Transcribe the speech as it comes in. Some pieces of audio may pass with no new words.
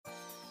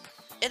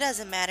It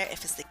doesn't matter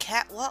if it's the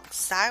catwalk,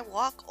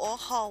 sidewalk, or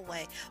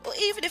hallway, or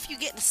even if you're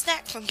getting a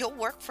snack from your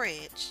work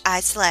fridge.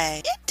 I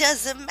slay. It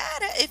doesn't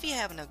matter if you're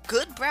having a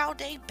good brow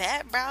day,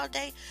 bad brow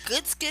day,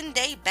 good skin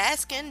day, bad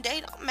skin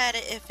day. Don't matter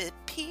if it's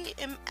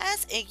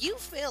PMS and you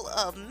feel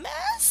a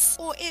mess,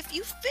 or if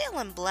you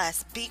feeling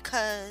blessed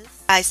because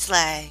I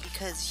slay.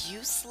 Because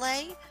you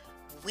slay,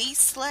 we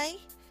slay.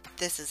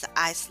 This is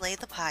I Slay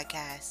the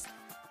podcast.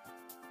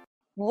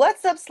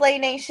 What's up, Slay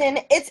Nation?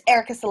 It's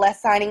Erica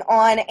Celeste signing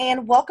on,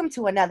 and welcome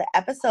to another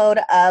episode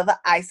of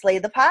I Slay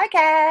the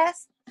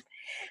podcast.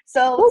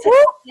 So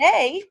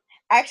today,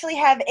 I actually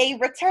have a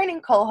returning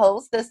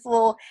co-host. This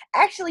will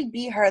actually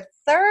be her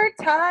third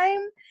time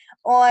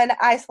on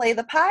I Slay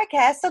the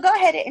podcast. So go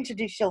ahead and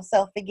introduce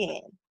yourself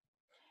again.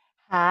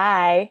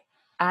 Hi,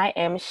 I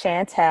am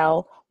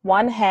Chantel,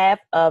 one half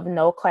of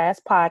No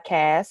Class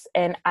Podcast,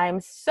 and I'm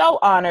so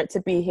honored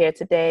to be here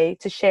today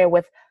to share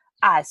with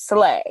I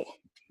Slay.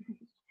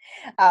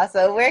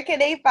 So where can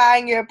they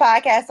find your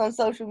podcast on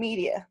social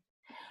media?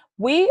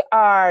 We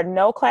are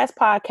No Class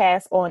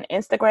Podcast on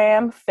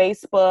Instagram,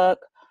 Facebook,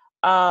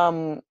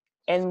 and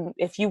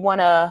if you want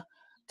to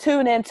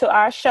tune into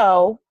our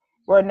show,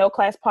 we're No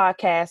Class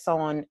Podcast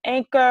on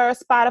Anchor,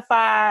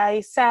 Spotify,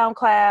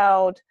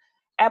 SoundCloud,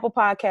 Apple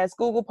Podcasts,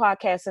 Google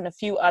Podcasts, and a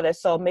few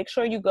others. So make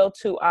sure you go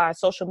to our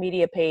social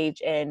media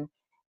page and,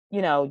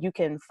 you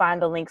can find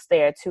the links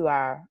there to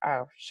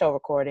our show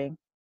recording.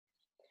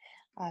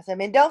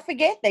 Awesome. And don't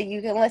forget that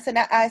you can listen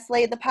to I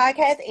Slay the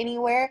podcast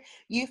anywhere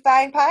you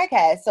find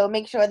podcasts. So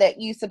make sure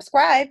that you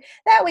subscribe.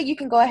 That way you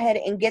can go ahead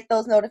and get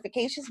those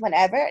notifications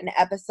whenever an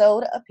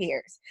episode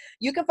appears.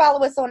 You can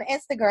follow us on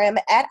Instagram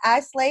at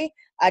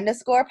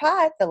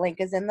ISlay_pod. The link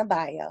is in the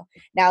bio.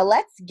 Now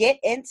let's get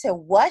into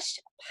what's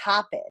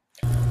poppin'.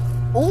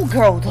 Oh,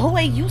 girl, the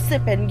way you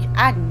sipping,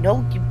 I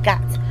know you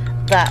got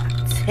the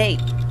tea.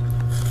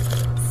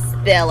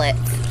 Spill it.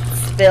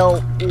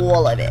 Spill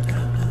all of it.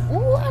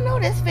 Ooh, I know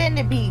this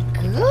finna be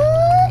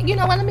good. You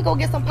know what? Let me go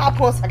get some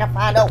popcorn so I can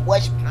find out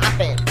what's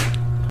poppin'.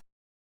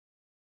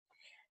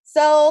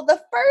 So the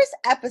first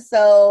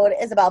episode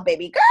is about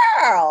baby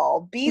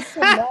girl, B.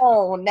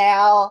 Simone.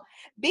 Now,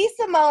 B.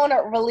 Simone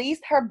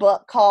released her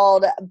book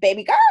called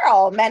Baby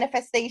Girl,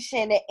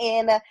 Manifestation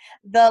in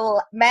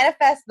the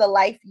Manifest the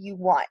Life You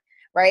Want,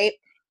 right?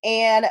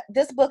 And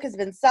this book has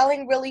been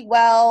selling really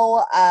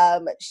well.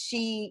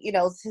 She,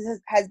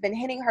 has been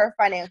hitting her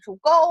financial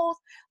goals,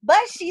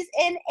 but she's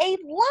in a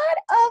lot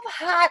of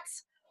hot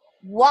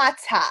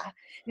water.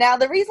 Now,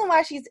 the reason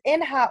why she's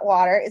in hot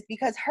water is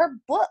because her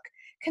book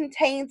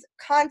contains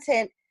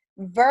content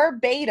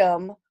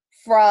verbatim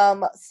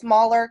from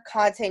smaller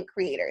content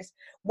creators.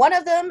 One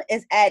of them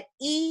is at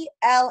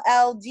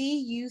ELLDUCLOS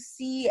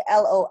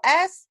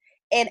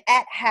and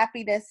at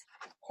Happiness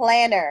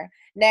Planner.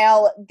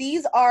 Now,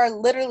 these are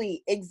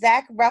literally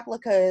exact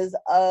replicas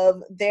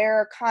of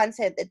their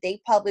content that they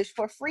publish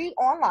for free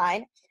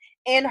online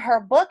in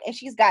her book, and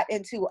she's got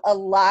into a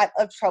lot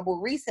of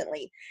trouble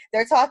recently.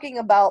 They're talking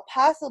about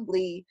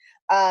possibly,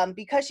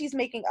 because she's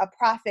making a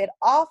profit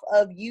off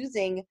of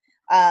using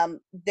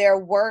their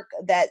work,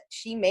 that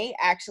she may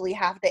actually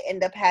have to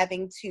end up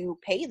having to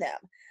pay them.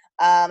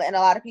 And a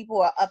lot of people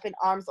are up in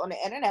arms on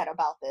the internet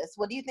about this.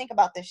 What do you think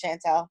about this,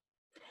 Chantel?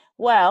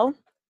 Well,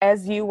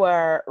 as you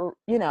were,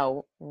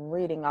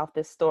 reading off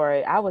this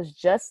story, I was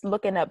just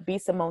looking up B.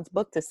 Simone's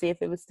book to see if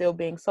it was still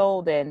being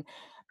sold, and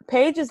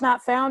page is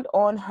not found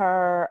on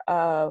her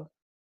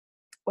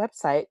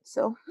website.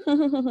 So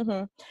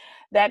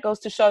that goes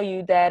to show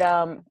you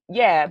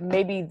that,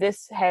 maybe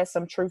this has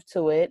some truth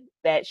to it,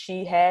 that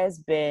she has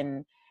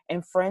been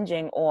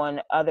infringing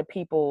on other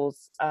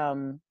people's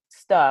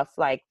stuff,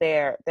 like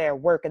their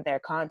work and their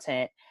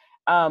content.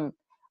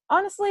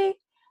 Honestly,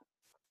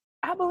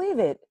 I believe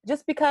it,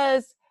 just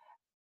because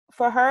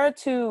for her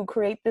to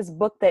create this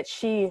book that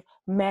she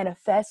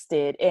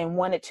manifested and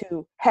wanted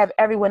to have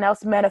everyone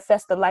else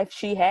manifest the life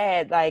she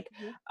had, I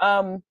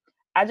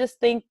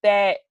just think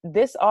that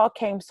this all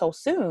came so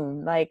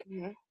soon. I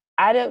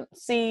don't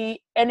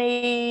see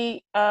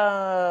any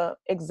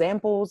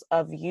examples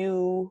of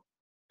you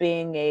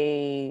being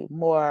a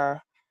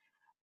more,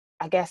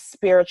 I guess,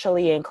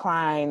 spiritually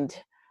inclined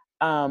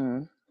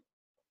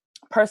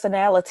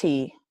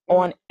personality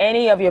on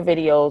any of your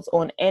videos,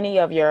 on any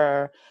of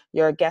your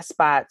guest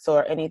spots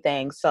or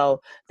anything.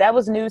 So that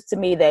was news to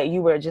me, that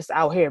you were just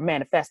out here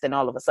manifesting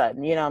all of a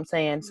sudden, you know what I'm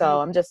saying?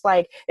 So I'm just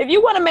like, if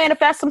you want to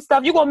manifest some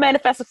stuff, you're going to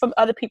manifest it from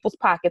other people's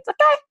pockets.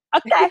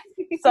 Okay.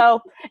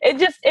 So I'm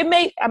just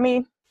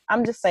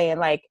saying,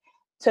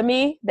 to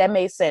me, that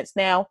made sense.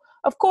 Now,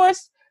 of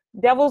course,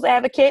 devil's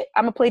advocate,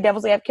 I'm going to play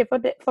devil's advocate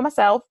for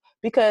myself,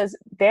 because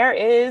there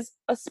is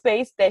a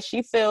space that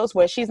she feels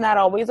where she's not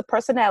always a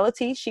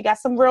personality. She got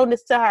some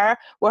realness to her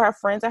with her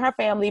friends and her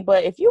family.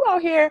 But if you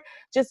out here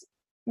just,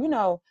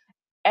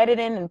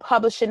 editing and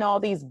publishing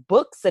all these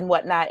books and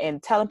whatnot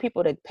and telling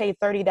people to pay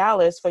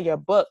 $30 for your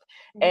book,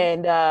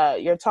 and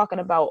you're talking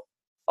about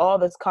all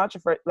this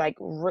controversy,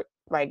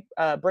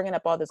 bringing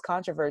up all this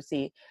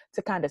controversy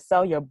to kind of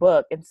sell your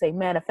book and say,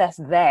 manifest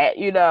that,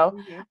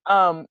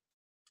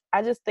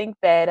 I just think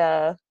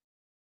that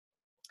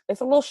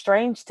it's a little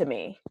strange to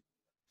me.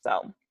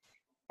 So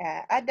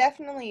Yeah, I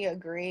definitely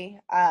agree.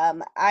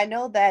 I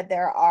know that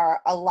there are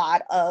a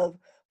lot of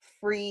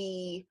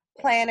free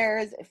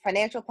planners,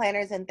 financial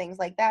planners, and things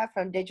like that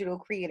from digital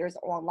creators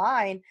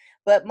online,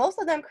 but most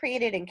of them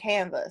created in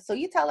Canva. So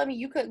you telling me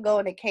you couldn't go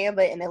into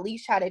Canva and at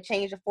least try to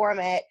change the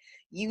format,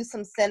 use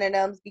some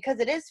synonyms because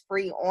it is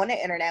free on the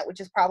internet, which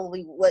is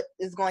probably what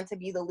is going to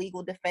be the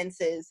legal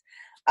defenses,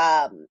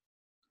 um,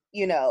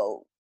 you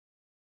know,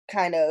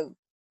 kind of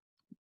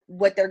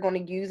what they're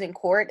going to use in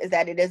court is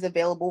that it is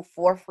available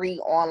for free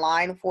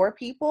online for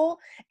people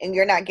and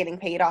you're not getting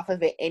paid off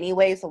of it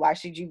anyway, so why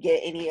should you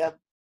get any of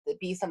the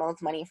B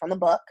Simone's money from the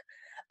book?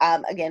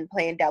 Again,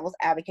 playing devil's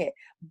advocate,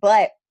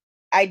 but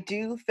I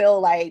do feel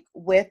like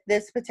with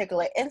this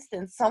particular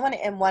instance, someone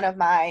in one of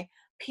my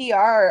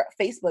PR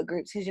Facebook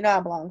groups, because you know I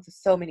belong to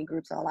so many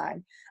groups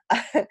online.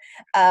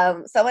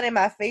 Someone in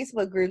my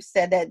Facebook group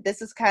said that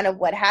this is kind of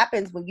what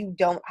happens when you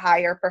don't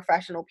hire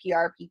professional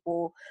PR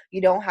people,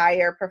 you don't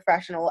hire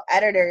professional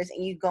editors,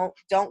 and you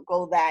don't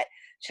go that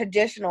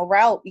traditional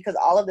route, because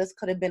all of this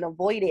could have been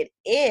avoided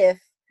if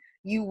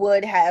you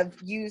would have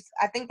used,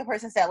 I think the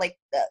person said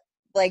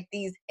like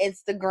these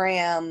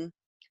Instagram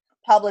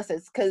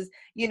publicists, because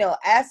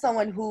as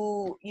someone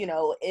who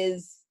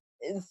is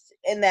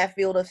in that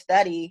field of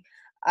study,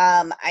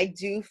 I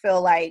do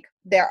feel like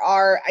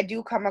I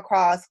do come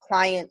across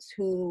clients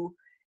who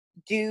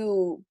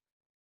do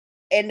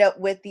end up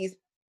with these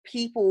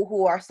people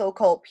who are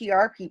so-called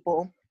PR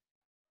people,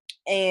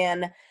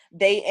 and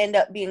they end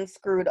up being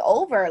screwed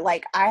over.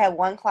 Like, I had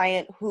one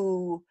client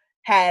who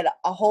had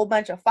a whole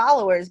bunch of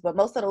followers, but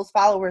most of those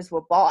followers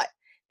were bought.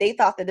 They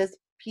thought that this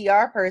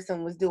PR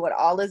person was doing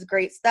all this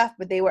great stuff,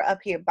 but they were up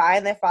here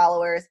buying their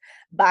followers,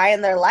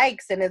 buying their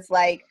likes. And it's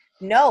like,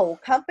 no,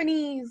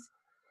 companies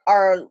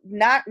are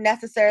not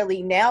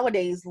necessarily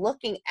nowadays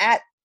looking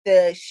at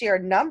the sheer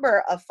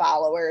number of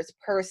followers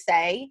per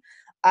se,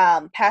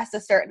 past a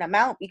certain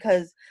amount,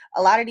 because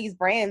a lot of these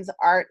brands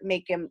aren't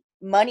making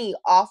money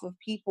off of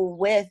people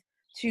with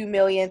 2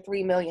 million,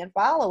 3 million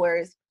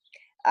followers.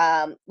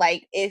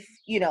 Like, if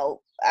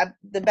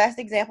the best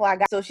example I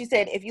got, so she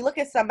said, if you look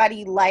at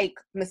somebody like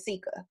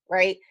Masika,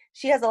 right,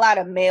 she has a lot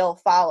of male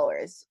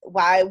followers.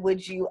 Why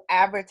would you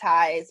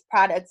advertise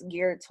products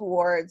geared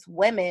towards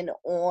women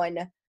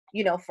on,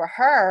 for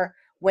her,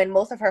 when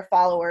most of her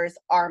followers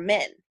are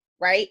men,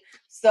 right?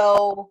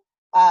 So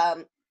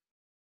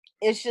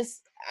it's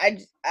just,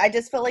 I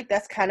just feel like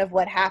that's kind of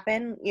what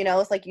happened.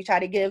 It's like you try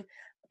to give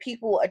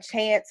people a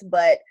chance,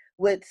 but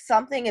with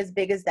something as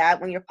big as that,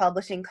 when you're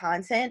publishing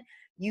content,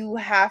 you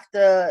have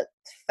to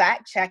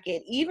fact check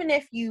it. Even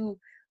if you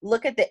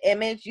look at the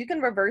image, you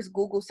can reverse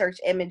Google search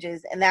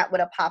images and that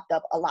would have popped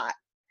up a lot.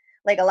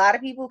 Like, a lot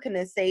of people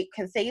can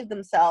save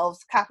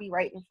themselves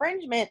copyright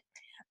infringement,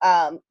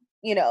 um,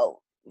 you know,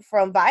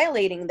 from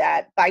violating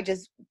that by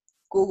just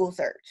Google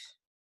search.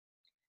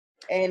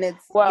 And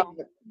it's, well,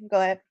 go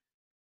ahead.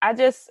 I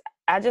just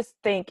I just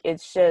think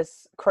it's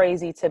just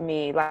crazy to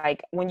me.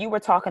 Like when you were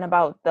talking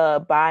about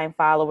the buying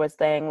followers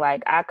thing,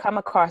 like I come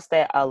across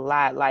that a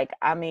lot. Like,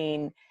 I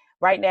mean,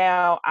 right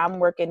now I'm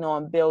working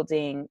on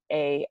building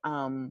a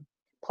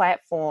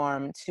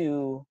platform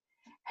to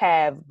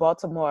have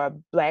Baltimore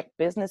Black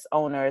business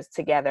owners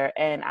together,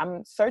 and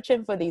I'm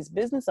searching for these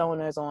business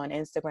owners on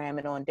Instagram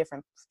and on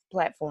different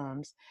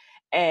platforms,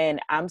 and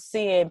I'm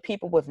seeing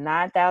people with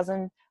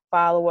 9,000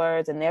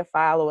 followers and they're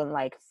following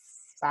like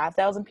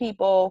 5,000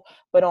 people,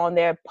 but on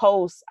their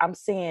posts, I'm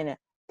seeing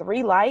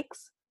 3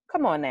 likes.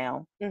 Come on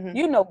now. Mm-hmm.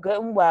 You know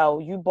good and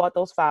well you bought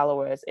those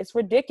followers. It's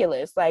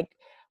ridiculous. Like,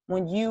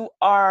 when you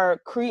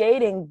are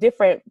creating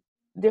different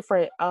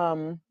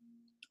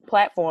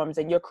platforms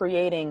and you're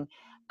creating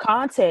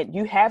content,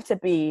 you have to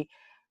be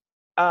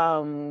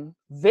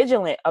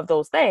vigilant of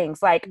those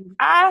things. Like,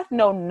 I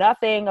know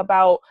nothing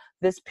about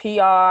this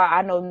PR,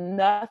 I know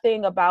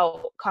nothing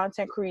about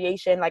content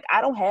creation. Like,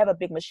 I don't have a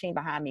big machine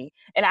behind me,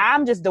 and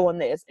I'm just doing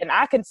this, and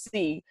I can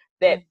see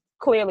that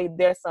clearly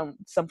there's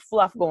some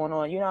fluff going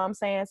on, you know what I'm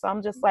saying? So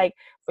I'm just like,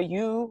 for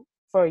you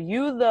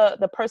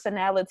the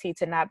personality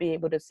to not be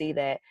able to see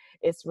that,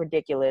 it's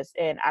ridiculous.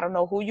 And I don't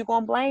know who you're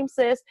gonna blame,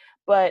 sis,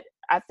 but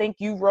I think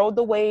you rode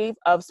the wave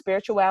of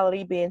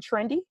spirituality being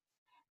trendy,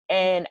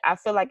 and I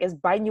feel like it's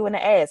biting you in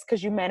the ass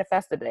because you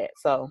manifested that.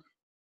 So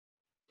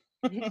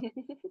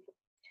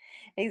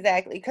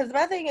Exactly. Because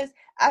my thing is,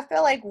 I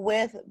feel like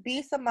with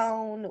B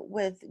Simone,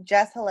 with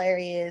Jess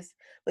Hilarious,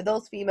 with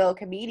those female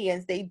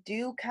comedians, they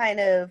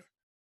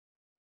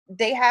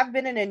have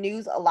been in the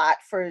news a lot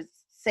for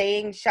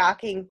saying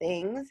shocking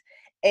things.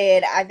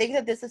 And I think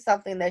that this is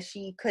something that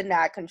she could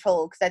not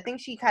control, because I think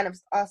she kind of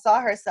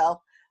saw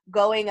herself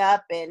going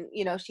up, and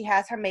she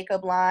has her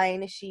makeup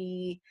line,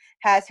 she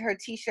has her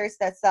t-shirts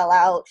that sell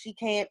out. She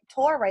can't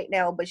tour right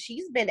now, but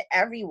she's been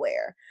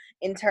everywhere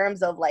in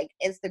terms of like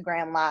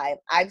Instagram live.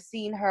 I've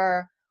seen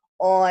her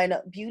on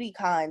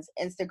BeautyCon's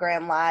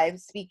Instagram live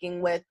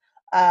speaking with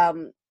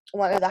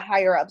one of the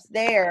higher ups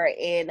there,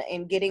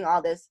 and getting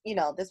all this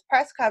this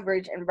press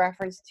coverage in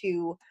reference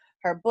to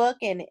her book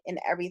and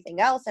everything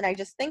else. And I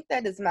just think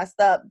that it's messed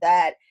up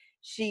that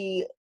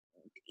she,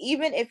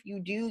 even if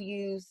you do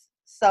use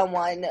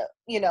someone,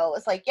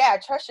 it's like, yeah,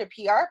 trust your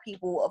PR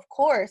people, of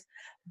course,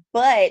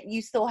 but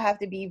you still have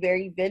to be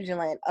very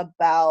vigilant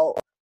about,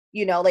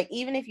 like,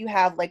 even if you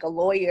have like a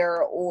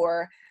lawyer,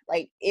 or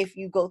like if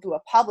you go through a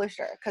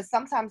publisher, because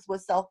sometimes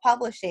with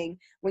self-publishing,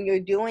 when you're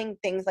doing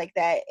things like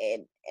that,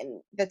 and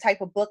the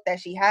type of book that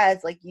she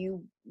has, like,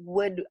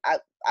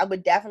 I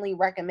would definitely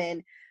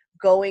recommend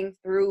going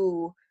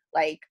through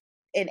like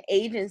an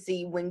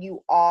agency when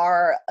you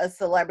are a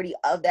celebrity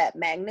of that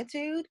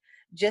magnitude,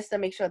 just to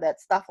make sure that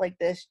stuff like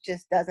this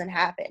just doesn't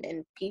happen.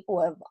 And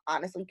people have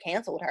honestly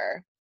canceled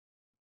her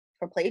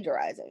for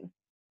plagiarizing.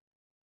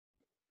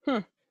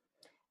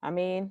 I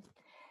mean,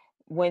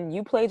 when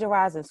you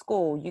plagiarize in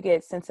school, you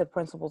get sent to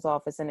principal's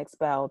office and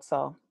expelled.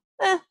 So,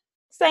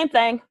 same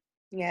thing.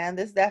 Yeah, and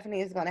this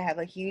definitely is going to have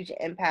a huge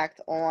impact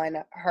on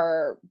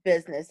her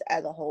business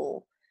as a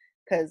whole,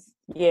 because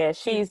Yeah,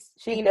 she's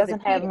she seen as a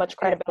doesn't have cheater much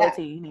and a theft,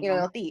 credibility anymore.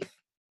 a thief.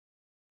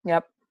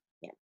 Yep.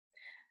 Yeah.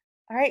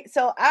 All right.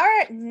 So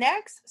our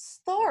next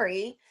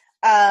story,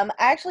 I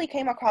actually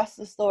came across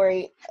the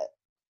story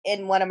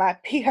in one of my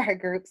PR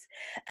groups,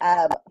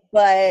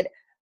 but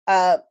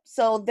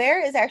so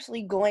there is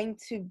actually going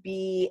to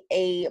be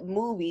a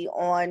movie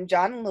on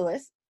John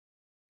Lewis,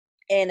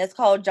 and it's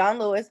called John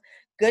Lewis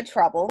Good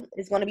Trouble.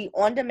 It's going to be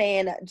on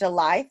demand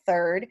July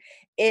 3rd.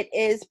 It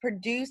is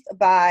produced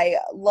by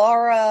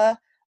Laura,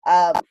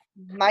 um,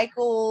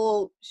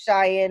 Michael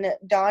Cheyenne,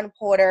 Dawn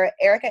Porter,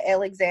 Erica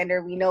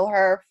Alexander. We know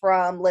her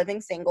from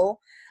Living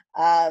Single,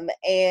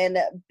 and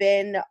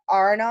Ben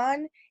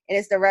Arnon, and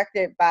it's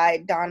directed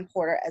by Dawn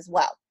Porter as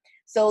well.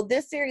 So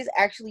this series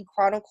actually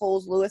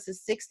chronicles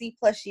Lewis's 60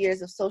 plus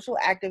years of social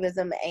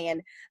activism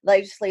and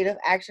legislative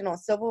action on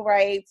civil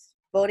rights,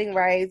 voting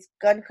rights,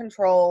 gun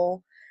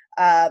control,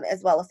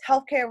 as well as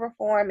healthcare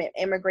reform and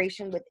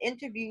immigration, with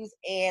interviews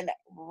and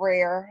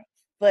rare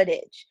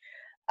footage.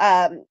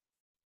 Um,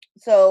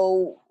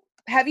 so,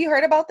 have you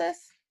heard about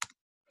this?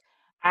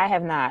 I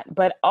have not.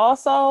 But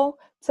also,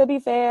 to be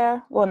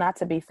fair, well, not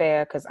to be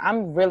fair, because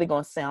I'm really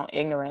going to sound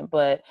ignorant,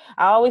 but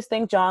I always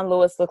think John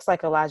Lewis looks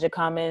like Elijah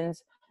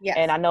Cummings. Yes.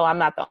 And I know I'm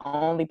not the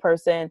only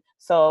person.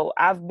 So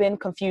I've been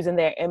confusing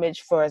their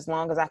image for as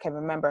long as I can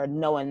remember,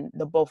 knowing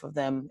the both of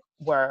them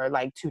were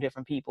like two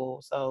different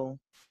people. So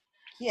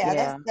Yeah,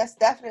 yeah. that's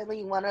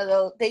definitely one of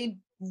those. They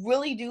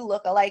really do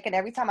look alike, and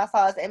every time I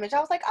saw his image, I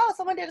was like, "Oh,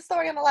 someone did a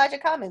story on Elijah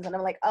Cummings," and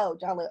I'm like, "Oh,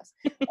 John Lewis."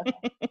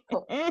 Okay,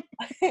 cool.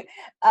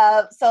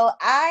 So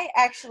I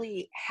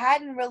actually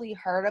hadn't really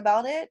heard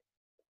about it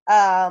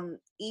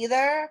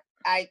either.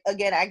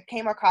 I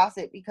came across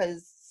it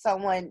because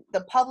someone,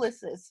 the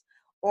publicist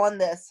on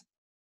this,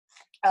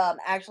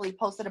 actually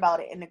posted about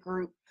it in the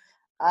group.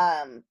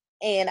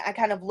 And I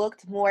kind of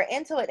looked more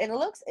into it, and it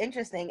looks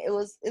interesting.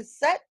 It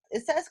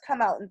says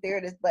come out in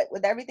theaters, but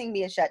with everything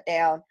being shut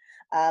down,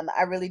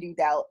 I really do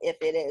doubt if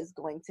it is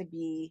going to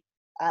be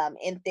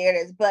in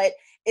theaters. But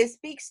it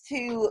speaks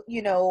to,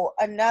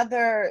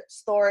 another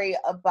story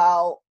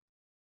about,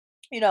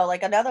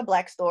 like another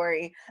Black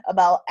story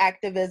about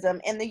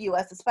activism in the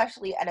US,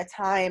 especially at a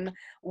time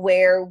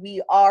where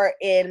we are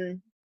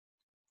in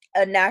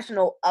a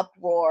national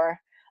uproar,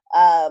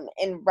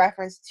 in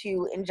reference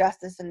to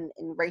injustice and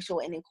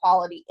racial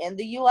inequality in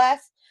the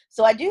US.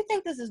 So I do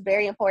think this is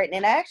very important,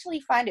 and I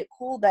actually find it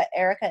cool that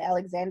Erica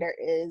Alexander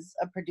is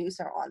a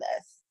producer on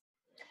this.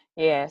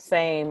 Yeah,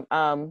 same.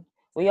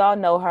 We all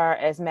know her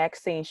as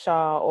Maxine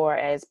Shaw or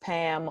as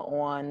Pam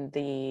on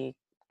the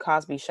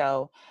Cosby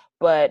Show,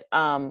 but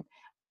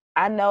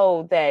I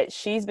know that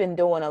she's been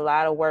doing a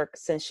lot of work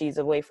since she's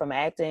away from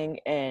acting,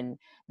 and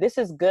this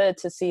is good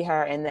to see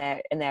her in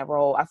that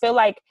role. I feel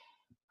like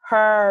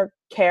her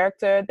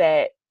character,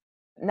 that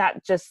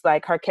not just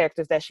like her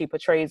characters that she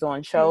portrays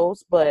on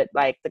shows, but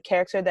like the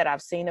character that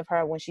I've seen of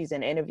her when she's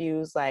in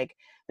interviews, like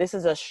this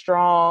is a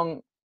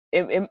strong,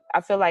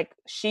 I feel like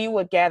she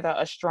would gather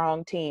a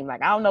strong team.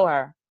 Like I don't know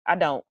her, I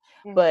don't,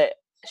 but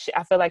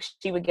I feel like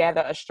she would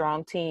gather a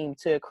strong team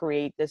to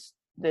create this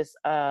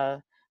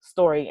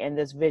story and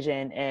this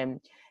vision, and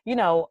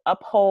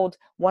uphold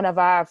one of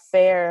our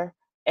fair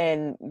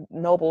and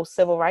noble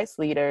civil rights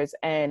leaders,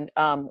 and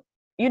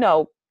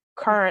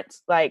current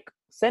like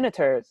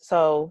senators.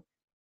 So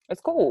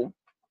it's cool.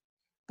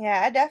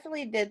 Yeah, I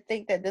definitely did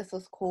think that this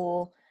was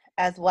cool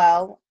as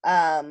well.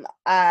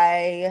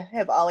 I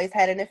have always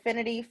had an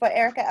affinity for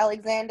Erica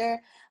Alexander,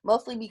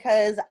 mostly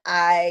because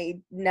I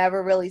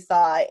never really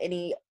saw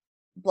any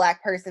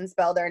Black person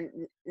spell their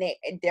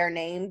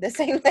name the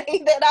same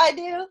way that I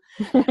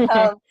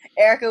do.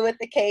 Erica with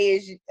the K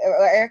is,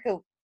 or Erica,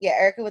 yeah,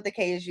 Erica with the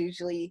K is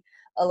usually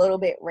a little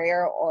bit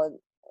rare on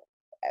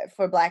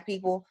for Black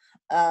people.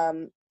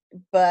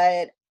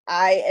 But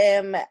I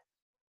am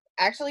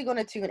actually going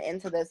to tune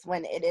into this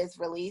when it is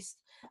released,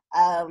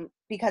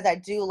 because I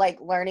do like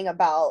learning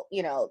about,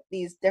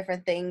 these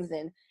different things,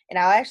 and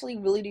I actually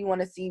really do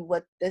want to see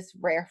what this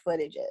rare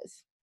footage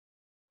is.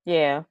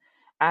 Yeah,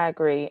 I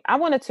agree. I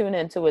want to tune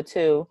into it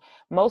too,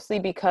 mostly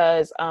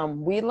because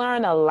we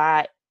learn a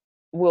lot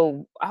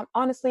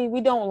honestly,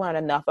 we don't learn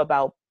enough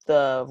about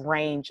the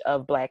range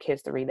of Black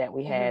history that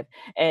we Mhm. have.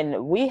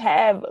 And we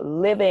have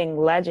living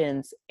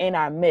legends in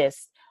our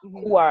midst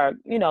Mhm. who are,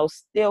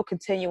 still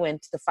continuing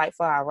to fight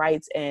for our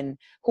rights and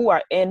who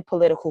are in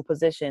political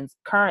positions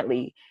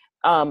currently.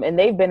 And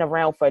they've been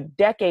around for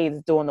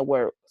decades doing the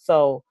work.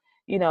 So,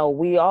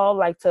 we all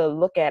like to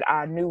look at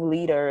our new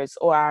leaders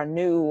or our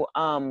new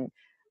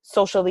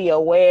socially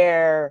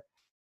aware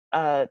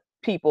uh,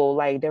 people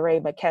like DeRay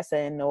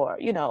McKesson or,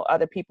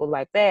 other people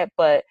like that.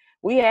 But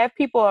we have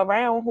people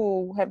around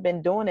who have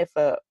been doing it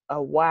for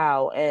a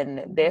while,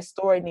 and their Mhm.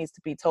 story needs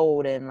to be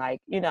told. And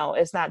like,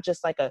 it's not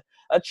just like a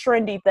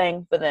trendy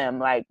thing for them.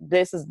 Like,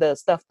 this is the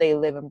stuff they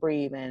live and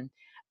breathe. And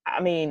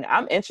I mean,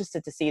 I'm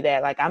interested to see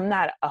that. Like, I'm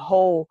not a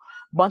whole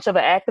bunch of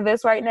an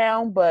activist right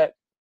now, but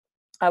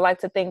I like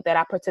to think that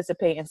I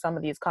participate in some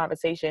of these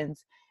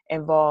conversations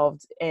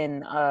involved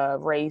in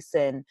race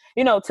and,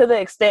 to the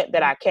extent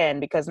that I can,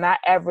 because not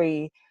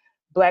every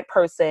Black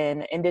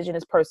person,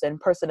 Indigenous person,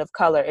 person of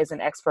color is an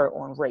expert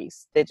on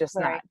race. They're just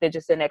not. Right. They're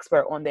just an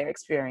expert on their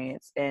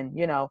experience. And,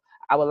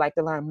 I would like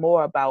to learn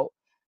more about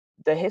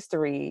the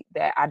history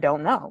that I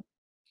don't know.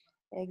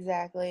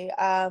 Exactly.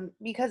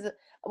 Because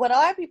what a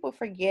lot of people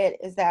forget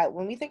is that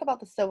when we think about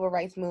the civil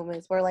rights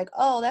movements, we're like,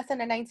 oh, that's in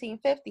the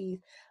 1950s.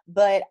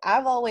 But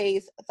I've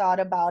always thought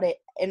about it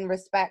in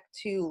respect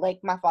to like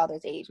my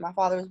father's age. My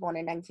father was born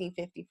in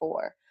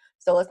 1954.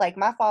 So it's like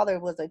my father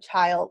was a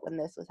child when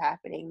this was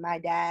happening. My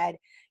dad,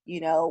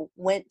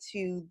 went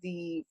to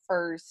the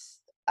first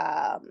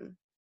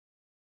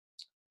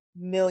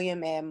Million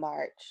Man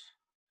March.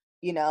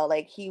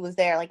 Like he was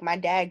there. Like my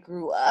dad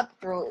grew up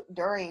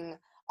during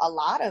a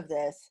lot of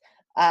this.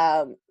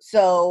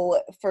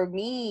 So for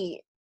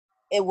me,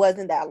 it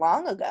wasn't that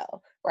long ago,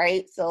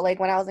 right? So like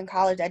when I was in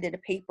college, I did a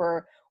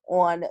paper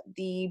on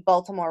the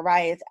Baltimore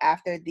riots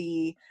after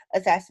the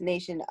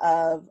assassination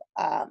of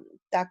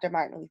Dr.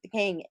 Martin Luther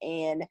King,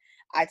 and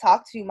I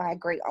talked to my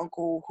great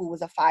uncle who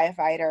was a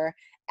firefighter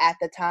at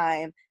the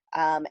time,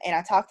 and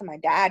I talked to my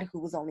dad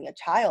who was only a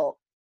child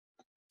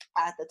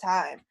at the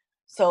time.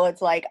 So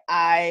it's like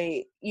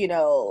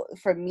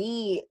for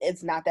me,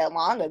 it's not that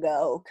long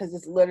ago because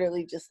it's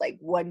literally just like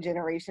one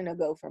generation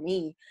ago for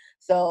me.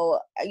 So,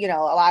 a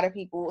lot of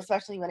people,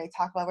 especially when they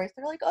talk about race,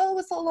 they're like, oh, it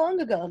was so long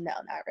ago. No,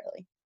 not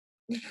really.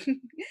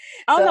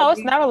 Oh So, no,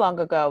 it's never long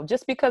ago.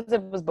 Just because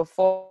it was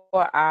before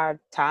our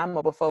time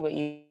or before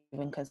we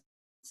even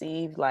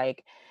conceived,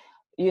 like,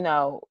 you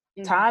know,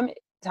 mhm,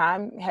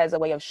 time has a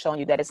way of showing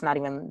you that it's not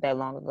even that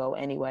long ago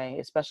anyway,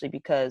 especially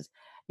because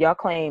y'all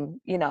claim,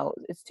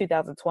 it's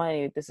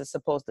 2020, this is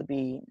supposed to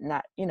be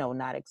not,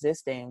 not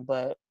existing,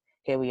 but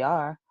here we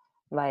are,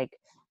 like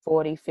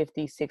 40,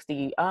 50,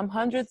 60,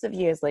 hundreds of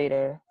years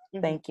later.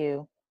 mhm, Thank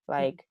you. mhm,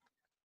 Like,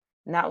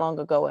 not long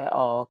ago at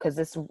all, because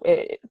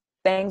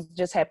things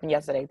just happened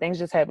yesterday. Things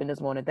just happened this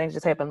morning. Things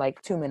just happened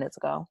like 2 minutes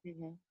ago.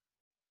 mhm.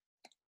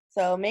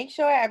 So make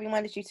sure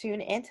everyone that you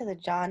tune into the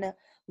John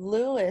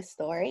Lewis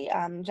story.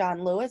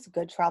 John Lewis,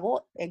 Good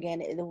Trouble.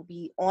 Again, it will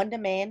be on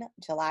demand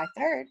July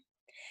 3rd.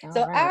 All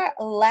So right. our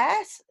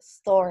last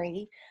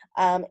story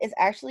is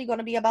actually going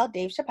to be about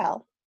Dave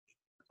Chappelle.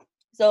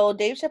 So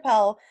Dave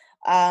Chappelle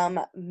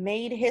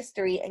made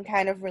history and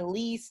kind of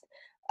released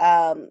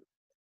um,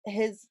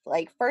 his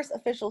like first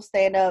official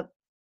stand-up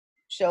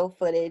show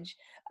footage.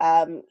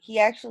 He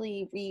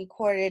actually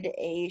recorded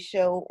a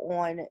show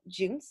on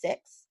June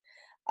 6th,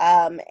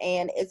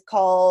 and it's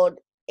called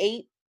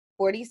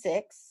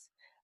 846.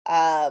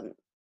 Um,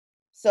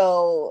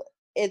 so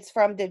it's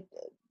from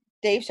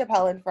Dave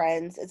Chappelle and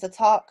Friends. It's a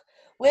talk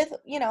with,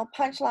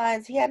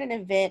 punchlines. He had an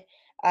event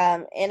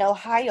in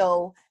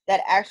Ohio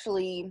that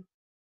actually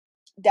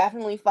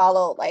definitely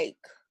followed like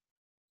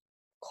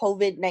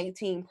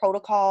COVID-19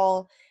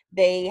 protocol.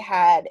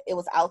 It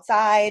was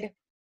outside.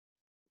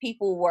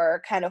 People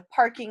were kind of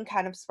parking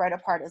kind of spread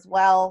apart as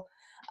well,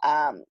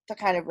 to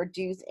kind of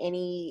reduce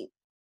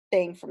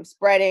anything from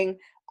spreading.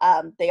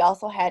 They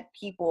also had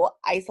people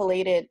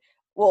isolated,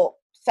 well,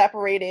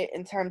 separated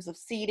in terms of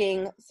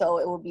seating. So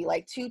it would be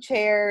like two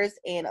chairs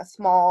and a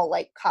small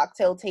like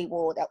cocktail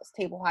table that was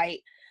table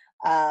height.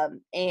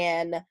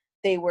 And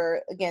they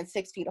were again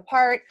 6 feet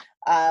apart.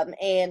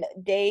 And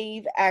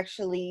Dave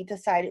actually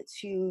decided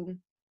to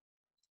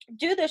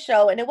do the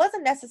show, and it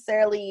wasn't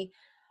necessarily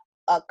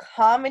a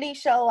comedy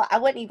show. I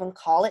wouldn't even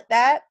call it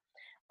that.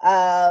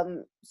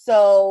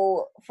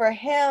 So for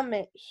him,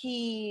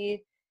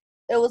 it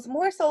was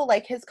more so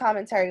like his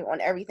commentary on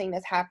everything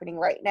that's happening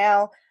right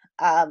now.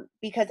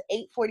 Because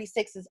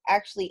 846 is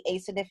actually a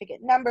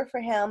significant number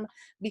for him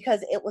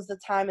because it was the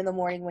time in the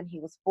morning when he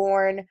was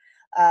born.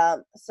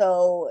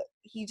 So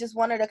he just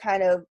wanted to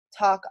kind of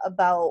talk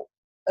about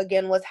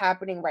again what's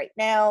happening right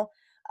now,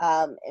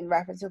 in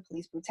reference to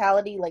police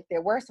brutality. Like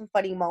there were some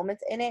funny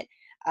moments in it,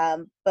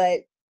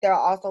 but there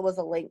also was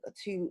a link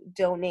to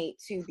donate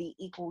to the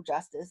Equal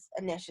Justice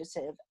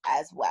Initiative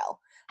as well.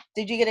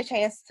 Did you get a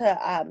chance to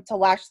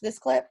watch this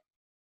clip?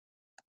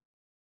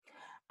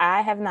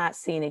 I have not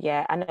seen it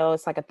yet. I know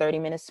it's like a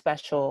 30-minute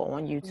special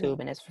on Mm-hmm. YouTube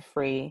and it's for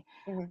free.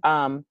 Mm-hmm.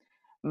 Um,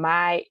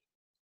 my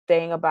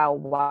thing about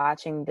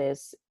watching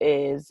this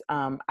is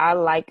I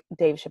like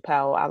Dave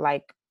Chappelle. I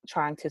like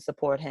trying to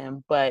support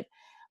him, but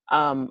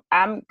I'm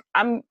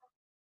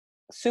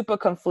super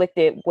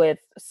conflicted with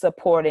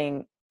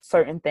supporting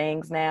certain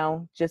things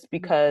now, just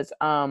because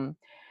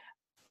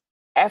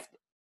af-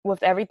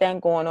 with everything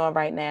going on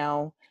right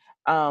now,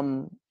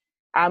 um,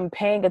 I'm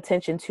paying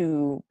attention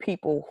to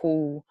people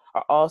who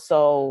are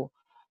also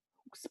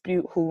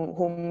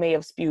who may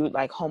have spewed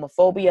like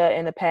homophobia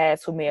in the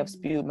past, who may have Mhm.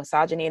 spewed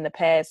misogyny in the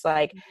past,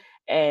 like,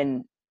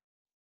 and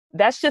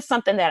that's just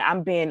something that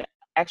I'm being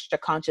extra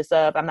conscious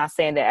of. I'm not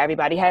saying that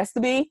everybody has to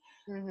be,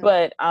 Mhm.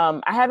 but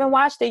I haven't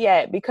watched it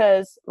yet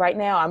because right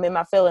now I'm in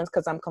my feelings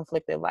because I'm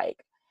conflicted.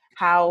 Like,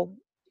 how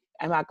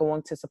am I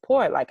going to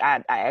support? Like,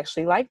 I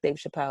actually like Dave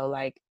Chappelle,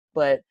 like,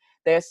 but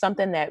there's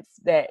something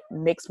that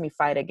makes me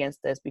fight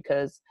against this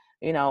because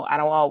I don't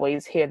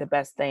always hear the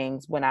best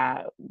things when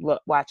I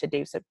watch a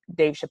Dave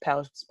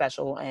Chappelle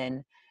special,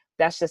 and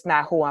that's just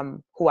not who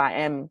I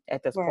am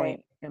at this Right.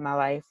 point in my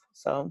life.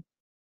 So.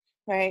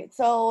 Right.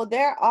 So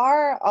there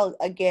are,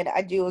 again,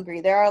 I do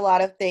agree. There are a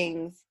lot of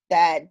things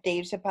that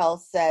Dave Chappelle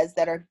says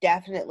that are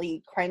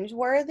definitely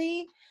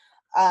cringeworthy.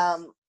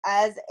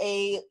 As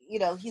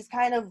he's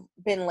kind of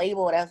been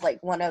labeled as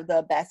like one of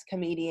the best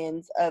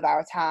comedians of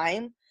our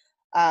time.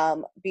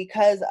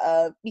 Because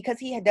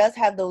he does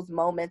have those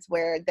moments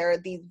where there are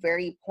these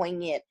very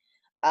poignant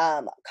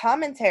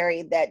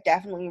commentary that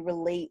definitely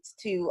relates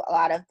to a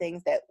lot of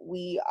things that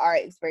we are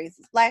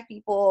experiencing as Black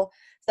people,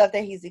 stuff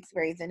that he's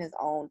experienced in his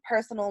own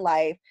personal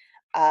life,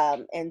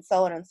 and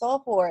so on and so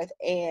forth.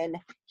 And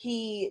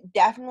he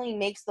definitely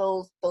makes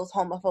those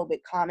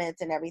homophobic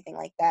comments and everything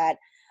like that.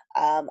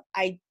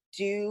 I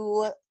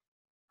do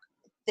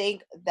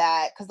think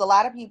that because a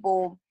lot of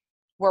people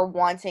were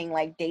wanting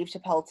like Dave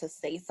Chappelle to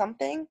say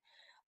something.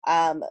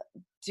 Um,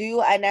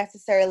 do I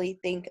necessarily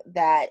think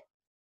that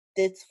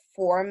this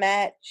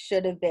format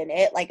should have been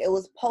it? Like, it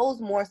was posed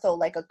more so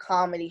like a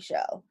comedy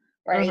show,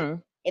 right? Mm-hmm.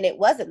 And it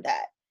wasn't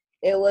that.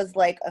 It was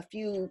like a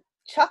few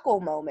chuckle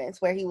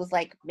moments where he was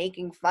like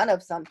making fun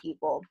of some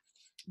people,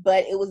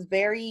 but it was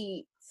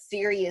very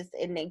serious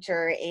in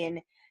nature, and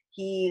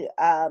he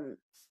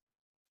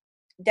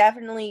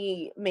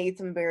definitely made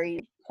some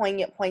very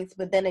poignant points,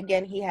 but then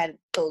again, he had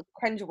those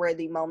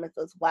cringeworthy moments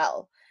as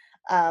well.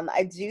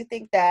 I do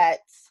think that,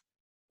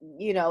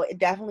 it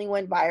definitely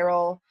went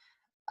viral.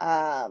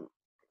 Um,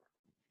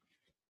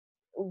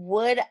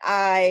 would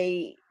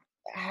I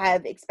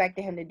have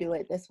expected him to do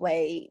it this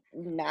way?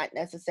 Not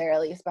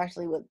necessarily,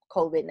 especially with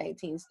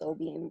COVID-19 still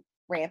being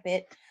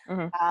rampant.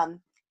 Mm-hmm.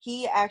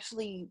 He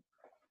actually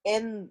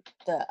in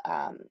the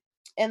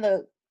in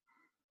the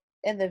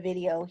in the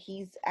video,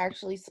 he's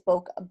actually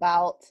spoke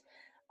about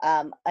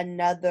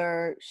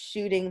another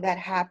shooting that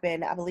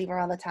happened, I believe,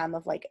 around the time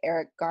of like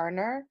Eric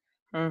Garner.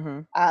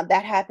 Mm-hmm.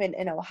 That happened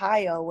in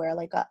Ohio, where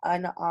like an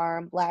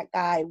unarmed Black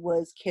guy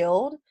was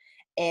killed,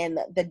 and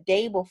the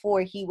day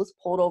before he was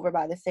pulled over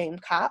by the same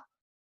cop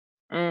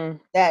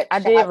that I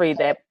shot did read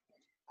that.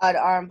 an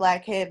unarmed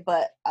Black kid,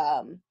 but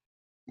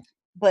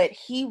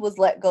he was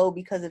let go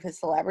because of his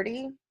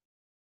celebrity.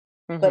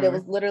 But it Mm-hmm.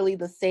 was literally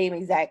the same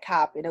exact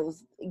cop, and it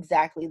was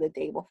exactly the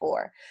day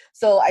before.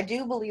 So I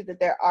do believe that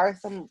there are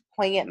some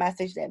poignant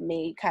message that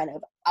may kind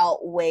of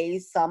outweigh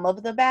some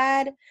of the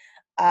bad.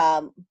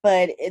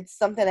 But it's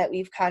something that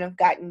we've kind of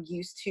gotten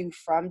used to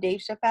from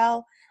Dave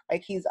Chappelle.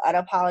 Like, he's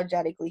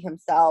unapologetically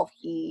himself.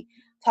 He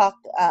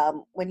talked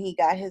when he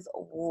got his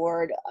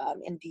award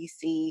in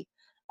DC.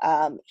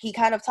 He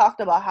kind of talked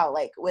about how,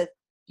 like, with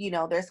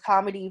there's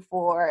comedy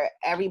for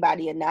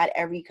everybody, and not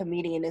every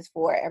comedian is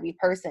for every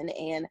person.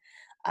 And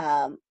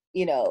um,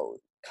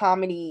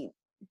 comedy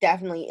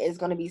definitely is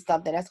going to be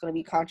something that's going to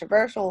be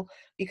controversial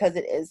because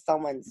it is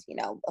someone's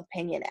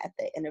opinion at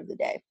the end of the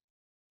day.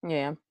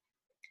 Yeah.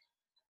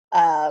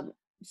 Um,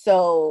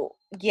 so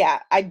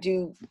yeah, I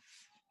do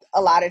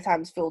a lot of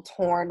times feel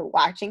torn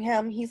watching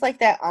him. He's like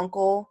that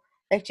uncle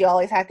that you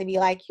always have to be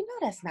like,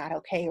 that's not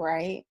okay,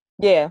 right?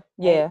 Yeah. Like,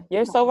 Yeah.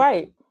 You're so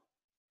right.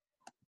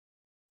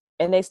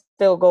 And they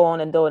still go on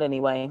and do it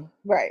anyway.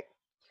 right.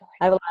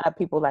 I have a lot of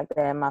people like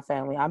that in my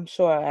family. I'm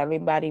sure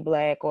everybody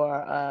Black or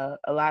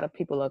a lot of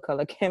people of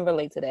color can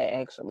relate to that,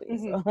 actually.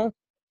 Mm-hmm. So.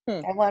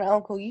 And one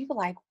uncle, you be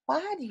like,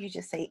 why do you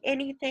just say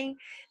anything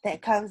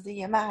that comes to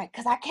your mind?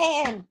 Because I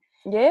can.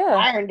 Yeah.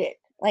 I earned it.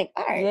 Like,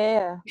 all right.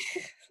 Yeah.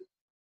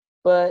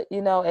 But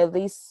at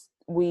least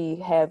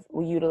we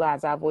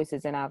utilize our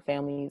voices in our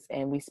families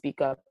and we speak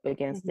up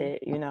against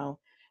Mm-hmm. it.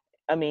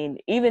 I mean,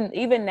 even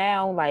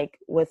now, like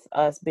with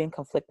us being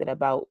conflicted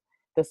about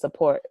the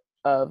support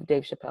of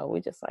Dave Chappelle, we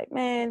just like,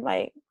 man,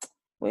 like,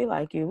 we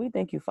like you, we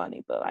think you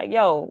funny, but like,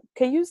 yo,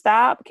 can you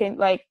stop?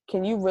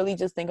 Can you really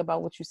just think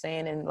about what you're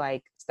saying and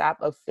like stop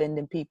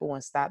offending people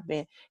and stop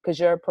being, because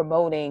you're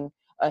promoting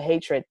a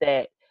hatred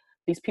that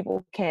these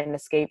people can't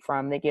escape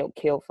from, they get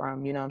killed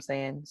from, you know what I'm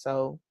saying?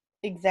 So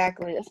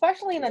Exactly,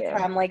 especially in a yeah.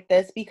 time like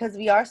this, because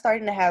we are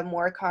starting to have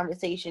more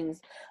conversations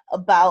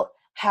about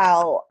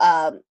how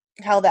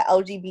the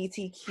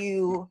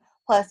LGBTQ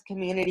plus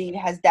community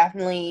has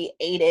definitely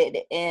aided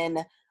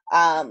in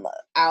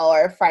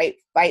our fight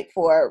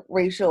for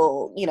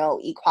racial,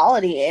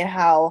 equality, and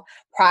how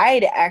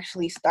Pride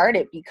actually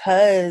started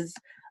because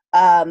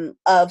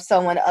of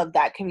someone of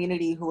that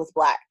community who was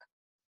Black.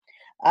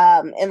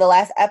 In the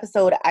last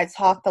episode, I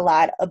talked a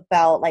lot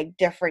about like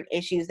different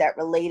issues that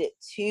related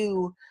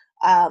to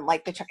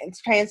like the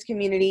trans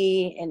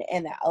community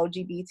and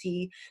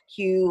the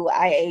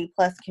LGBTQIA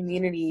plus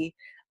community.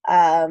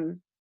 And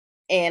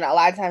a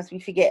lot of times we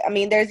forget. I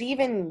mean, there's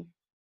even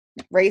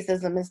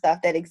racism and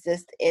stuff that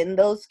exists in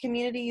those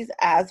communities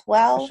as For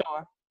well.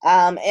 sure.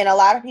 And a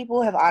lot of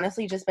people have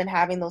honestly just been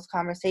having those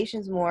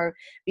conversations more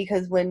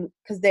because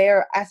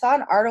I saw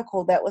an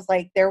article that was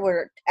like, there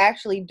were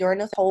actually, during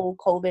this whole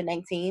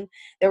COVID-19,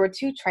 there were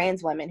 2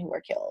 trans women who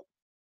were killed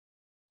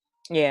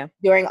Yeah.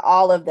 during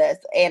all of this.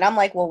 And I'm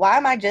like, well, why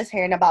am I just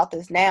hearing about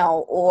this now?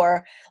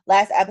 Or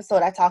last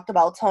episode, I talked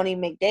about Tony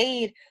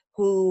McDade,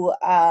 who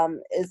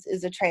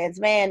is a trans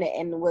man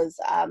and was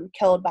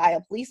killed by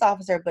a police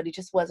officer, but it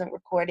just wasn't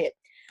recorded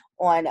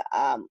on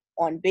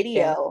Yeah.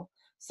 video.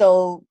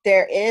 So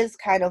there is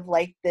kind of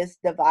like this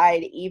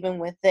divide even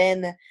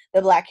within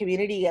the Black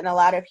community. And a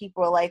lot of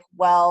people are like,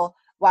 well,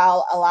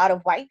 while a lot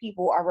of white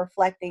people are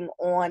reflecting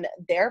on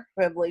their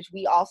privilege,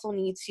 we also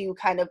need to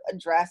kind of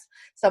address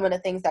some of the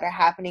things that are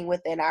happening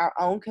within our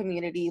own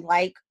community,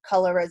 like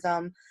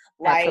colorism,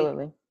 like,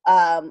 Absolutely.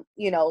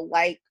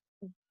 like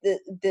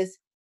this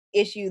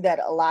issue that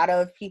a lot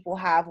of people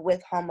have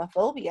with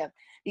homophobia.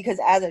 Because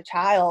as a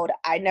child,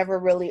 I never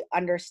really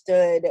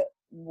understood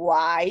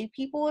why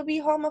people would be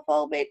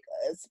homophobic,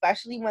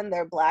 especially when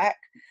they're Black.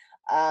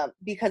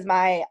 Because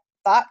my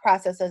thought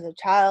process as a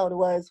child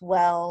was,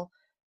 well,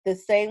 the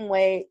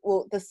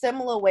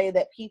similar way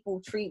that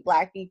people treat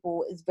Black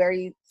people is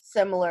very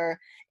similar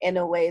in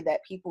a way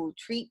that people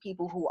treat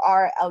people who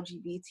are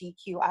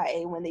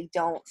LGBTQIA when they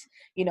don't,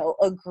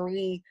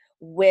 agree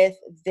with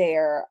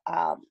their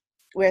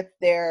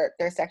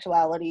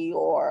sexuality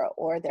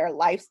or their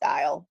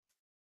lifestyle.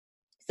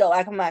 So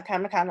I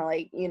kind of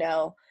like,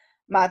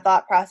 my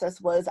thought process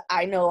was,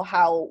 I know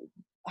how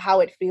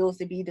it feels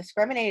to be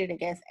discriminated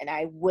against, and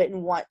I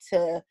wouldn't want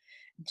to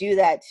do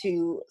that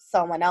to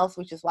someone else,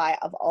 which is why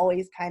I've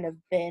always kind of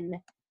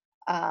been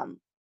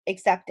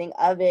accepting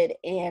of it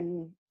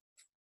and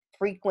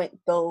frequent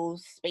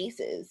those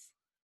spaces.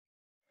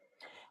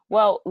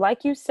 Well,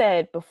 like you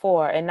said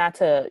before, and not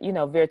to,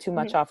 veer too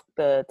much Mhm. off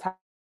the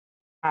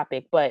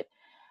topic, but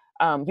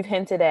you've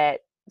hinted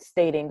at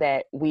stating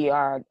that we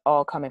are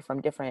all coming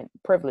from different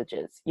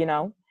privileges,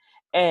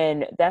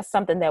 and that's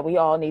something that we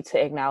all need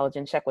to acknowledge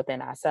and check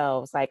within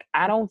ourselves. Like,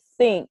 I don't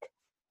think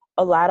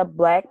a lot of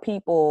Black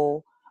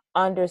people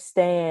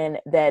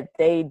understand that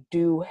they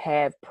do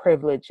have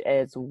privilege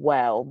as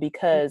well,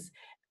 because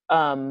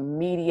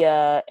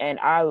media and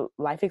our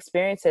life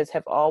experiences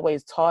have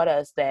always taught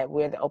us that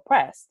we're the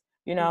oppressed,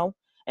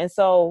 and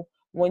so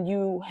when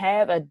you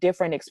have a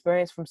different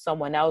experience from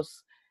someone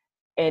else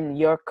in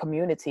your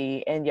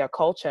community and your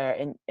culture,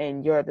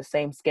 and you're the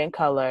same skin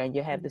color and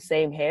you have the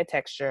same hair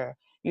texture,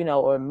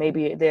 or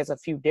maybe there's a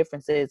few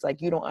differences,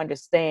 like, you don't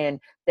understand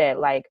that,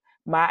 like,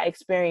 my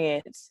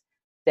experience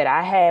that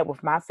I had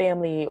with my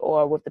family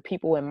or with the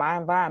people in my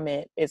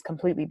environment is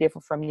completely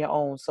different from your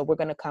own. So we're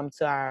going to come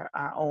to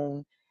our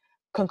own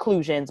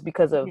conclusions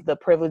because of the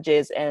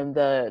privileges and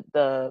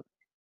the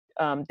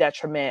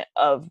detriment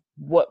of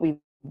what we've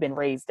been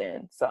raised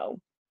in. So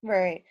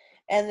Right.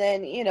 And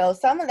then,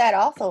 some of that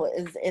also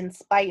is in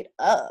spite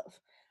of,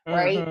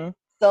 right? mhm.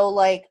 So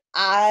like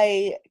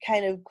I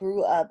kind of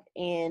grew up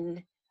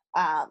in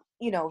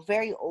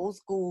very old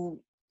school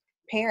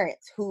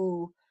parents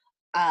who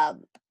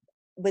um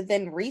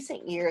within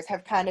recent years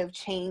have kind of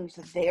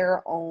changed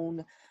their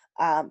own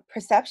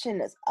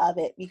perceptions of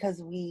it, because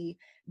we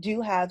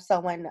do have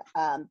someone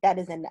that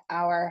is in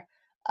our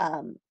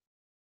um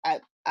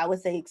I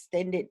would say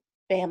extended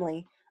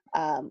family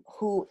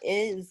who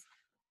is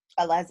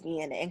a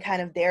lesbian, and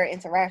kind of their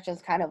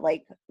interactions kind of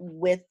like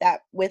with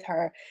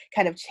her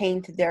kind of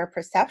changed their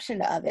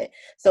perception of it.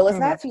 So it's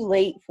Mhm. not too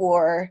late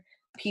for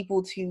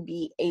people to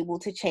be able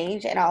to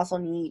change. And I also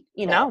need,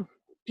 No.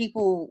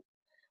 people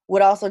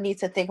would also need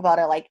to think about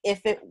it, like,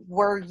 if it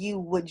were you,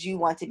 would you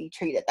want to be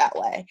treated that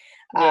way?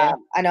 Yeah.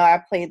 I know I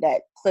played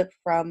that clip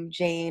from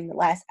Jane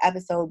last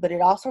episode, but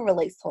it also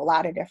relates to a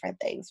lot of different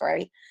things,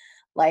 right?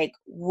 Like,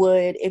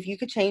 if you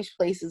could change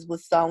places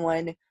with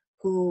someone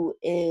who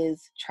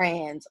is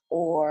trans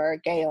or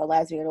gay or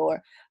lesbian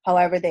or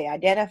however they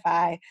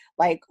identify,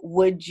 like,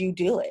 would you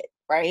do it,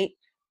 right?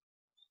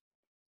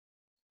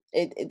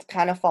 It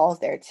kind of falls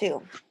there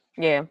too.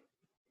 Yeah.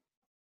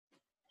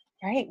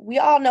 Right? We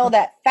all know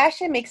that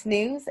fashion makes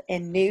news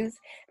and news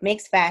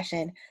makes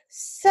fashion.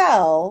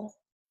 So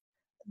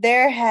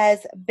there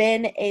has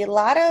been a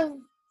lot of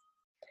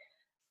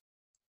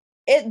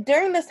it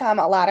during this time.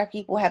 A lot of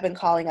people have been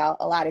calling out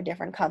a lot of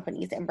different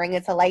companies and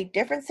bringing to light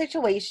different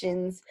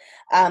situations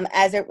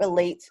as it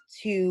relates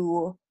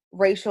to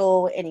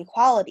racial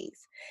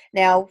inequalities.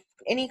 Now,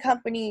 any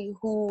company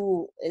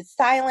who is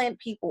silent,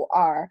 people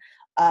are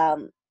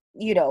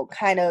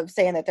kind of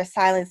saying that their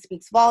silence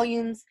speaks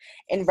volumes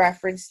in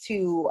reference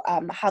to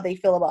how they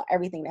feel about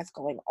everything that's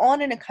going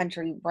on in the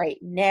country right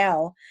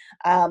now.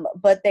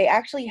 But they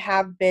actually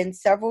have been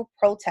several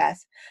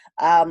protests,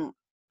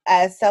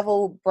 as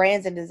several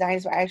brands and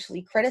designers were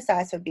actually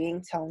criticized for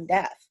being tone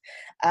deaf.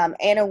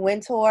 Anna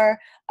Wintour,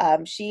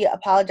 she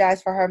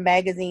apologized for her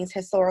magazine's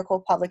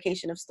historical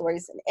publication of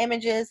stories and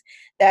images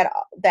that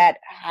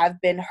have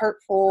been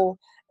hurtful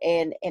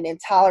and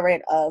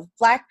intolerant of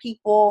Black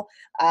people.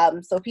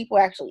 So people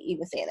are actually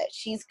even saying that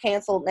she's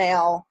canceled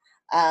now.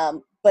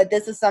 But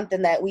this is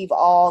something that we've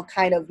all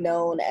kind of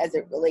known as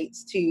it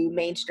relates to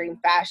mainstream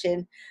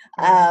fashion.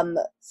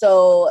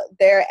 So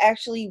there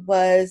actually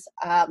was,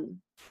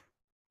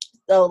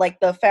 so like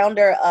the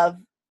founder of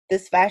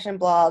this fashion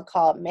blog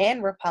called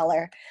Man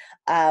Repeller,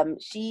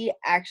 she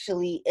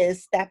actually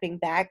is stepping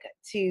back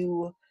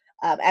to,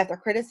 after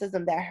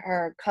criticism that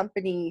her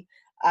company,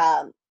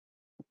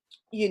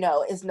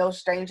 is no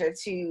stranger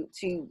to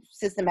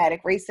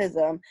systematic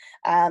racism.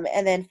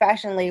 And then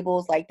fashion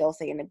labels like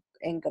Dolce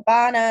and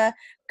Gabbana,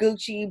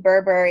 Gucci,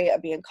 Burberry are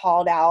being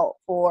called out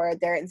for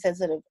their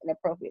insensitive,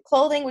 inappropriate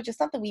clothing, which is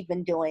something we've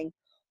been doing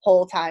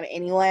whole time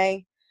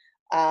anyway.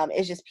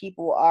 It's just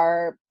people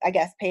are, I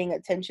guess, paying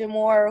attention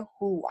more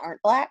who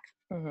aren't Black.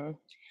 Mm-hmm.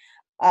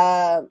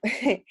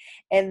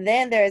 And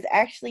then there's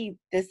actually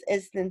this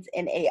instance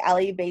in a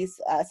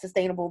LA-based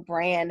sustainable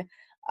brand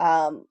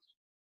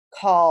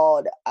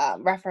called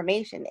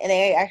Reformation, and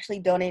they actually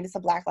donated to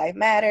Black Lives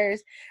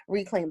Matters,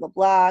 Reclaim the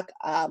Block,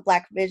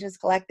 Black Visions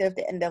Collective,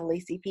 the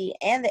NAACP,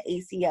 and the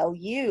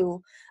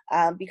ACLU,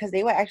 because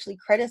they were actually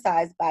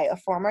criticized by a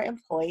former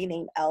employee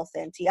named El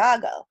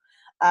Santiago.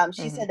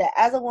 She said that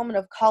as a woman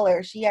of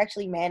color, she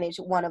actually managed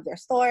one of their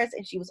stores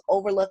and she was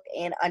overlooked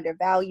and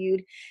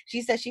undervalued.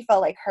 She said she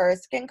felt like her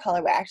skin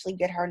color would actually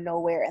get her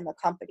nowhere in the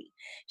company.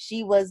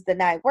 She was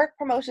denied work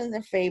promotions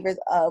in favor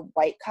of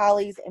white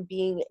colleagues and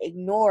being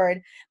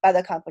ignored by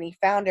the company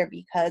founder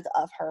because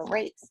of her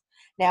race.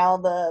 Now,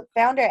 the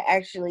founder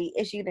actually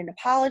issued an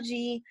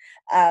apology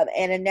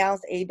and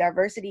announced a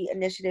diversity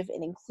initiative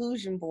and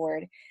inclusion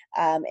board.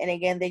 And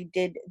again, they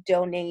did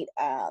donate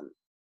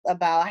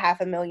about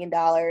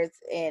 $500,000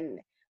 in,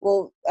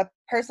 a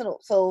personal,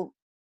 so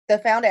the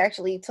founder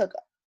actually took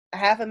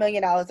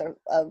 $500,000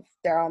 of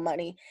their own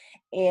money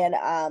and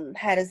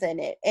had as an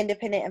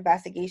independent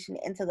investigation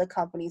into the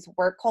company's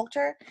work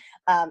culture.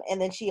 And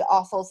then she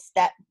also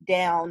stepped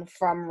down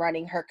from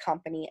running her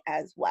company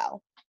as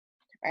well.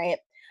 Right.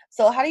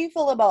 So how do you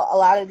feel about a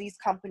lot of these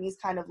companies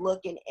kind of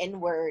looking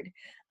inward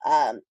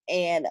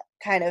and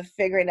kind of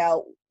figuring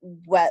out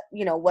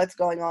what's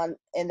going on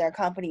in their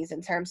companies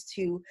in terms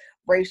to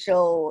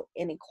racial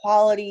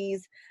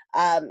inequalities,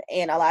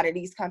 and a lot of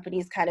these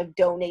companies kind of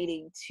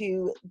donating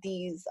to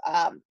these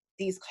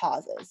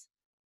causes?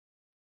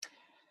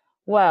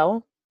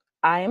 Well,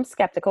 I am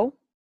skeptical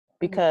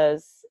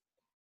because,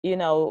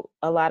 a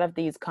lot of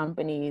these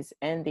companies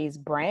and these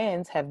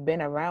brands have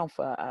been around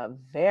for a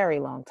very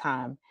long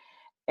time.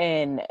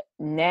 And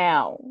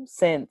now,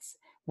 since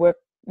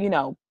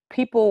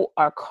people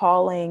are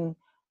calling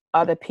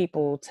other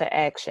people to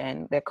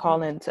action, they're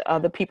calling to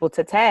other people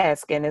to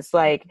task. And it's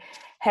like,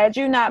 had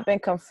you not been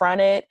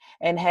confronted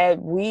and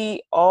had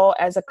we all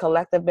as a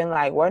collective been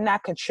like, we're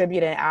not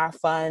contributing our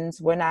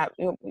funds, we're not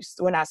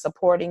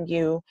supporting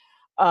you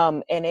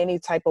in any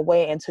type of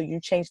way until you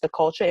change the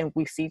culture and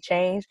we see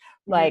change,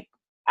 like,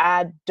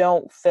 I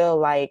don't feel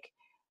like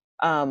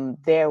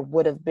there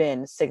would have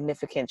been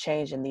significant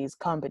change in these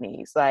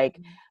companies. Like,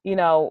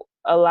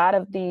 a lot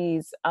of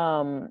these,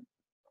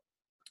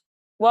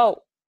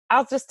 well,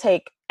 I'll just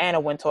take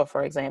Anna Wintour,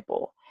 for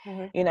example.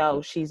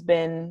 She's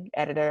been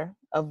editor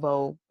of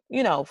Vogue,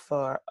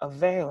 for a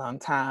very long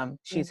time.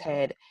 She's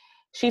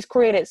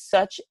created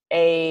such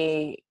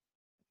a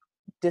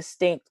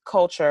distinct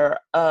culture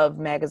of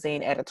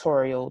magazine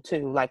editorial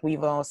too. Like,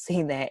 we've all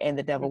seen that in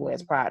The Devil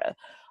Wears Prada.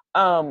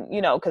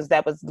 Because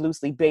that was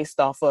loosely based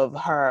off of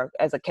her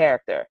as a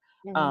character,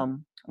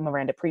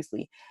 Miranda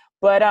Priestley.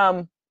 But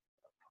I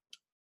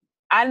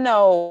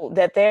know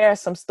that there are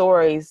some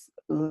stories,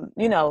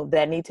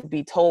 that need to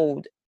be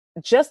told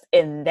just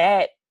in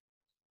that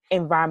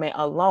environment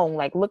alone.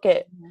 Like, look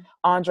at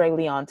Andre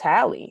Leon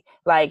Talley.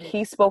 Like,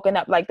 he's spoken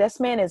up. Like, this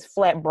man is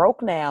flat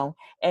broke now,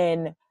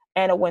 and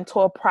Anna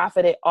Wintour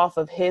profited off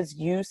of his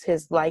use,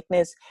 his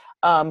likeness,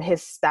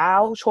 his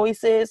style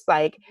choices,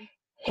 like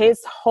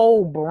his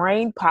whole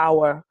brain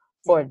power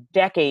for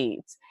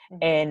decades.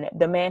 And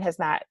the man has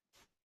not,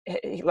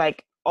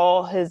 like,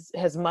 all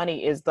his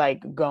money is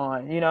like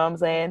gone, you know what I'm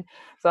saying?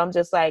 So I'm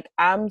just like,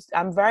 I'm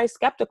very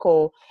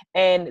skeptical.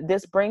 And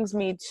this brings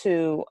me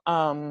to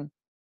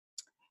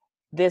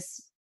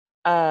this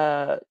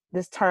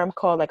term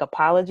called like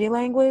apology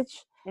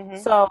language.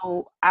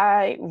 So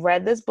I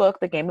read this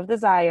book, The Game of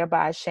Desire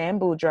by Shan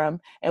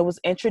Boodram, and was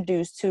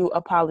introduced to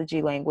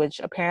apology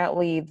language.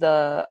 Apparently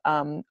the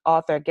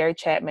author Gary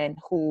Chapman,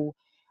 who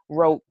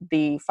wrote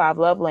the 5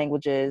 Love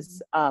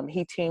Languages,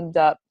 he teamed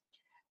up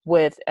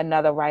with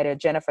another writer,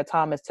 Jennifer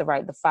Thomas, to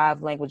write the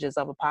 5 Languages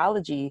of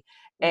Apology.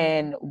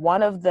 And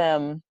one of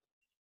them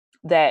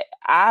that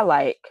I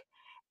like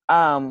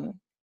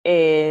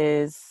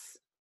is,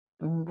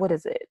 what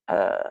is it?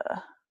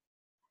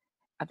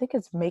 I think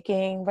it's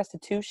making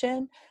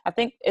restitution. I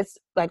think it's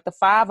like the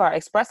 5 are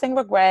expressing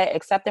regret,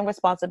 accepting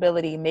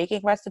responsibility,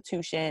 making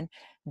restitution,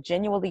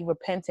 genuinely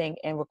repenting,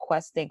 and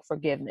requesting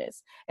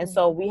forgiveness. And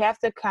so we have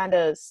to kind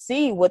of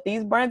see what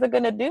these brands are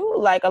going to do.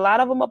 Like, a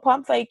lot of them are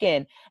pump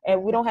faking,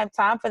 and we don't have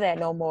time for that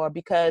no more,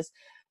 because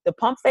the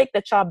pump fake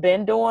that y'all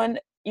been doing,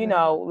 you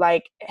know,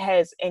 like,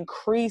 has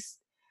increased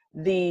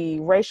the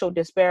racial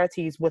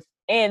disparities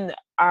within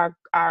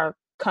our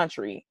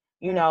country.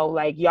 You know,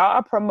 like, y'all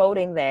are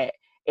promoting that.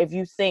 If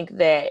you think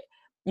that,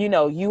 you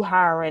know, you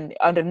hiring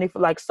underneath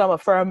like some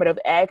affirmative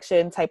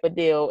action type of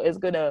deal is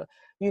gonna,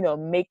 you know,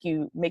 make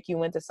you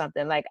into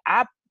something. Like,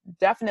 I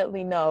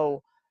definitely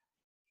know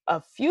a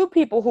few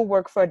people who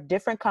work for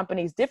different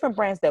companies, different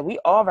brands that we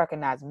all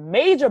recognize,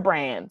 major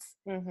brands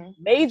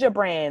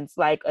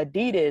like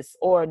Adidas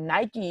or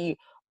Nike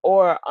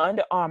or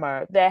Under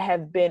Armour, that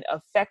have been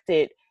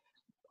affected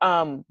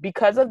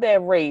because of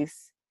their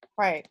race,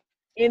 right,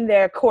 in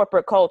their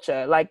corporate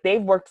culture. Like,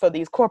 they've worked for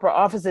these corporate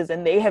offices,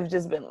 and they have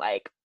just been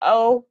like,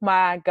 oh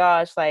my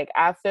gosh, like,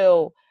 I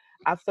feel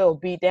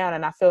beat down,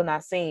 and I feel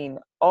not seen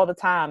all the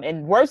time.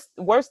 And worse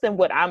than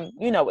what I'm,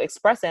 you know,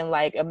 expressing.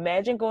 Like,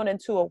 imagine going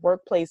into a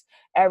workplace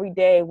every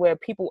day where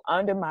people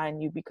undermine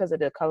you because of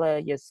the color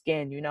of your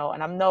skin, you know.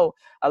 And I know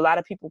a lot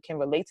of people can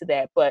relate to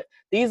that, but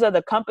these are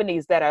the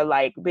companies that are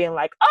like being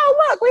like,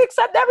 oh, look, we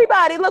accept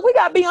everybody, look, we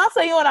got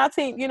Beyonce on our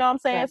team, you know what I'm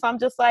saying? right. So I'm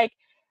just like,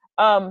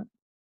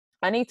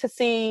 I need to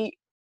see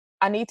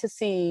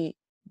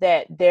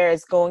that there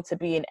is going to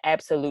be an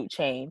absolute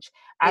change.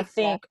 I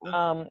think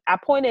Exactly. I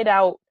pointed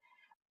out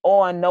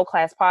on No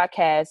Class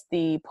Podcast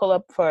the Pull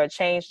Up for a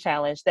Change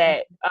challenge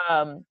that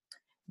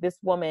this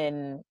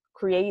woman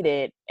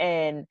created,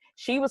 and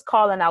she was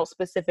calling out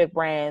specific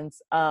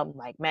brands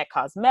like MAC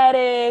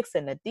Cosmetics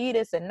and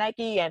Adidas and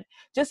Nike and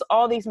just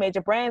all these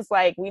major brands.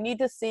 Like, we need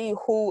to see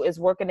who is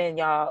working in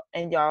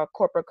y'all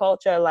corporate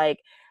culture. Like,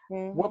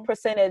 what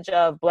percentage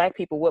of Black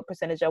people, what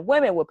percentage of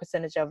women, what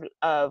percentage of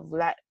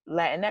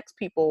Latinx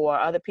people or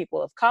other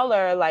people of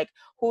color, like,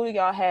 who do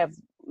y'all have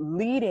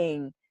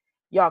leading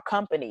y'all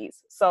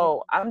companies?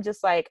 So I'm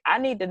just like, I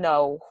need to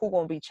know who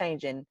gonna be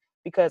changing,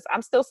 because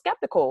I'm still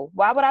skeptical.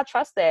 Why would I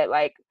trust that?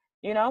 Like,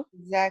 you know?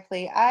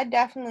 Exactly. I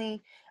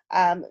definitely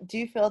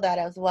do feel that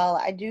as well.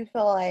 I do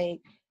feel like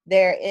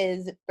there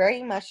is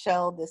very much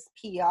so this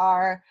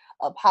PR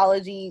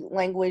apology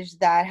language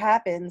that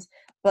happens,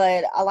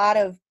 but a lot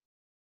of,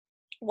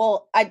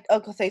 well,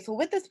 okay, so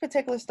with this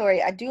particular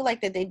story, I do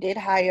like that they did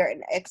hire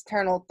an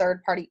external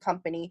third party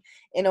company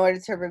in order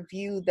to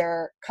review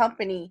their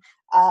company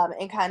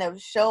and kind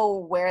of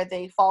show where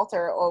they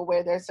falter or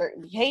where there's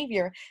certain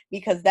behavior,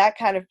 because that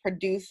kind of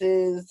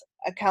produces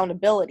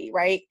accountability,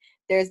 right?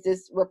 There's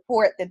this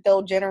report that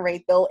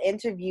they'll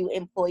interview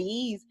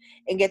employees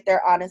and get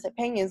their honest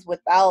opinions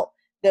without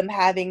them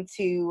having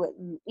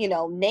to, you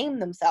know, name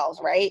themselves,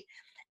 right?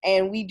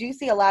 And we do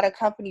see a lot of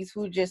companies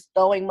who just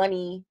throwing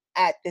money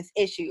at this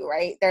issue,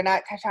 right? They're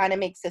not trying to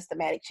make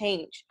systematic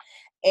change.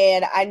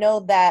 And I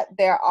know that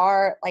there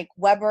are like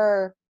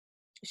Weber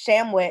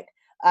Shamwick,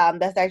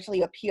 that's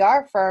actually a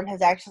PR firm,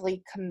 has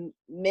actually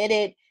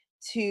committed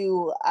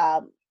to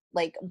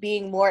like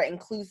being more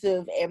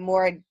inclusive and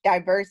more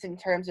diverse in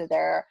terms of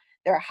their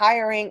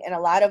hiring, and a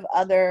lot of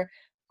other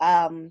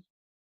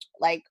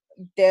like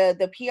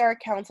the PR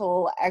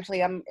council.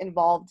 Actually, I'm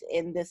involved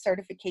in this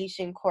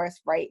certification course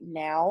right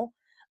now,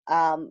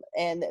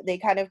 and they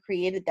kind of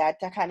created that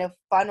to kind of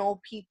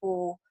funnel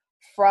people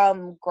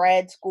from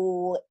grad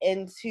school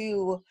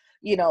into,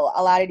 you know,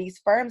 a lot of these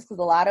firms, because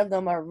a lot of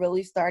them are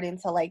really starting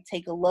to like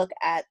take a look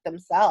at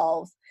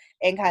themselves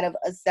and kind of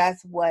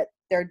assess what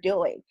they're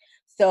doing.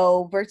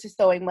 So versus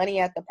throwing money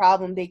at the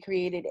problem, they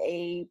created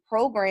a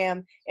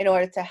program in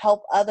order to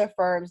help other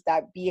firms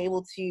that be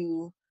able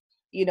to,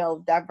 you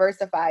know,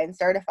 diversify and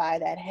certify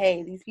that,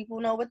 hey, these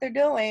people know what they're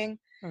doing.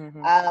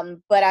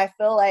 But I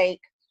feel like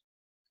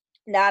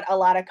not a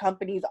lot of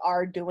companies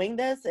are doing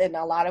this, and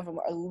a lot of them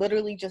are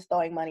literally just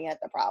throwing money at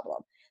the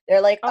problem.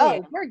 They're like, Oh, oh,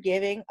 yeah. we're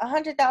giving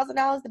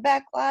 $100,000 to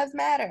Black Lives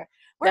Matter.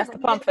 We're That's the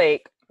pump giving,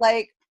 fake.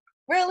 like,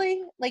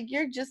 really? Like,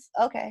 you're just,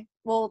 okay,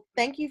 well,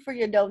 thank you for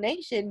your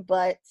donation,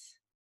 but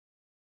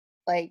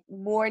like,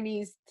 more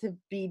needs to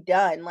be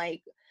done.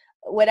 Like,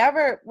 what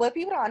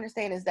people don't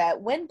understand is that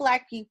when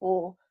Black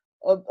people,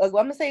 I'm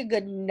gonna say a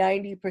good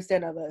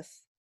 90% of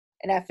us,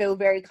 and I feel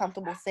very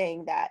comfortable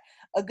saying that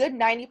a good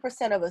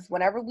 90% of us,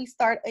 whenever we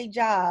start a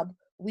job,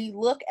 we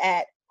look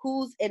at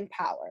who's in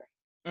power,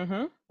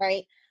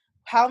 right?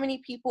 How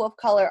many people of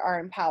color are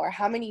in power?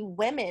 How many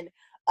women?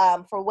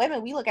 For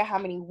women, we look at how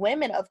many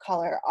women of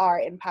color are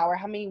in power.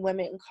 How many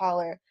women,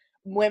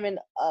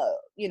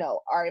 you know,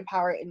 are in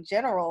power in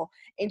general,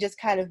 and just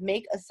kind of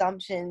make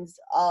assumptions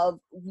of,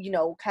 you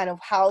know, kind of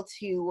how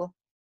to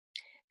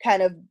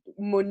kind of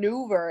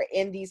maneuver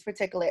in these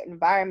particular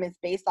environments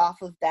based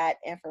off of that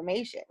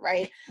information,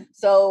 right?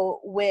 So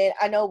when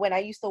I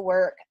used to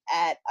work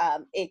at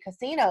a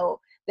casino,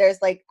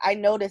 there's like, I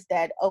noticed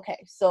that, okay,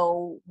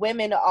 so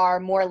women are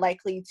more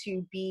likely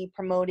to be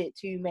promoted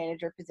to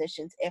manager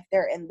positions if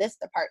they're in this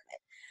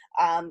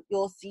department.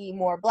 You'll see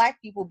more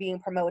Black people being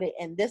promoted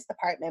in this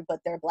department, but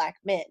they're Black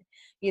men,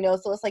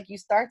 so it's like you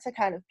start to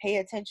kind of pay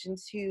attention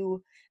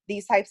to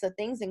these types of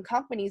things in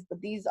companies,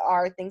 but these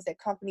are things that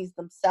companies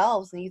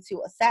themselves need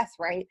to assess,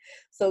 right?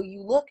 So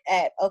you look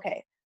at,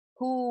 okay,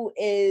 who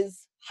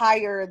is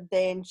higher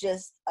than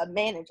just a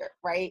manager,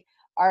 right?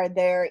 Are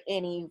there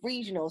any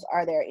regionals?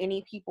 Are there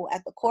any people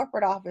at the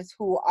corporate office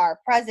who are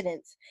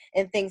presidents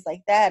and things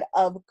like that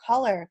of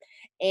color?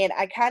 And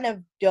I kind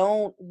of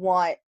don't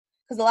want,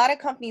 because a lot of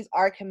companies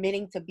are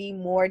committing to be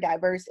more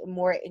diverse and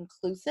more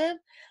inclusive,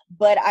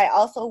 but I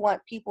also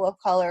want people of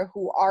color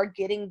who are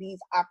getting these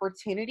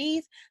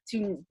opportunities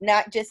to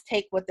not just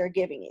take what they're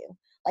giving you.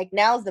 Like,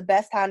 now is the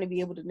best time to be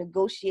able to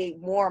negotiate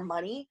more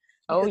money,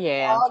 Oh because we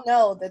yeah. all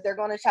know that they're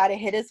going to try to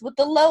hit us with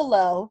the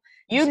low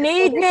You just so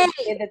need they me. can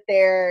say that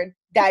they're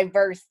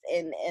diverse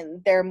and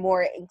they're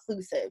more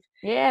inclusive.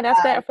 Yeah,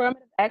 that's that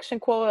affirmative action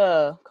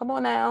quota. Come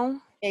on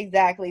now.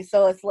 Exactly.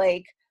 So it's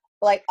like,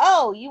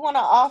 oh, you want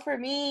to offer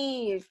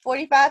me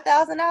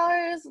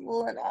 $45,000?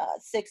 Well,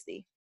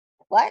 60.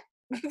 What?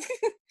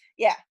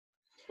 Yeah.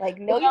 Like,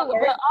 know your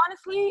worth. But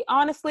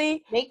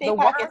honestly, Make their the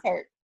pockets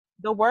hurt.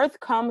 worth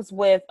comes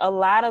with a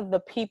lot of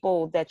the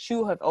people that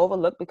you have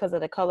overlooked because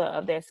of the color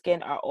of their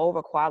skin are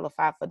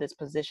overqualified for this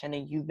position,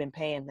 and you've been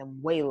paying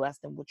them way less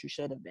than what you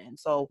should have been.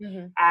 So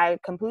I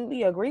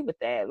completely agree with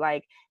that.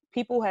 Like,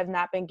 people have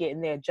not been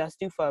getting their just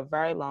due for a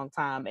very long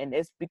time, and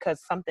it's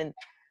because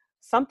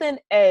something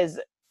as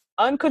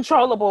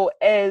uncontrollable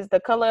as the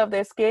color of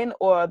their skin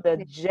or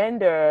the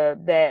gender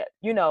that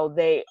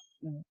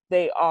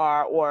they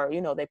are, or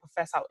they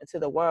profess out into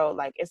the world.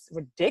 Like, it's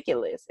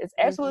ridiculous. It's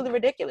absolutely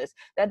ridiculous.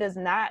 That does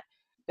not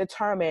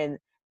determine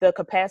the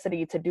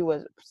capacity to do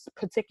a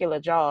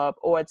particular job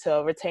or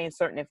to retain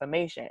certain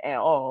information at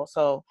all.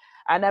 So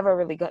I never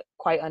really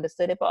quite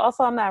understood it, but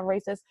also I'm not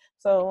racist,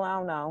 so I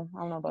don't know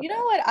about You that.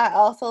 know what I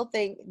also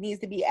think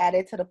needs to be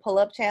added to the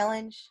pull-up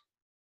challenge?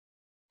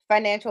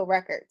 Financial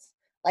records.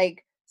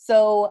 Like,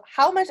 so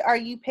how much are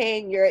you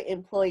paying your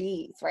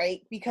employees,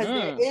 right? Because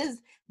there is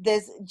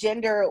this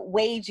gender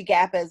wage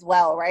gap as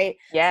well, right?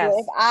 So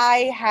if Yes.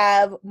 I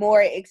have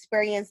more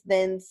experience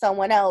than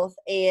someone else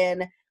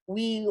and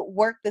we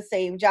work the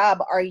same job,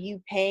 are you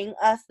paying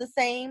us the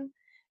same?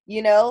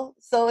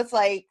 So it's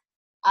like,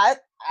 I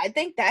I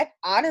think that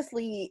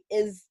honestly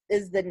is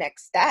the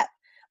next step.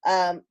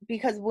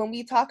 Because when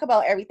we talk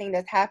about everything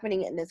that's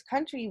happening in this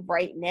country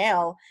right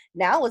now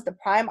is the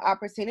prime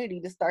opportunity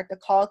to start to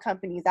call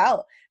companies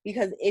out.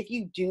 Because if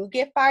you do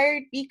get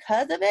fired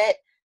because of it,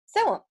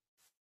 sue them.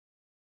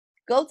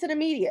 Go to the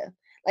media.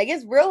 Like,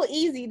 it's real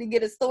easy to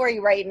get a story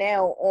right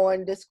now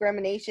on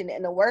discrimination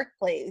in the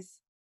workplace.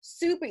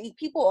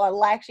 People are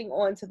latching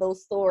on to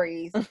those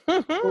stories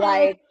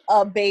like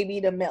a baby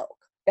to milk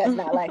that's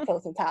not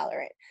lactose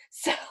intolerant.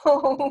 So,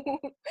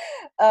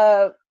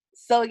 uh,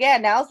 so yeah,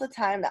 now's the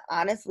time to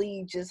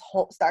honestly just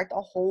start to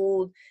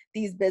hold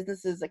these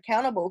businesses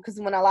accountable.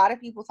 Because when a lot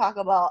of people talk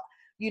about,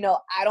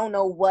 I don't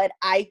know what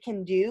I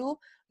can do,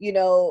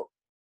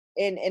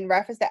 in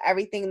reference to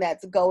everything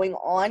that's going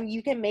on,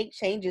 you can make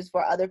changes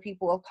for other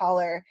people of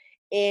color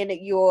in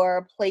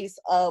your place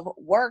of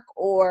work.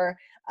 Or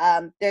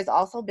there's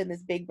also been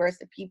this big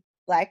burst of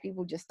Black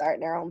people just starting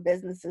their own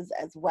businesses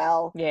as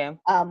well. Yeah.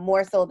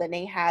 More so than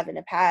they have in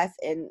the past,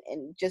 and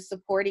just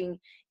supporting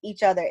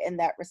each other in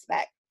that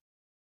respect.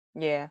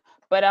 Yeah.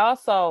 But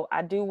also,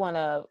 I do want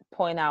to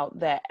point out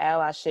that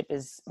allyship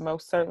is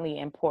most certainly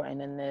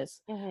important in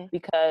this,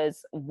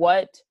 because a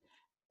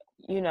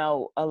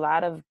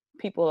lot of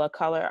people of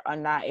color are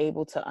not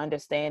able to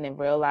understand and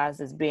realize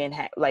is being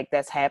like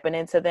that's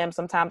happening to them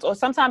sometimes, or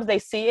sometimes they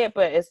see it,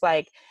 but it's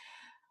like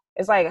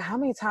how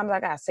many times I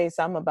gotta say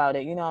something about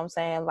it? You know what I'm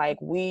saying? Like,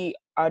 we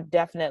are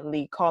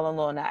definitely calling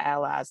on the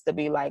allies to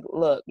be like,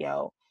 look,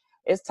 yo,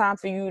 it's time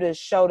for you to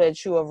show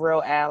that you're a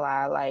real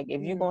ally. Like,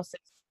 if you're gonna say,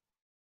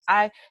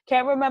 I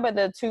can't remember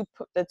the two.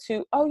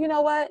 Oh, you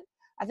know what?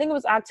 I think it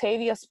was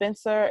Octavia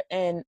Spencer,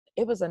 and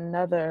it was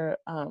another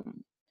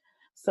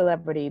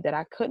celebrity that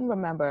I couldn't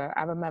remember.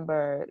 I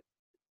remember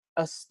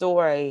a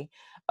story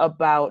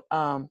about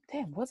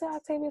damn, was it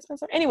Octavia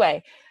Spencer?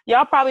 Anyway,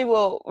 y'all probably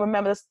will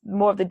remember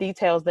more of the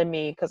details than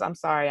me, because I'm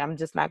sorry, I'm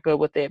just not good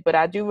with it. But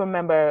I do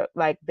remember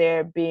like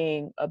there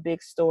being a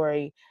big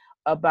story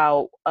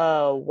about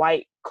a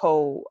white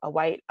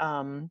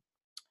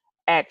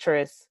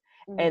actress,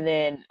 and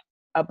then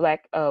a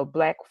black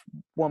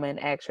woman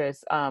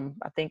actress. I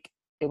think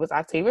it was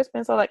Octavia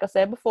Spencer, like I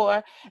said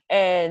before,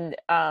 and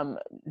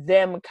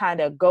them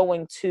kind of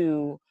going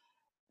to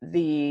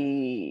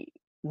the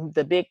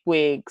big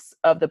wigs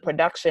of the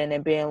production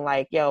and being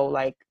like, yo,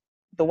 like,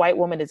 the white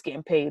woman is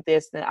getting paid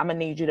this, then I'm gonna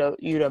need you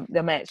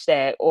to match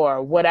that,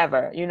 or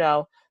whatever,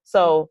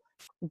 so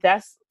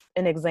that's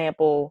an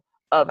example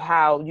of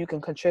how you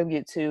can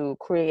contribute to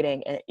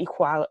creating an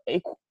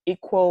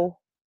equal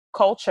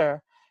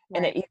culture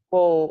and an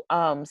equal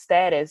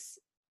status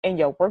in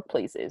your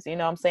workplaces. You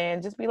know what I'm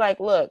saying? Just be like,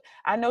 look,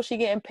 I know she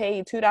getting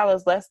paid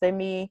 $2 less than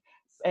me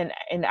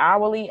in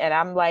hourly, and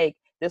I'm like,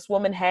 this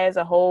woman has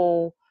a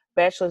whole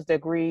bachelor's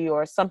degree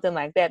or something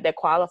like that that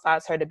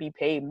qualifies her to be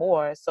paid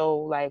more. So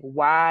like,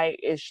 why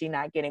is she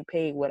not getting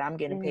paid what I'm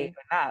getting paid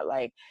or not?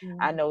 Like,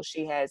 I know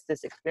she has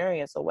this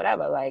experience or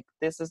whatever. Like,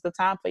 this is the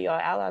time for your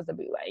allies to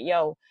be like,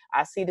 yo,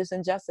 I see this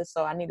injustice,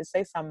 so I need to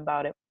say something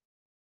about it.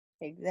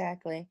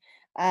 Exactly.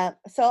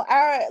 So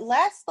our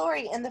last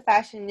story in the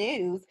fashion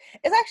news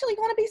is actually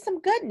going to be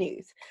some good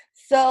news.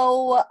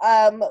 So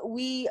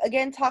we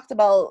again talked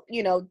about,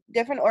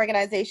 different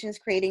organizations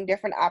creating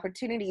different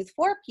opportunities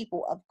for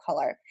people of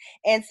color,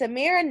 and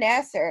Samira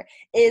Nasser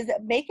is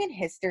making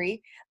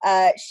history.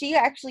 She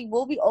actually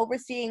will be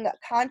overseeing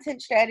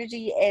content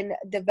strategy and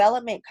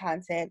development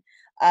content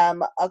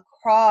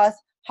across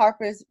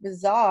Harper's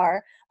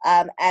Bazaar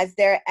as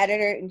their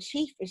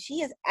editor-in-chief, and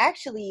she is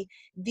actually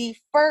the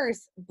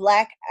first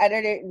Black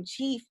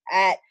editor-in-chief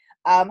at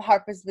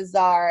Harper's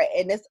Bazaar,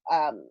 and this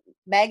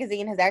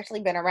magazine has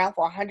actually been around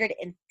for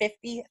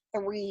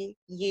 153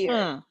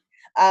 years.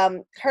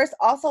 Hearst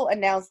also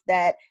announced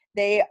that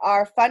they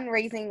are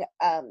fundraising,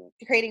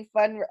 creating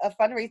a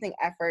fundraising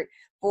effort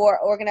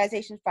for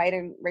organizations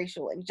fighting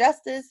racial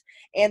injustice.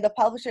 And the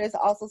publishers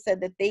also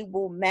said that they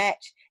will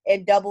match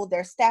and double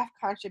their staff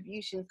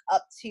contributions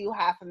up to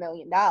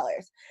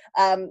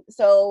 $500,000.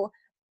 So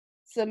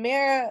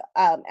Samira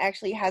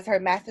actually has her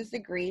master's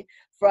degree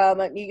from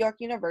New York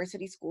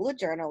University School of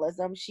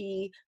Journalism.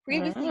 She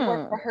previously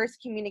worked for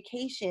Hearst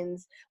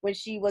Communications when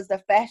she was the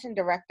fashion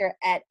director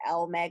at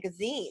Elle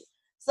Magazine.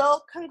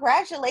 So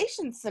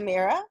congratulations,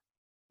 Samira.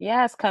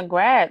 Yes,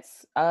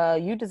 congrats.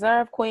 You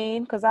deserve,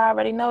 Queen, because I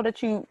already know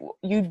that you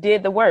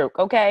did the work.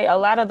 Okay, a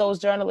lot of those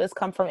journalists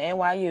come from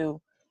NYU,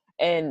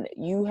 and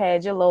you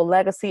had your little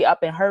legacy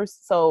up in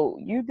Hearst, so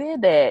you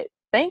did that.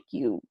 Thank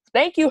you,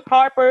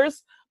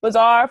 Harper's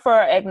Bazaar,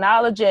 for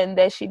acknowledging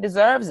that she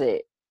deserves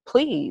it.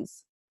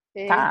 Please,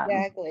 time.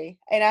 Exactly.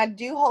 And I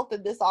do hope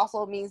that this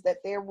also means that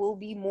there will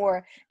be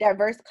more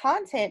diverse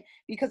content,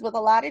 because with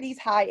a lot of these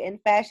high-end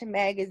fashion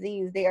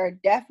magazines, they are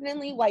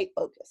definitely white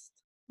focused.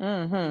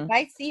 You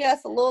might see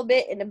us a little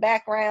bit in the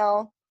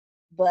background,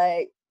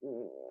 but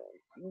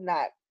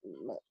not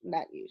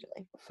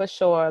usually. For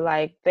sure.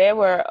 Like, there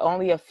were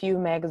only a few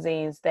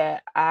magazines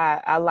that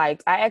I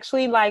liked. I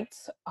actually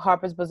liked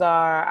Harper's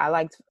Bazaar. I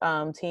liked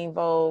Teen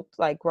Vogue,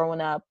 like, growing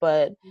up,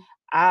 but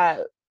I,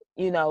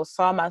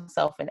 saw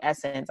myself in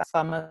Essence. I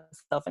saw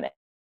myself in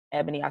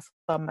Ebony. I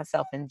saw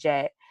myself in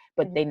Jet,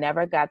 but they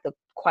never got the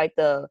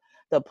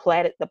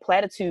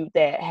platitude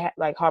that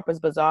like Harper's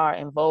Bazaar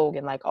and Vogue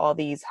and like all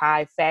these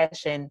high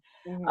fashion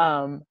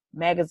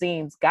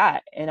magazines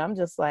got. And I'm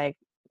just like,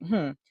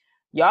 y'all,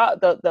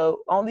 the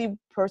only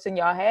person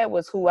y'all had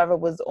was whoever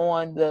was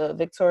on the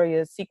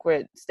Victoria's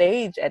Secret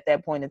stage at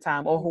that point in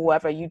time, or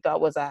whoever you thought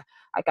was a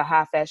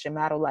high fashion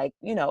model, like,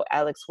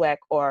 Alex Sweck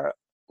or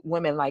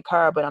women like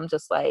her. But I'm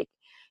just like,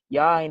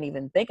 y'all ain't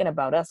even thinking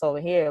about us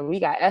over here. We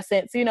got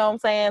Essence, you know what I'm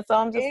saying? So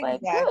I'm just like,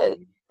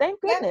 good.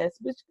 Thank goodness.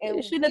 And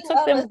it shouldn't have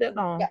took them that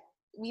long.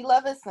 We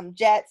love us some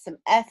Jet, some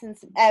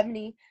Essence, some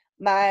Ebony.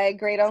 My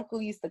great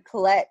uncle used to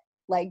collect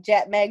like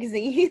Jet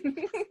magazine.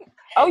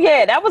 Oh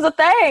yeah, that was a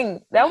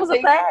thing.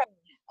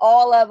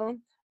 All of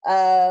them.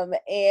 And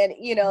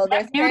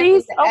there's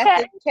Beauties, the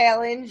Essence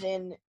Challenge,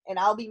 and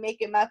I'll be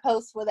making my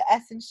post for the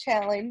Essence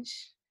Challenge.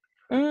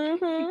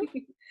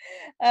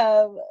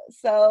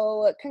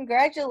 So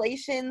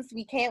congratulations.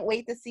 We can't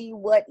wait to see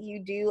what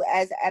you do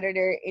as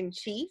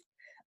editor-in-chief.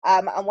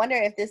 I wonder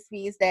if this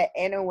means that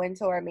Anna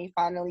Wintour may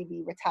finally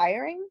be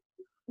retiring.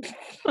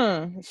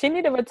 She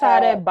need to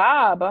retire that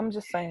bob. I'm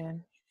just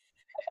saying.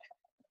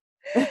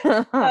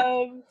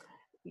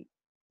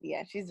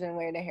 Yeah, she's been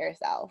wearing the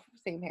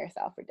same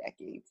hairstyle for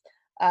decades.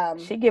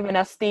 She giving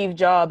us Steve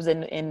Jobs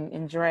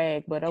in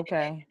drag, but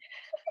okay.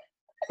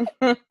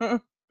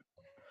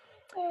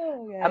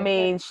 I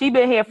mean, she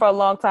been here for a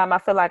long time. I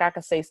feel like I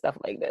could say stuff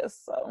like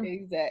this. So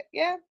exactly,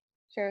 yeah,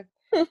 sure.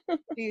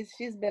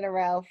 she's been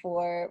around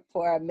for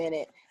a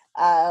minute.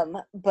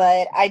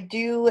 But I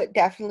do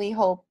definitely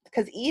hope,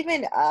 because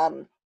even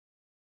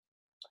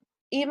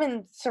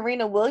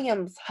Serena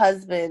Williams'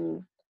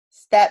 husband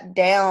stepped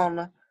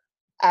down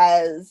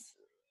as,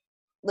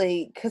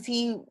 like, because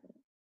he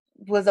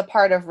was a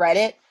part of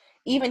Reddit.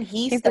 Even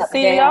he's the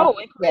CEO down.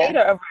 And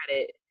creator of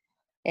Reddit.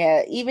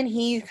 Yeah, even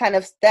he kind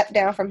of stepped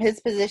down from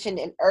his position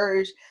and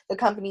urged the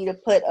company to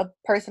put a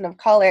person of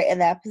color in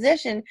that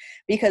position,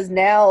 because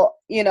now,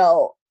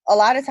 a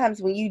lot of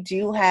times when you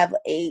do have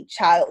a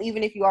child,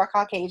 even if you are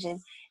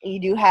Caucasian, and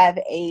you do have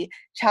a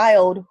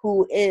child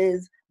who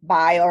is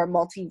bi or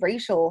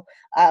multiracial,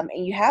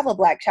 and you have a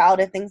Black child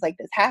and things like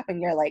this happen,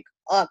 you're like,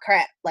 oh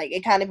crap, like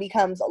it kind of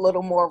becomes a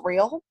little more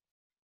real.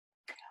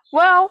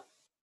 Well,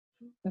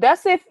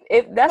 that's if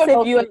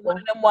you ain't one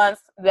of them ones.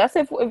 That's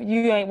if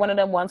you ain't one of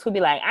them ones who be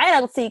like, I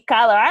don't see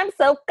color, I'm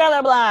so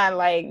colorblind.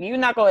 Like, you're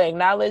not gonna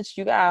acknowledge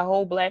you got a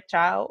whole Black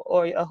child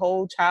or a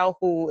whole child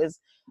who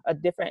is a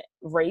different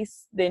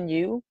race than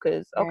you.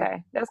 Because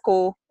okay, that's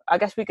cool. I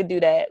guess we could do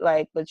that.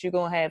 Like, but you're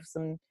gonna have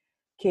some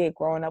kid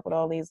growing up with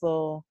all these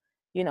little,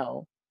 you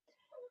know,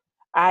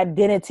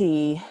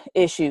 identity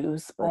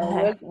issues.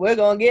 We're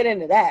gonna get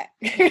into that.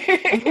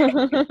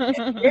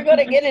 We're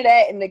gonna get into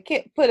that and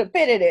put a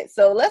pin in it.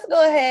 So let's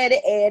go ahead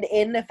and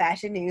end the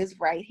fashion news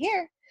right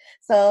here.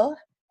 So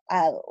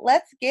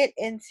let's get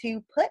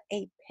into put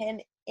a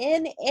pin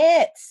in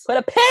it. Put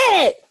a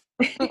pin.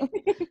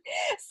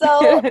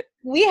 So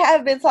we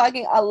have been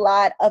talking a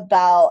lot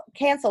about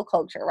cancel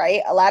culture,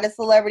 right? A lot of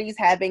celebrities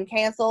have been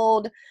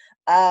canceled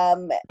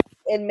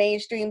in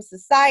mainstream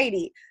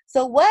society.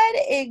 So what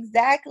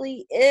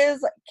exactly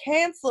is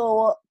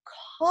cancel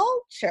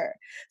culture?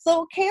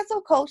 So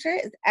cancel culture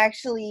is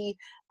actually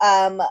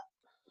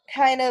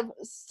kind of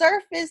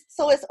surfaced,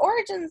 so its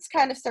origins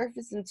kind of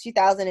surfaced in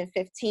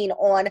 2015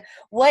 on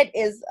what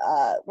is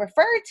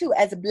referred to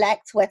as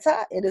Black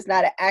Twitter. It is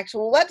not an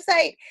actual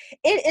website.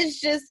 It is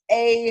just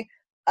the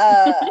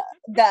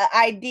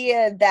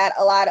idea that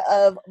a lot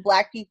of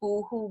Black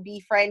people who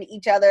befriend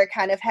each other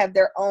kind of have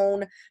their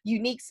own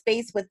unique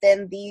space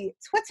within the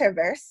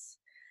Twitterverse.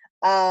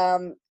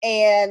 And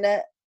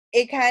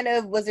it kind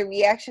of was a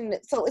reaction.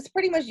 So it's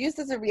pretty much used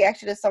as a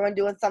reaction to someone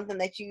doing something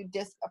that you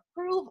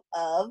disapprove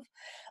of.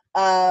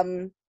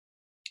 And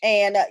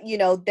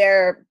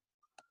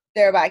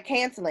thereby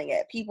canceling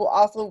it. People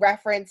also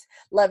reference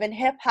Love and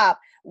Hip Hop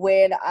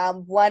when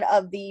one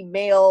of the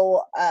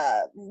male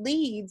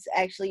leads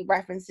actually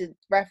reference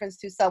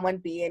to someone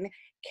being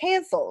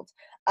canceled.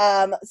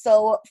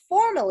 So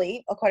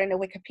formally, according to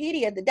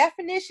Wikipedia, the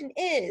definition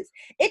is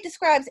it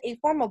describes a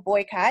form of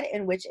boycott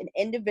in which an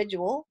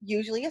individual,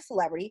 usually a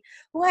celebrity,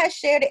 who has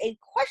shared a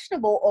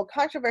questionable or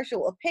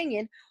controversial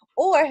opinion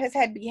or has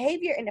had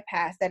behavior in the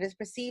past that is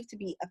perceived to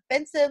be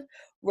offensive,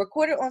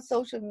 recorded on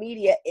social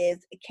media,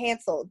 is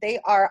canceled. They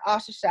are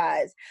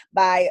ostracized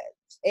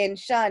and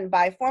shunned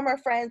by former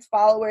friends,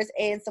 followers,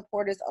 and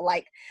supporters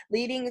alike,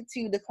 leading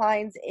to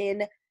declines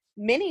in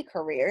many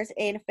careers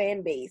and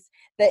fan base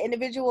the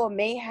individual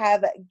may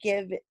have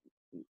given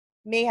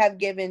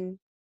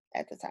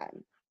at the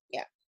time.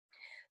 Yeah.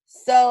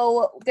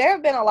 So there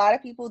have been a lot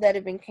of people that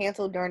have been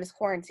canceled during this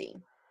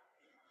quarantine.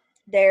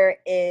 There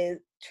is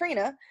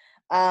Trina,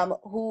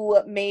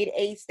 who made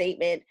a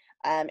statement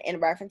in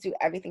reference to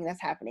everything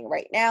that's happening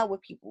right now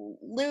with people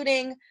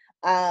looting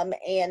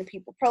and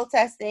people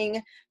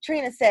protesting.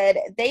 Trina said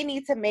they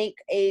need to make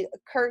a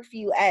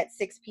curfew at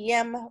 6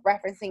 p.m.,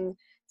 referencing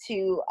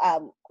to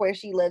where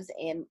she lives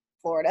in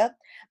Florida.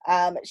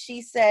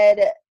 She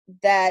said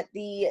that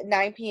the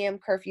 9 p.m.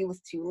 curfew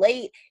was too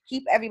late.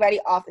 Keep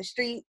everybody off the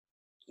street.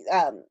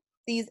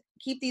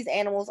 Keep these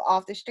animals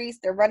off the streets.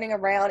 They're running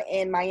around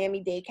in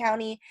Miami-Dade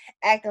County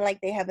acting like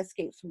they have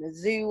escaped from the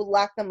zoo.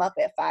 Lock them up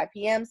at 5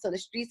 p.m. so the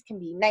streets can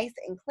be nice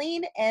and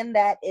clean, and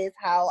that is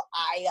how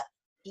I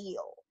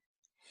feel.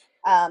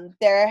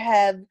 There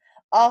have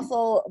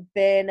also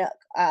been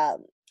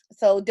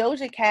so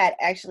Doja Cat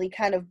actually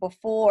kind of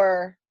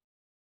before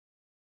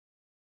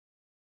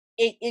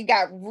it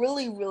got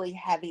really, really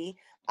heavy.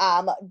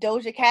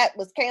 Doja Cat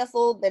was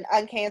canceled, then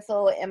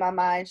uncanceled. In my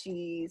mind,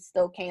 she's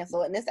still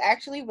canceled. And this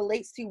actually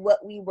relates to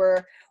what we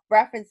were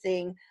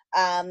referencing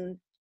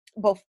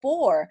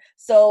before.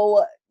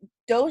 So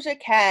Doja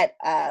Cat,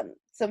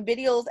 some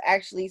videos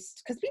actually,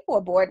 because people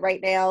are bored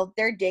right now,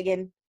 they're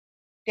digging,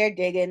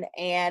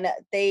 and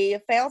they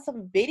found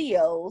some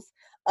videos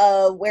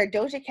where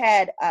Doja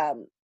Cat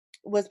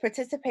was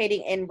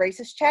participating in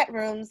racist chat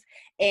rooms,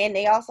 and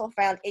they also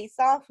found a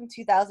song from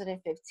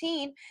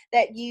 2015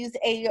 that used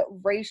a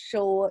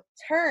racial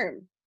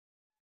term.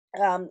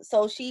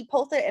 So she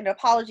posted an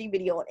apology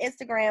video on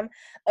Instagram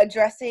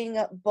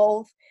addressing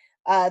both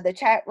the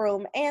chat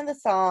room and the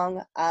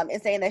song, and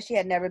saying that she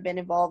had never been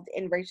involved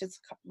in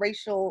racist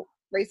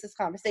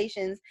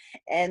conversations,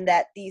 and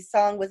that the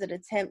song was an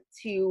attempt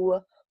to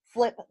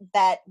flip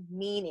that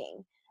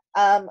meaning.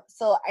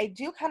 So I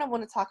do kind of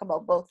want to talk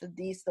about both of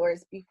these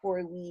stories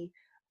before we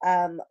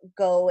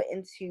go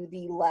into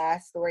the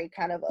last story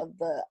kind of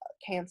the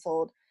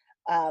canceled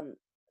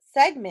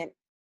segment.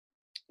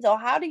 So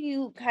how do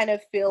you kind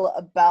of feel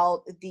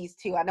about these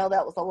two? I know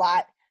that was a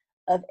lot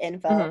of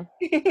info.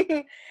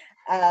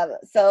 Mm-hmm.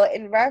 So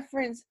in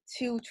reference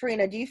to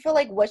Trina, do you feel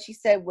like what she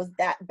said was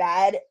that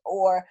bad,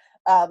 or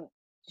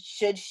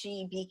should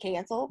she be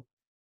canceled?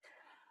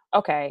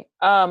 Okay.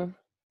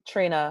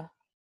 Trina,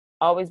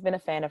 always been a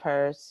fan of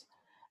hers.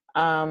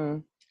 I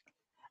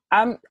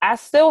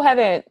still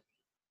haven't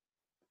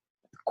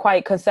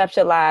quite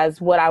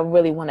conceptualized what I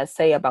really want to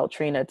say about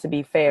Trina, to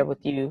be fair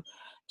with you.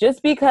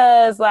 Just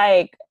because,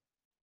 like,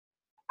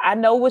 I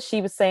know what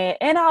she was saying,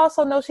 and I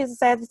also know she's a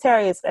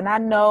Sagittarius, and I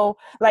know,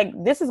 like,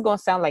 this is going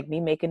to sound like me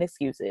making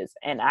excuses,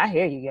 and I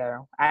hear you,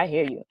 girl. I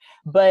hear you.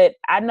 But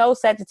I know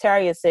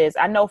Sagittarius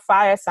I know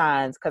fire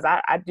signs, because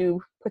I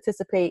do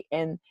participate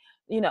in,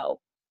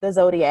 the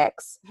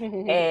zodiacs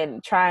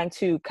and trying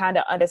to kind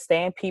of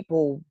understand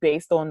people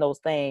based on those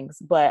things.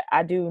 But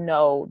I do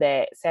know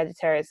that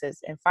Sagittarius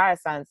and fire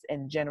signs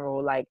in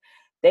general, like,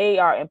 they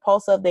are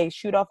impulsive. They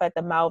shoot off at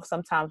the mouth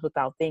sometimes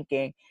without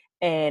thinking.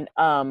 And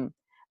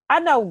I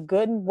know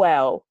good and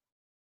well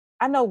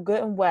I know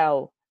good and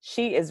well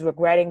she is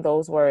regretting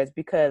those words,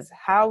 because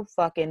how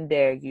fucking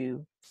dare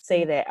you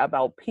say that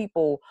about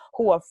people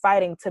who are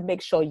fighting to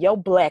make sure your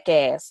black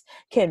ass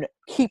can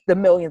keep the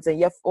millions in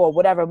your, or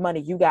whatever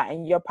money you got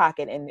in your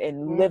pocket,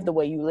 and live the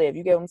way you live.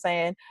 You get what I'm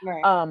saying?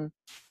 Right.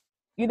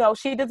 You know,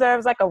 she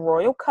deserves like a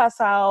royal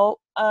cuss out.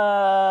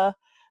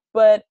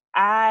 But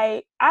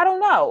I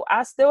don't know.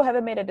 I still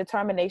haven't made a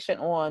determination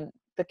on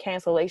the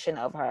cancellation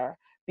of her,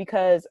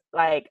 because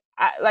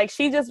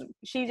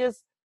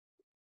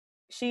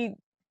she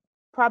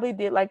probably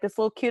did like this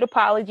little cute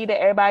apology to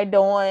everybody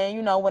doing,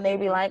 you know, when they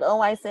be like,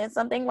 oh, I said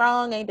something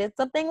wrong, I did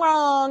something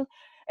wrong.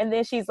 And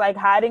then she's like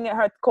hiding in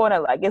her corner,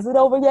 like, is it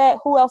over yet?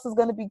 Who else is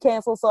going to be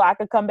canceled so I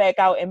could come back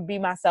out and be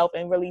myself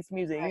and release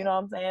music? Right. You know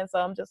what I'm saying? So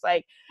I'm just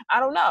like, I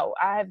don't know.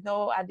 I have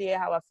no idea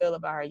how I feel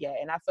about her yet.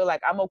 And I feel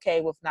like I'm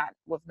okay with not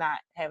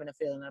having a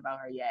feeling about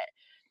her yet.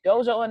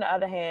 Doja, on the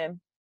other hand,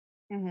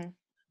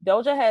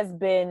 Doja has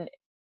been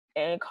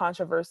in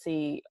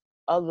controversy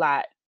a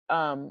lot,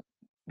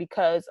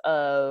 because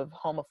of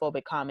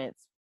homophobic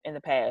comments in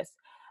the past.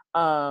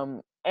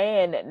 And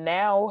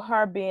now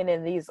her being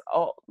in these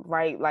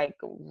alt-right like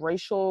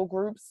racial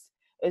groups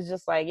is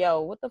just like,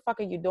 yo, what the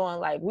fuck are you doing?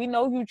 Like, we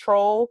know you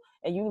troll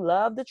and you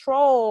love to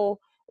troll,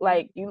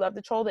 like you love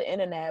to troll the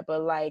internet,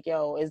 but like,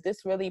 yo, is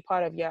this really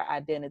part of your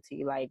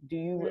identity? Like, do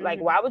you like,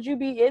 why would you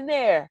be in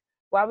there?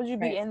 Why would you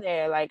be in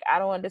there? Like, I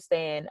don't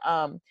understand.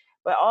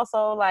 But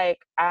also, like,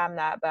 I'm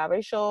not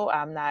biracial.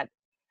 I'm not,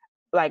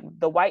 like,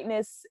 the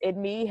whiteness in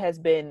me has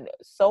been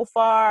so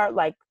far,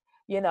 like,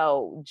 you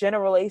know,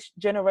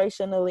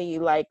 generationally,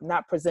 like,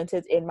 not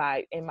presented in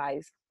my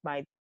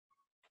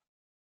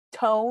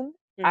tone.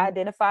 I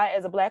identify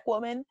as a black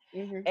woman,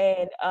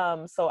 and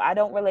so I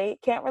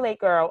can't relate,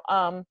 girl.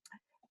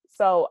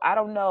 So I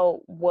don't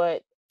know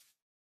what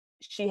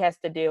she has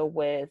to deal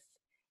with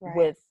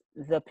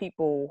the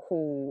people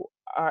who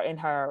are in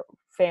her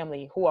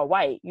family who are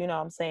white, you know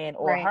what I'm saying,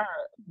 or her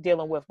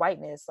dealing with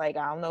whiteness. Like,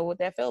 I don't know what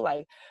that feel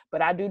like,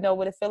 but I do know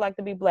what it feel like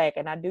to be black,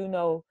 and I do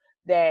know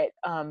that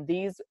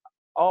these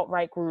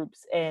alt-right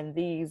groups and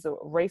these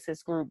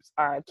racist groups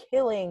are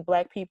killing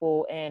black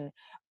people and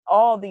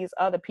all these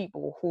other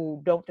people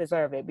who don't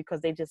deserve it,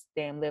 because they just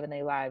damn living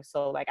their lives.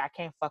 So like, I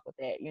can't fuck with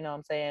that, you know what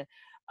I'm saying?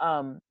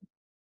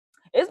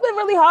 It's been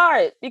really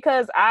hard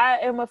because I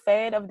am a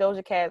fan of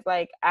Doja Cat.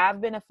 Like,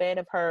 I've been a fan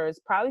of hers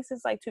probably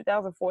since like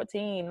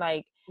 2014.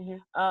 Like,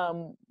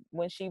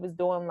 when she was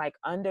doing like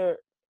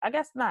I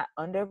guess not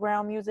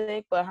underground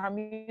music, but her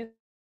music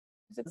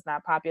is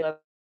not popular.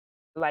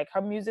 Like,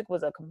 her music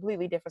was a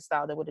completely different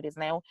style than what it is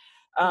now.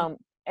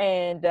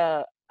 And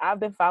I've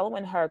been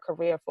following her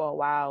career for a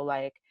while.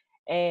 Like,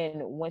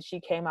 and when she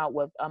came out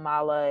with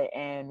Amala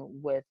and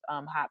with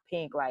Hot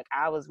Pink, like,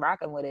 I was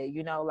rocking with it,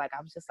 you know, like,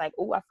 I was just like,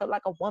 oh, I feel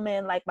like a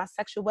woman, like my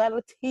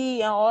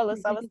sexuality and all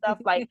this other stuff,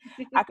 like,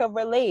 I could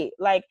relate,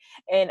 like,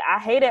 and I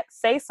hate it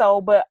say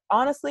so, but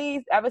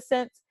honestly, ever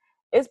since,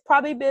 it's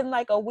probably been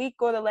like a week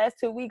or the last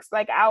 2 weeks,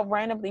 like, I'll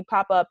randomly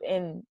pop up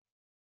in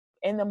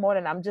the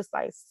morning, I'm just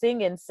like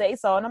singing Say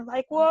So, and I'm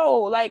like,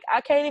 whoa, like,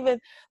 I can't even,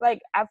 like,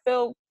 I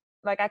feel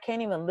like I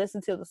can't even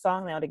listen to the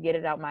song now to get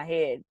it out my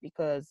head,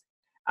 because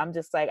I'm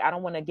just like, I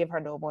don't want to give her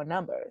no more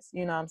numbers,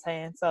 you know what I'm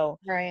saying? So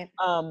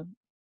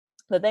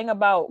the thing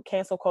about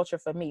cancel culture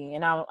for me,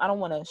 and I don't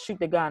want to shoot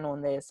the gun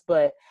on this,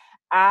 but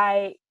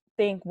I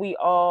think we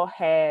all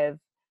have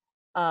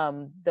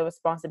the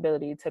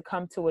responsibility to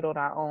come to it on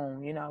our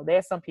own. You know,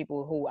 there's some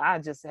people who I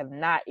just have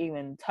not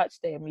even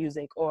touched their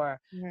music or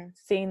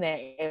seen their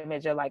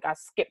image, or like, I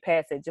skip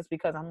past it just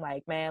because I'm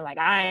like, man, like,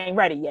 I ain't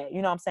ready yet,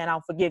 you know what I'm saying? I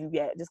don't forgive you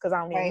yet just because I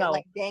don't even know.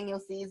 Like Daniel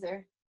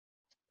Caesar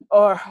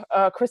or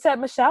Chrisette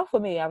Michelle. For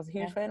me, I was a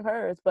huge fan of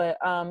hers, but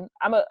I'm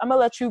gonna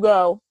let you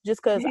go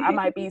just because I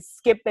might be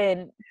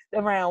skipping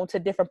around to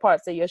different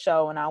parts of your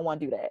show, and I don't want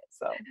to do that.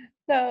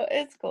 So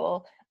it's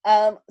cool.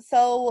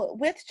 So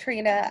with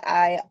Trina,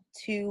 I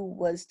too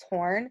was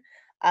torn.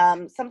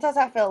 Sometimes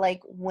I feel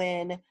like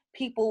when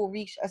people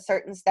reach a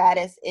certain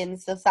status in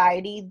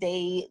society,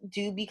 they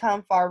do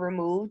become far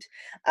removed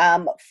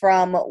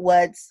from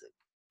what's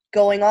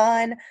going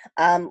on.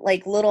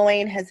 Like, Lil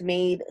Wayne has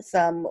made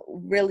some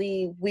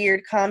really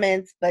weird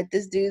comments, but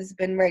this dude's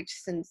been rich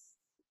since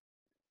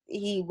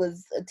he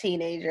was a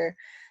teenager.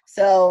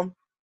 So,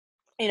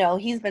 you know,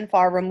 he's been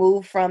far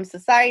removed from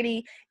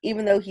society,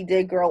 even though he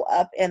did grow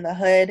up in the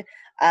hood.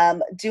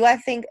 Do I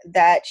think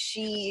that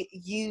she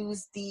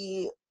used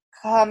the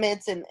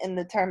comments and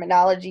the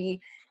terminology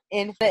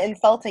in an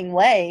insulting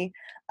way?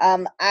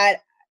 I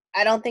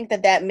don't think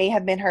that may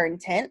have been her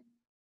intent.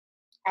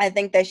 I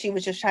think that she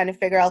was just trying to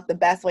figure out the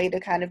best way to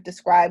kind of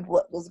describe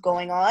what was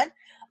going on,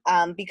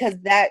 because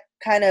that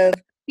kind of,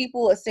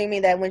 people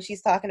assuming that when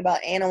she's talking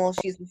about animals,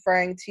 she's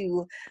referring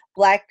to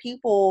black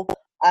people,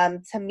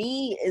 to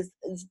me is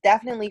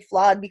definitely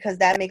flawed, because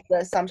that makes the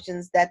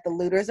assumptions that the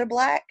looters are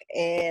black,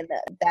 and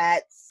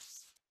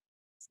that's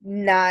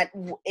not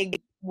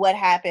what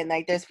happened.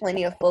 Like, there's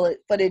plenty of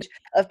footage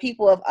of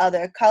people of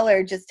other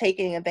color just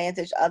taking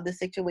advantage of the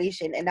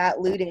situation and not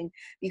looting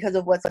because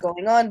of what's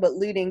going on, but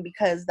looting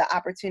because the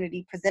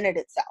opportunity presented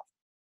itself.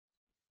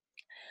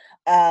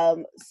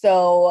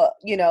 So,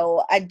 you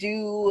know, I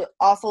do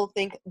also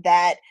think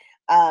that,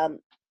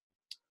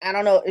 I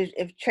don't know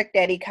if Trick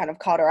Daddy kind of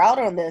called her out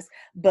on this,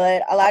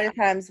 but a lot of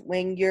times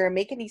when you're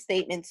making these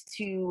statements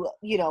to,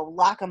 you know,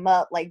 lock them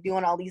up, like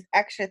doing all these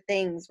extra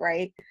things,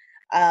 right?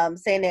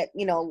 Saying that,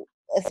 you know,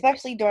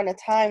 especially during a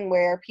time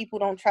where people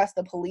don't trust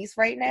the police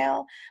right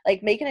now,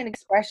 like making an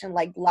expression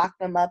like lock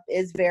them up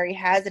is very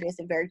hazardous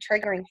and very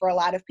triggering for a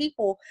lot of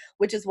people,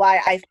 which is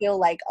why I feel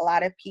like a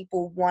lot of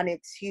people wanted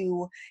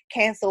to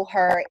cancel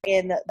her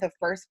in the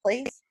first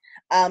place.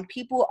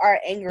 People are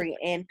angry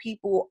and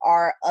people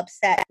are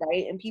upset,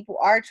 right? And people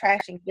are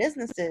trashing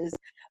businesses,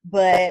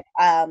 but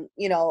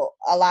you know,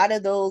 a lot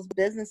of those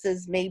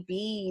businesses may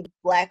be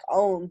Black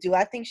owned. Do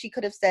I think she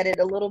could have said it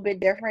a little bit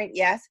different?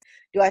 Yes.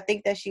 Do I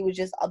think that she was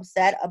just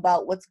upset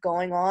about what's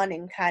going on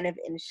and kind of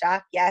in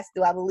shock? Yes.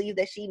 Do I believe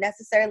that she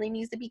necessarily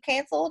needs to be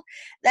canceled?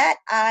 That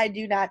I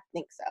do not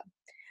think so.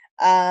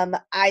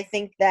 I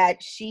think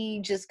that she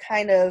just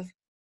kind of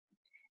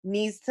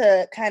needs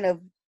to kind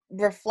of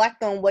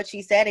reflect on what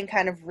she said and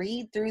kind of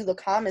read through the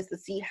comments to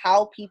see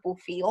how people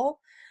feel,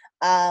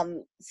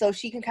 so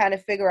she can kind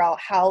of figure out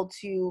how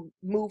to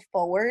move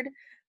forward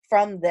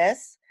from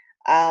this,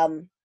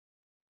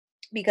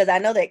 because I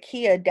know that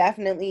Kia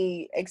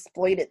definitely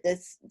exploited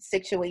this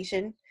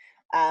situation,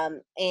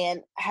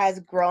 and has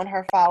grown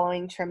her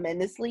following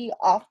tremendously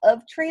off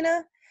of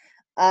Trina.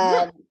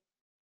 um,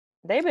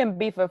 They've been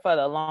beefing for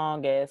the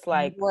longest.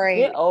 Like, get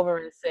right. over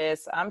it,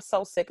 sis. I'm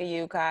so sick of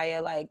you, Kaya.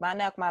 Like, my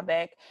neck, my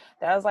back.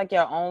 That was like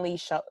your only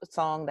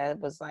song that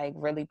was like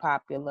really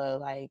popular.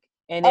 Like,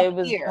 and Up it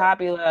was here.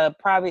 popular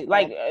probably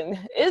like,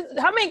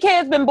 how many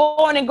kids been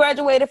born and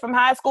graduated from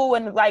high school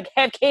and like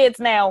have kids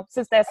now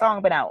since that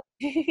song been out?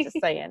 Just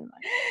saying.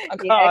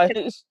 Like, Yeah, oh 'cause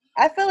gosh.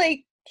 I feel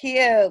like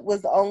Kia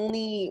was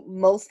only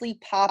mostly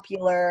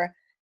popular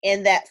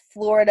in that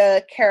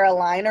Florida,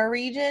 Carolina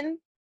region,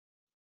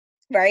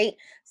 right?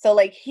 So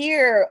like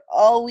here,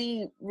 all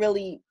we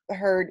really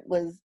heard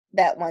was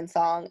that one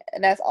song,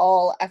 and that's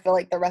all I feel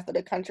like the rest of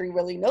the country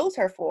really knows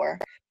her for.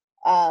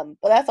 But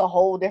that's a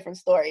whole different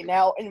story.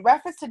 Now, in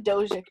reference to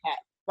Doja Cat,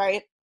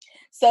 right?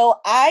 So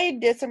I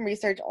did some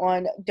research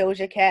on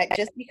Doja Cat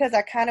just because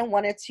I kind of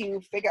wanted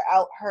to figure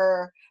out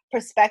her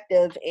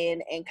perspective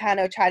and kind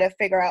of try to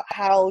figure out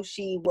how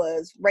she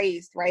was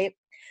raised, right?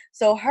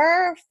 So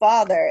her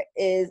father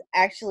is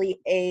actually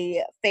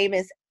a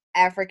famous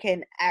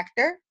African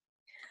actor.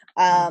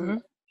 Um, Mm-hmm.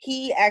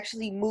 he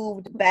actually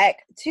moved back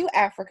to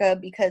Africa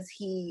because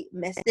he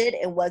missed it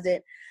and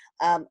wasn't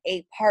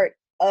a part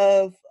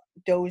of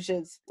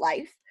Doja's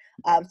life.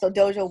 So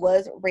Doja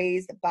was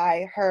raised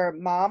by her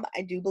mom.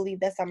 I do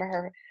believe that some of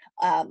her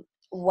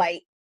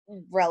white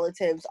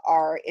relatives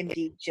are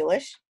indeed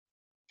Jewish.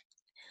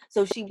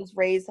 So she was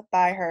raised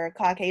by her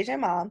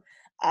Caucasian mom.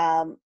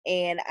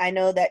 And I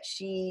know that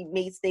she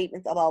made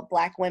statements about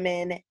Black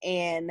women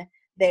and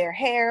their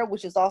hair,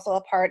 which is also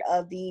a part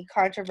of the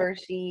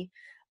controversy,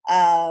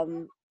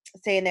 um,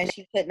 saying that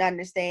she couldn't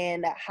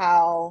understand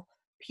how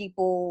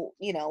people,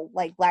 you know,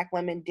 like Black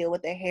women deal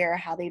with their hair,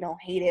 how they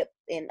don't hate it,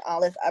 and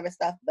all this other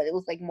stuff. But it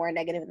was like more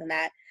negative than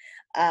that.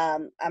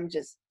 I'm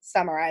just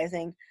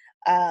summarizing.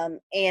 And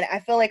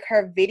I feel like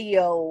her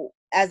video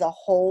as a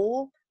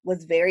whole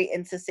was very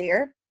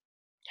insincere,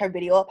 her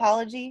video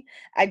apology.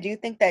 I do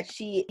think that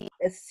she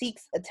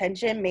seeks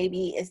attention.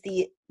 Maybe it's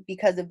the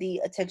because of the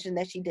attention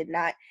that she did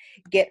not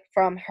get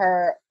from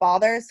her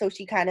father. So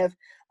she kind of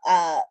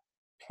uh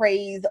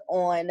preys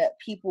on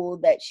people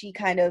that she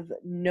kind of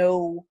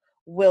know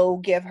will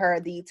give her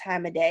the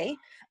time of day,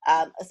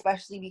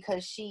 especially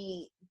because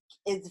she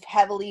is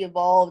heavily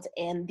involved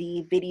in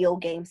the video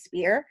game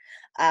sphere.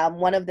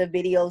 One of the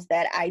videos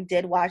that I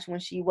did watch when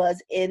she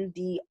was in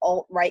the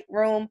alt-right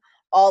room,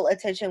 all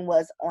attention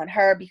was on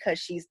her because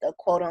she's the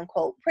quote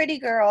unquote pretty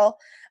girl,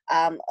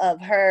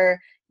 of her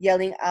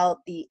yelling out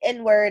the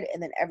N word,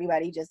 and then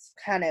everybody just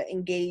kind of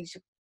engaged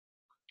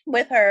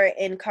with her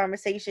in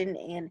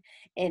conversation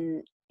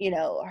and you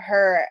know,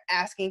 her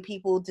asking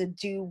people to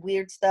do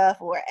weird stuff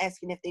or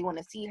asking if they want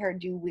to see her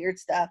do weird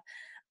stuff.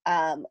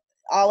 um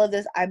all of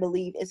this, I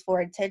believe, is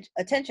for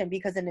attention,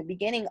 because in the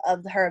beginning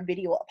of her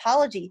video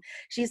apology,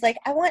 she's like,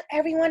 I want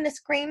everyone to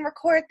screen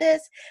record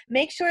this,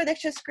 make sure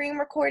that you're screen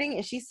recording,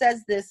 and she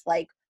says this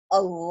like a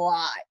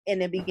lot in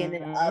the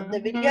beginning of the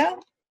Mm-hmm. video.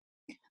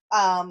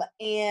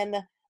 And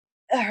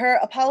her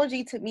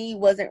apology to me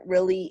wasn't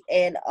really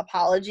an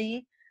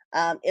apology.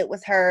 It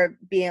was her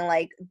being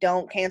like,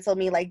 don't cancel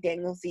me like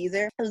Daniel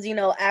Caesar. Because, you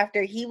know,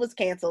 after he was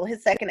canceled,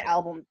 his second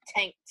album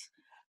tanked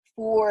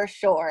for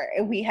sure.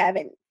 And we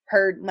haven't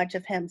heard much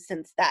of him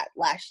since that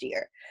last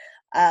year.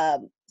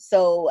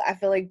 So I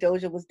feel like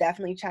Doja was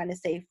definitely trying to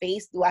save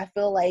face. Do I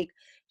feel like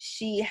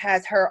she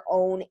has her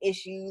own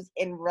issues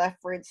in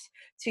reference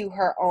to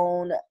her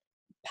own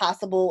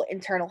possible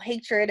internal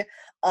hatred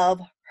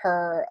of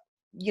her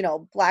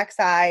Black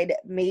side.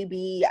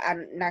 Maybe,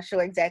 I'm not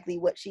sure exactly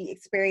what she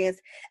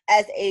experienced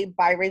as a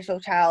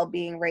biracial child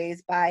being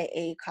raised by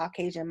a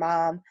Caucasian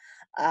mom.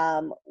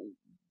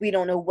 We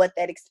don't know what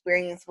that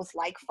experience was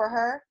like for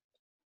her.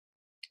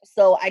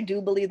 So I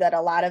do believe that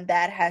a lot of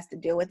that has to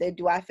do with it.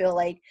 Do I feel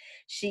like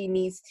she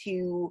needs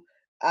to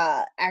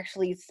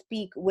actually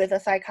speak with a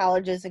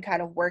psychologist and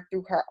kind of work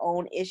through her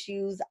own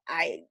issues?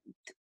 I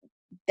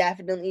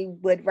definitely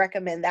would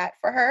recommend that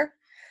for her.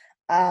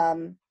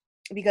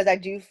 Because I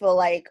do feel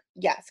like,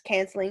 yes,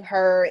 canceling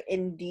her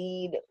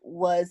indeed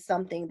was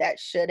something that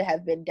should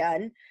have been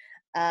done.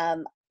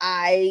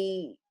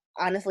 I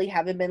honestly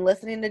haven't been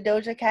listening to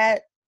Doja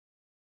Cat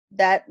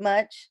that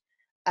much.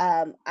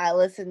 I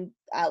listen,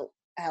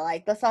 I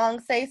like the song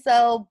Say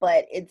So,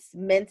 but it's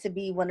meant to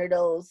be one of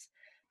those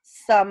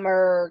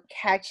summer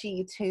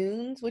catchy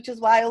tunes, which is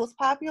why it was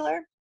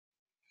popular.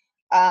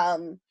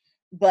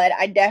 But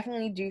I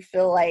definitely do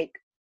feel like,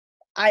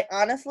 I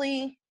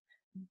honestly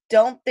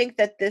don't think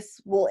that this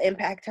will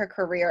impact her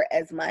career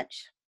as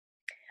much,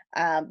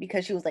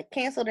 because she was like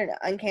canceled and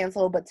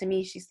uncanceled, but to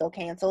me, she's still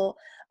canceled,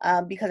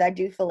 because I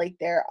do feel like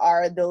there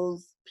are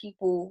those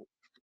people,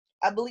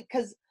 I believe,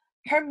 because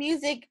her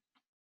music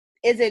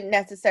isn't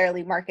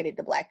necessarily marketed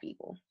to Black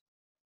people.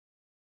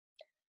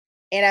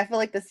 And I feel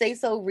like the Say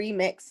So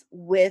remix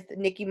with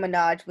Nicki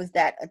Minaj was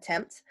that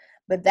attempt,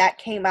 but that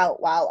came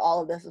out while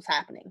all of this was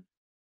happening.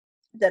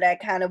 That I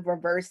kind of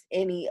reversed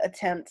any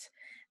attempt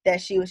that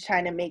she was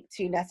trying to make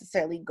to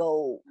necessarily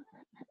go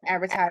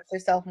advertise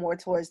herself more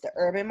towards the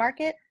urban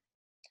market.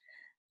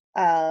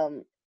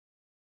 Um,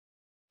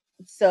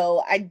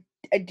 so I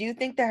do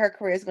think that her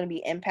career is going to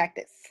be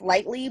impacted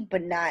slightly,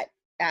 but not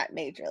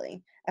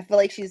majorly. I feel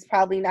like she's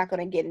probably not going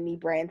to get any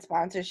brand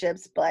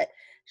sponsorships, but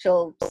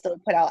she'll still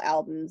put out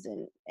albums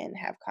and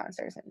have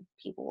concerts and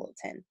people will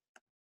attend.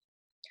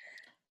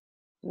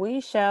 We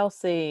shall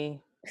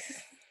see.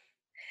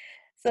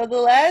 So the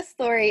last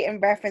story in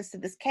reference to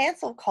this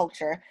cancel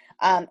culture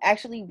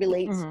actually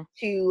relates Mm-hmm.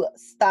 to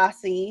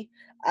Stassi.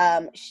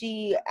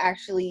 She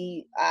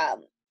actually,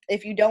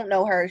 if you don't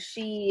know her,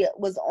 she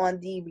was on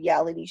the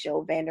reality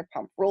show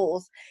Vanderpump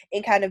Rules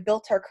and kind of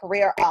built her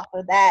career off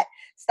of that.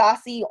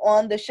 Stassi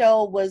on the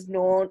show was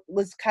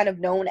kind of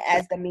known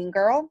as the mean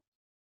girl.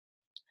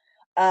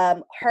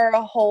 Her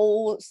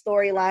whole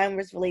storyline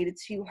was related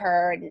to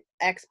her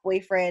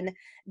ex-boyfriend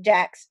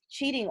Jax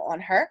cheating on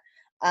her,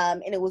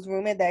 and it was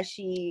rumored that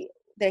he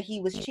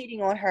was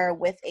cheating on her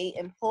with a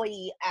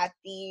employee at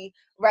the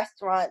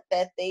restaurant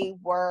that they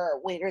were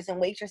waiters and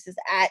waitresses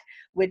at,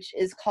 which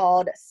is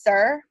called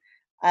SUR.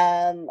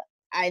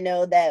 I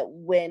know that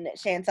when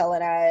Chantel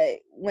and I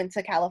went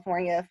to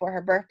California for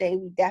her birthday,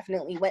 we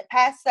definitely went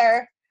past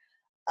SUR.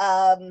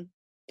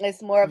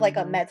 It's more of like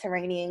a Mm-hmm.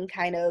 Mediterranean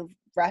kind of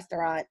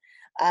restaurant.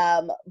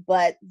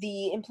 But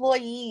the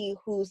employee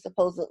who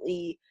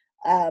supposedly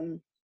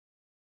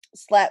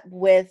slept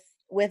with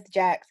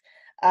Jax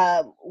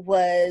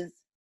was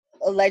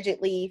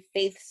allegedly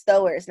Faith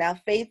Stowers. Now,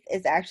 Faith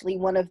is actually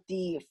one of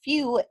the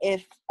few,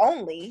 if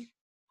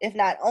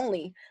not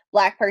only,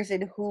 Black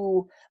person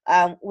who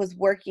was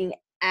working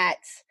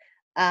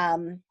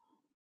um,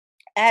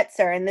 at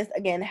SUR, and this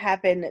again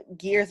happened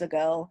years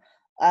ago.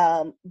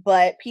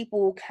 But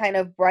people kind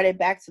of brought it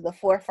back to the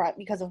forefront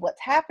because of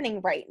what's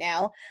happening right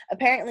now.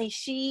 Apparently,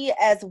 she,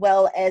 as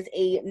well as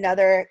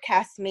another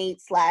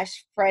castmate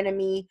slash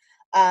frenemy,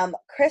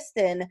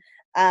 Kristen,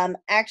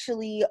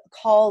 actually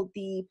called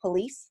the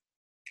police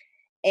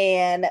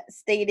and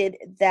stated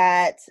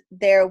that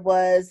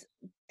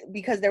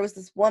because there was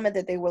this woman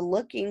that they were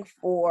looking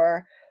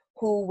for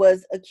who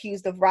was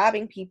accused of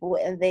robbing people,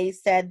 and they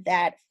said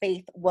that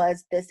Faith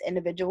was this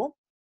individual,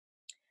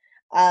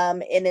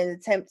 in an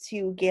attempt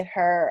to get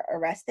her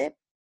arrested.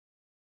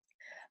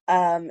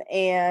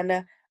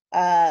 And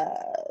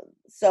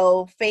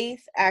so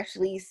Faith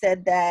actually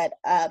said that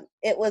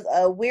it was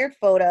a weird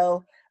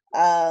photo.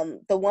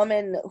 The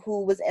woman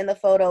who was in the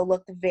photo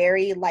looked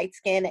very light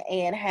skinned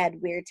and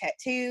had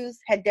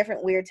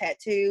different weird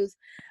tattoos.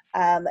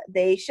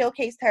 They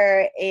showcased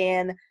her,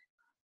 and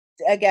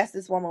I guess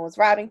this woman was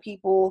robbing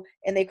people,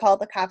 and they called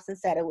the cops and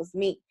said it was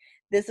me.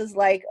 This is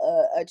like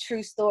a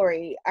true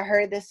story. I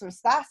heard this from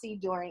Stassi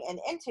during an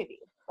interview,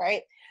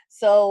 right?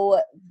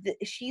 So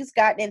she's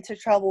gotten into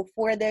trouble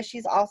for this.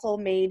 She's also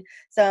made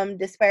some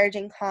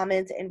disparaging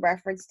comments in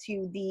reference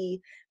to the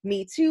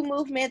Me Too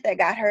movement that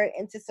got her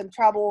into some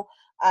trouble.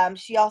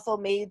 She also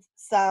made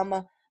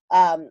some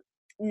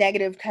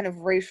negative kind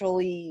of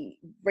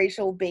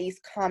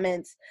racial-based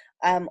comments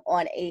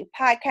on a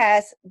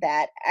podcast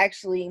that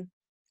actually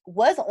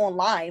was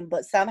online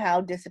but somehow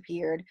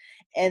disappeared.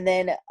 And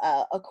then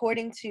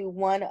according to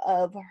one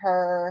of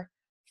her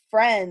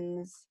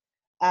friends,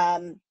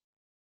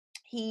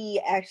 he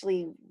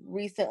actually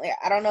recently,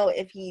 I don't know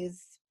if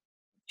he's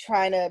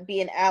trying to be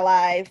an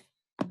ally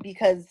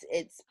because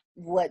it's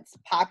what's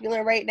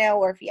popular right now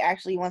or if he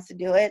actually wants to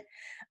do it.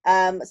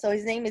 So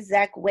his name is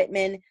Zach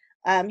Whitman.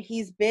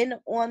 He's been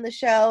on the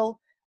show.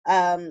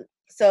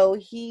 So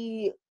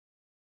he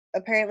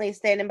apparently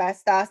standing by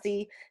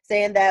Stassi,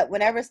 saying that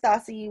whenever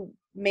Stassi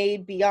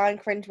made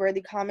beyond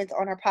cringeworthy comments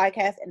on her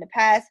podcast in the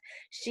past.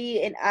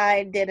 She and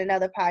I did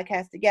another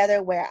podcast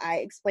together where I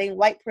explained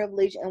white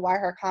privilege and why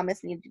her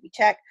comments needed to be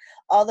checked.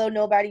 Although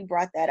nobody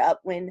brought that up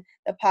when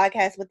the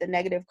podcast with the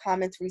negative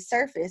comments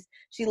resurfaced,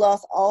 she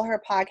lost all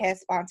her podcast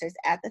sponsors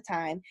at the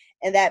time,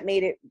 and that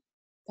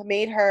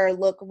made her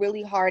look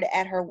really hard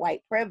at her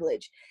white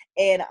privilege,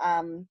 and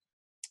and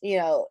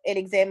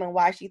examine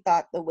why she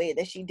thought the way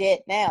that she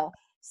did. Now,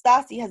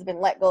 Stassi has been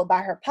let go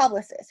by her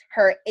publicist,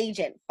 her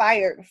agent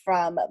fired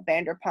from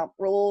Vanderpump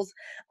Rules,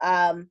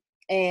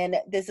 and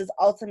this has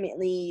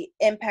ultimately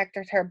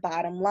impacted her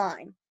bottom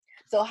line.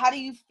 So how do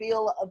you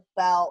feel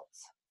about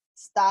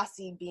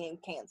Stassi being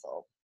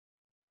canceled?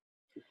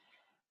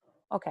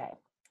 Okay.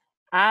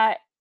 I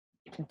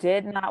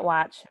did not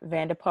watch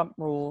Vanderpump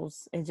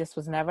Rules. It just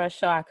was never a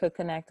show I could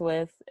connect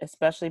with,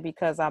 especially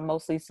because I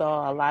mostly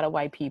saw a lot of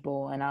white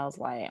people, and I was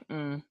like,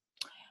 I'm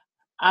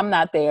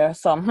not there.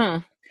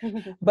 So,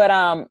 But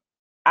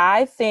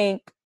I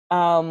think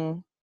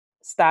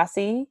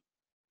Stassi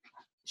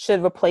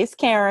should replace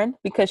Karen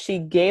because she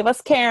gave us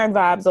Karen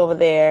vibes over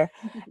there.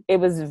 It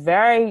was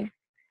very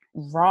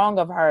wrong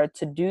of her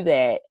to do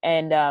that,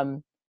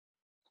 and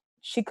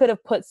she could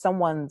have put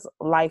someone's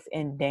life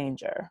in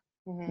danger.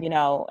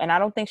 And I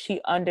don't think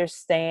she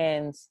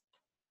understands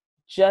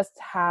just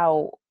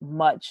how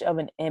much of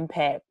an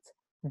impact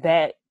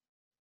that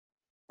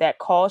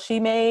call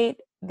she made,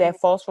 that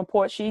false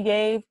report she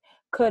gave,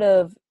 could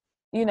have,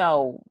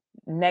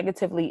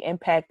 negatively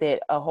impacted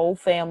a whole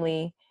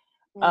family,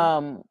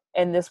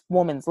 in this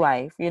woman's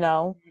life.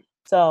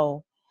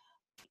 So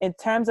in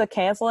terms of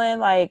canceling,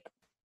 like,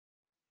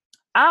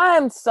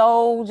 I'm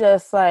so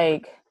just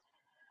like,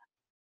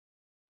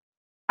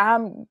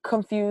 I'm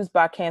confused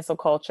by cancel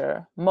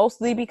culture,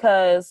 mostly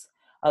because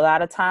a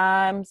lot of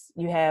times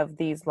you have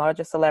these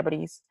larger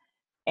celebrities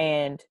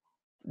and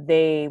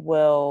they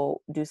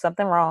will do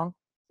something wrong.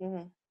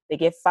 They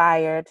get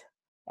fired.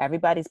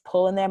 Everybody's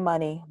pulling their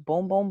money.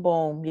 Boom, boom,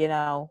 boom,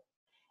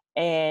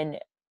 and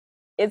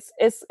it's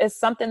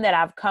something that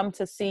I've come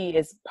to see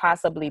is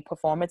possibly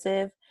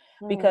performative,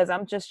 because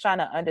I'm just trying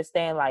to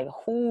understand, like,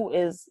 who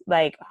is,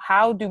 like,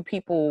 how do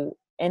people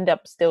end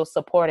up still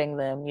supporting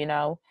them,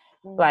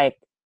 like,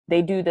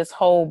 they do this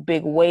whole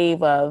big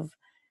wave of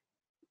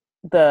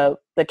the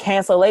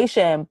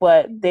cancellation,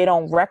 but they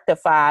don't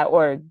rectify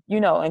or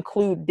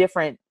include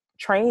different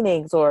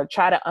trainings or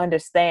try to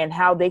understand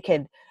how they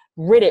can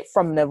rid it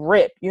from the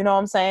rip, you know what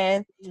I'm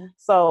saying?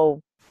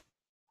 So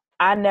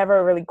I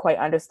never really quite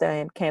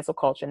understand cancel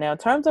culture. Now, in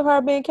terms of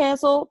her being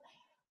canceled,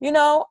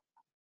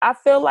 I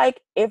feel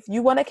like if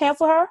you want to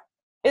cancel her,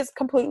 it's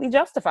completely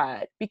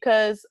justified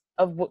because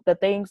of the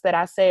things that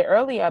I said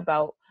earlier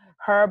about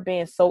her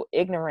being so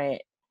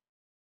ignorant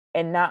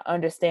and not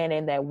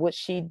understanding that what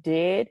she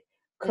did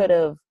could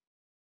have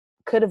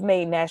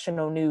made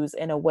national news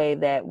in a way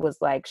that was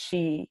like,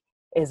 she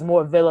is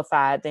more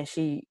vilified than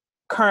she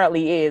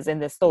currently is in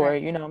this story.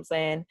 Right. You know what I'm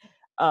saying?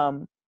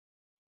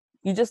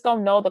 You just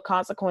don't know the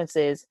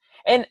consequences.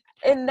 And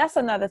that's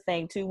another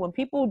thing too. When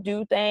people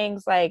do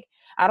things, like,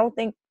 I don't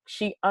think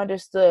she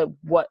understood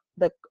what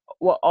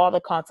all the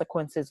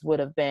consequences would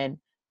have been,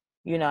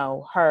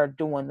 her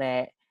doing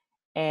that.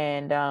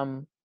 And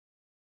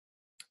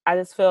I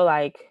just feel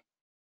like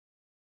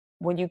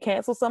when you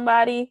cancel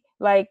somebody,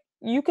 like,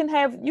 you can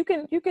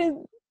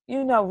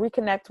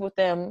reconnect with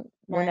them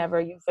whenever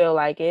you feel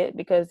like it,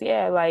 because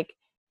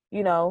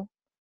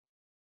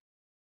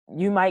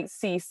you might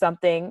see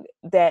something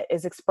that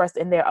is expressed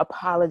in their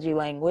apology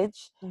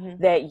language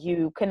that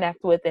you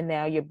connect with, and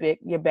now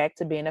you're back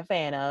to being a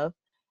fan of.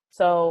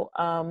 So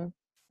I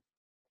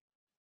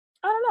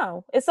don't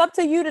know. It's up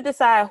to you to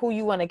decide who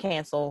you want to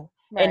cancel,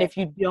 and if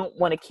you don't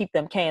want to keep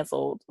them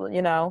canceled,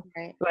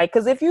 like,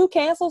 because if you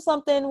cancel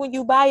something when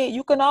you buy it,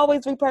 you can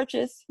always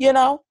repurchase.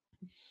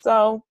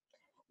 So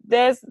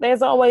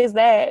there's always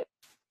that.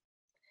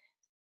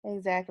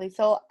 Exactly.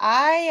 So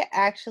I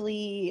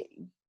actually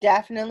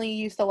definitely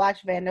used to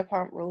watch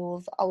Vanderpump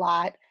Rules a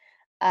lot.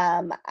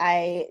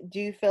 I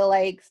do feel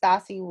like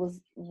Stassi was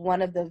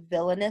one of the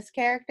villainous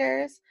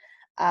characters,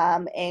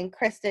 and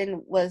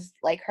Kristen was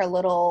like her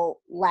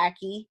little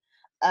lackey.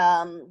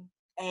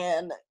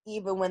 And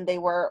even when they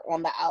were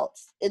on the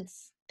outs,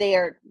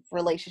 their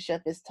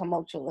relationship is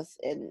tumultuous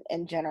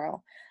in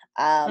general.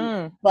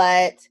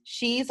 But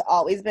she's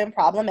always been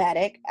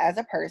problematic as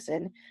a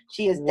person.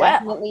 She is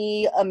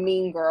definitely a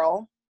mean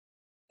girl,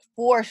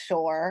 for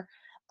sure.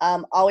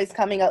 Always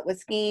coming up with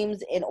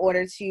schemes in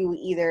order to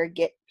either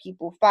get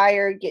people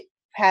fired,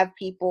 have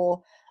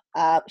people.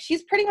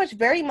 She's pretty much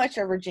very much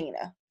a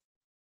Regina.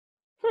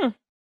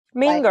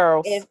 Mean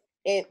Girls.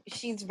 If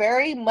she's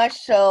very much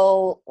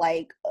so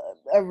like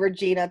a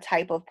Regina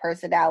type of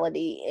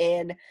personality,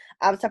 and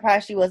I'm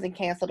surprised she wasn't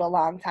canceled a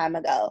long time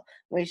ago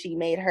when she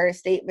made her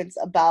statements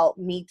about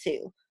Me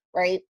Too,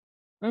 right?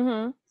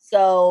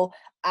 So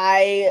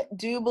I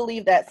do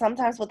believe that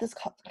sometimes with this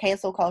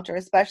cancel culture,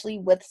 especially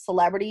with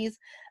celebrities,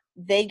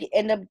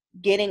 end up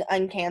getting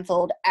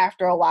uncanceled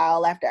after a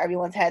while, after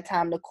everyone's had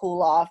time to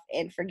cool off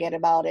and forget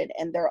about it,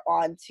 and they're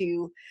on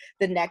to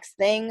the next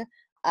thing.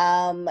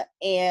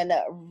 And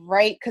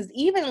right, because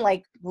even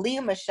like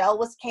Leah Michelle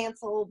was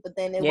canceled, but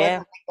then it wasn't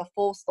like the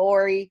full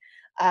story.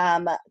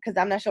 Because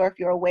I'm not sure if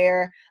you're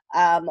aware,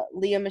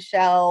 Leah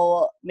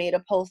Michelle made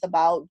a post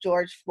about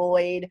George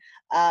Floyd,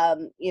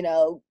 you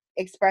know,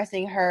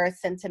 expressing her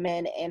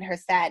sentiment and her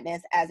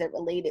sadness as it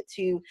related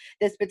to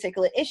this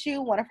particular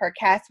issue. One of her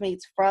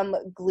castmates from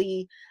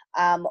Glee,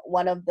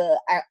 one of the,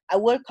 I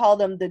would call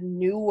them the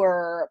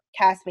newer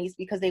castmates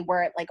because they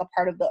weren't like a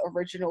part of the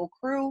original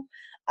crew,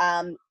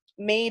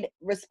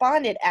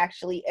 responded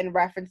actually in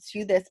reference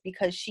to this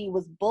because she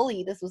was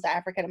bullied. This was an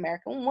African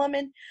American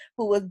woman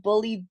who was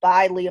bullied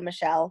by Leah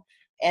Michelle,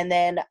 and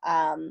then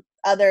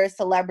other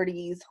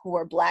celebrities who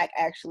were Black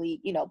actually,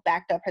 you know,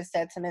 backed up her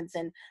sentiments.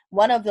 And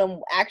one of them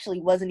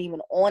actually wasn't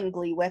even on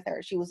Glee with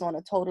her. She was on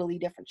a totally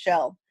different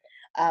show,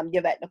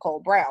 Yvette Nicole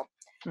Brown.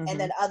 Mm-hmm. And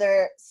then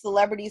other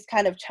celebrities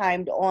kind of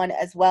chimed on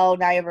as well.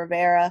 Naya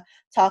Rivera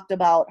talked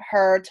about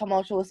her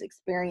tumultuous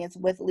experience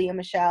with Leah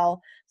Michelle.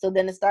 So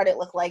then it started to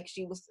look like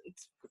she was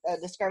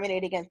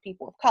discriminated against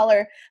people of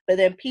color. But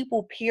then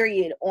people,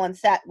 period, on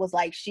set was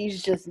like,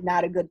 she's just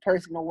not a good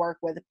person to work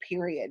with,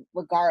 period,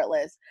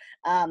 regardless.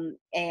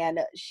 And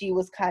she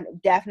was kind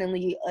of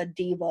definitely a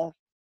diva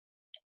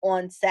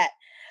on set.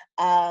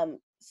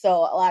 So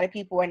a lot of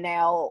people are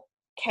now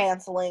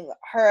canceling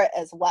her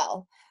as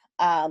well.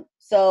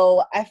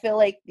 So I feel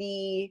like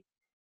the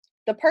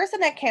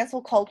person that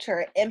cancel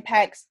culture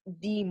impacts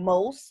the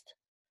most,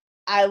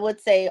 I would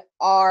say,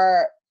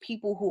 are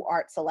people who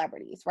aren't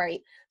celebrities, right?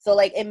 So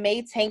like it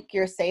may tank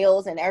your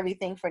sales and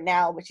everything for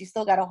now, but you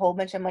still got a whole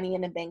bunch of money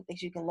in the bank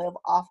that you can live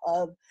off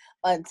of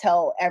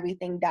until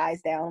everything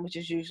dies down, which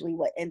is usually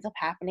what ends up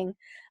happening.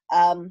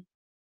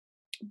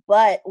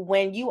 But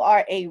when you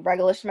are a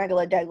regular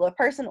schmegular degular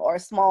person or a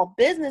small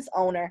business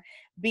owner,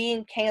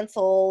 being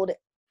canceled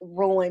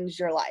ruins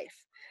your life,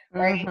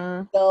 right?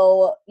 Mm-hmm.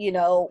 So, you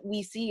know,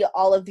 we see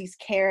all of these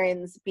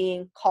Karens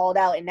being called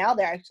out, and now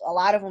a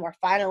lot of them are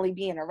finally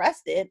being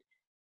arrested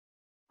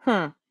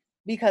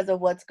because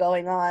of what's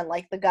going on.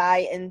 Like the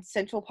guy in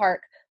Central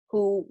Park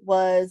who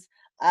was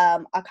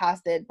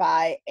accosted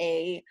by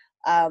a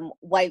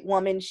white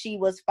woman. She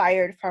was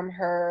fired from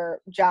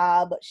her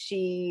job.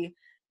 She,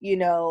 you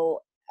know,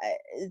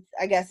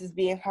 I guess is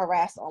being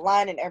harassed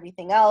online and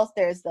everything else.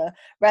 There's the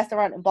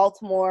restaurant in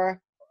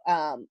Baltimore,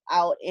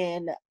 out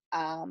in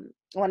I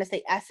want to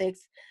say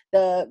Essex,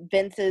 the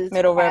Vince's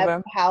Middle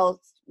River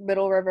House,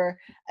 Middle River,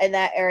 in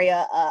that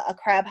area, a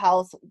crab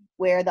house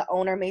where the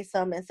owner made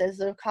some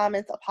insensitive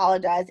comments,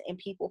 apologized, and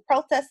people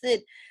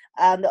protested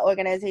the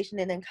organization,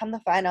 and then come to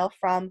find out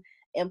from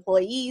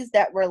employees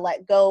that were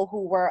let go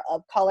who were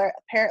of color.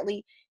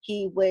 Apparently,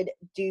 he would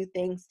do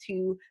things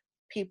to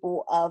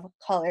people of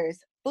color's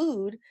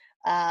food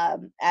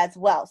as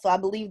well. So I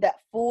believe that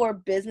for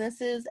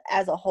businesses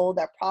as a whole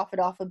that profit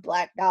off of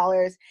Black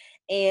dollars,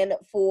 and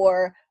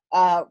for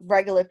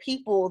regular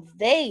people,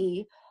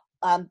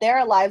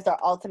 their lives are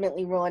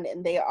ultimately ruined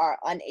and they are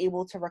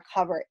unable to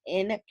recover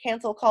in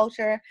cancel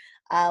culture,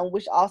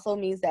 which also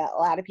means that a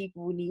lot of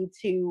people need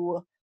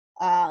to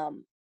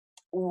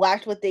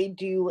watch what they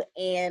do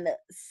and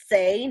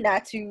say,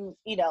 not to,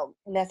 you know,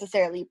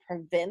 necessarily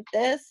prevent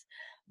this,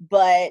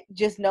 but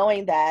just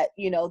knowing that,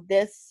 you know,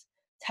 this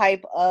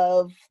type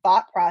of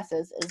thought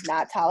process is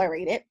not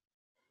tolerated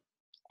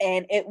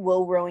and it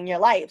will ruin your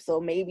life. So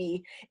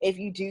maybe if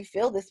you do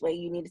feel this way,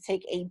 you need to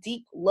take a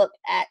deep look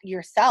at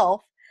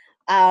yourself,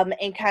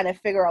 and kind of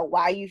figure out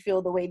why you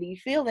feel the way that you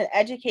feel, and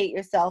educate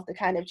yourself to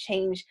kind of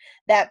change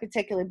that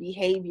particular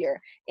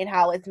behavior and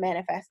how it's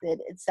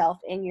manifested itself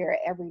in your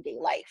everyday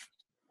life.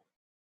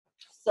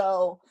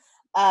 So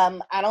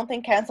I don't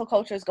think cancel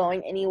culture is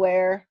going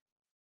anywhere,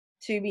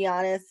 to be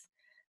honest.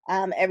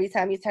 Every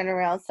time you turn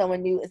around,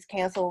 someone new is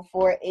canceled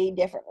for a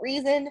different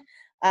reason.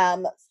 I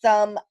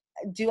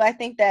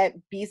think that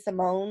B.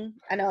 Simone,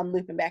 I know I'm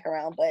looping back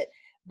around, but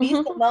B.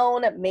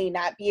 Simone may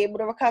not be able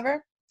to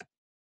recover.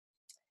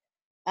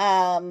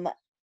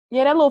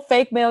 Yeah, that little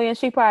fake million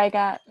she probably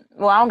got.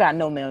 Well, I don't got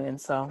no million,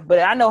 so, but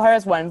I know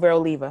hers wasn't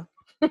real either.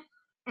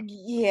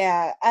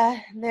 Yeah,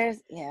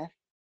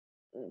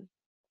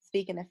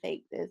 speaking of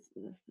fake, this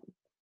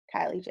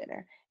Kylie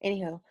Jenner.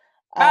 Anywho.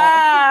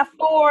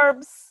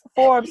 Forbes.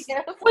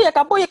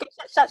 Booyaka,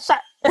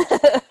 shot.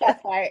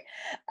 That's right.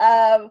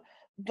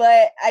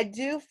 But I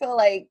do feel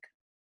like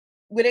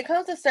when it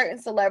comes to certain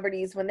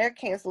celebrities, when they're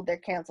canceled,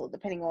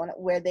 depending on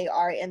where they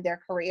are in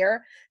their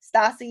career.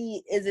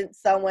 Stassi isn't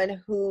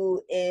someone who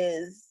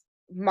is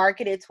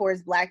marketed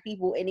towards Black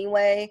people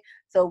anyway,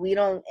 so we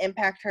don't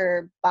impact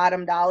her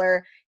bottom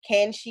dollar.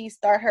 Can she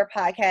start her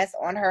podcast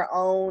on her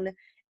own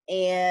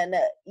and,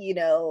 you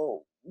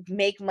know,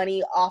 make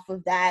money off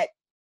of that,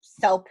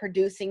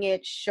 self-producing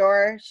it?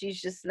 Sure.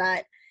 She's just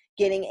not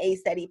getting a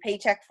steady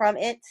paycheck from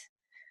it.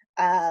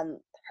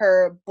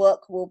 Her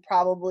book will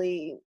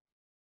probably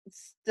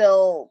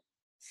still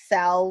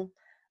sell,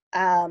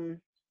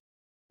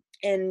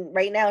 and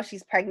right now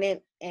she's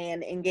pregnant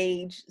and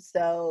engaged,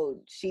 so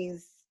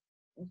she's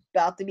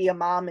about to be a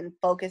mom and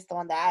focused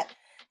on that.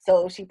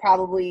 So she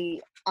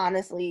probably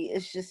honestly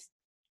is just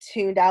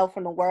tuned out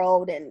from the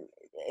world and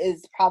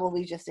is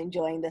probably just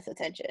enjoying this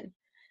attention,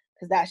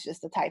 because that's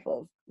just the type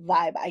of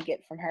vibe I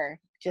get from her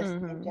just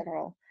in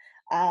general.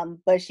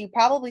 But she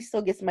probably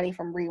still gets money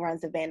from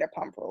reruns of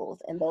Vanderpump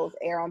Rules, and those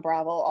air on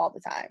Bravo all the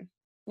time.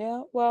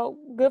 Yeah, well,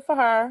 good for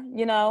her.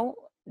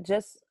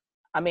 Just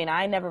I mean,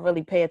 I never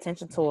really pay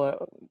attention to her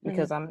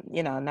because I'm,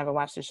 never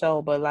watched the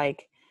show. But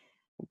like,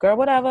 girl,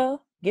 whatever,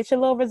 get your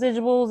little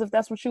residuals if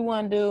that's what you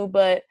want to do.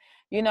 But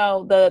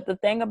the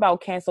thing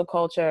about cancel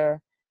culture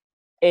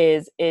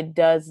is it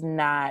does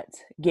not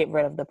get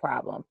rid of the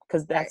problem,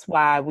 because Right. that's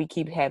why we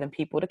keep having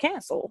people to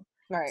cancel.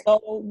 Right.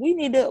 So we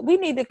need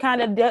to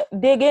kind of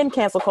dig in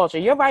cancel culture.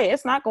 You're right;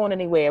 it's not going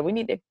anywhere. We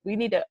need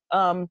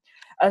to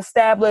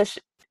establish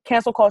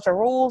cancel culture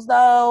rules,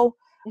 though.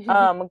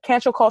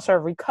 Cancel culture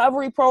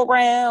recovery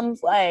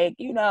programs, like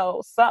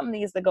something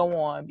needs to go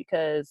on,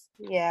 because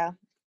Yeah.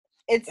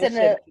 It's it in a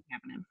shouldn't keep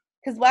happening.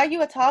 because while you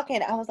were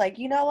talking, I was like,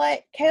 you know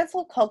what?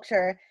 Cancel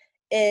culture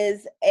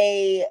is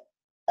a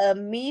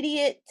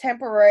immediate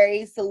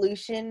temporary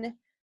solution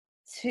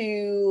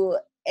to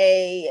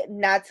a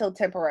not so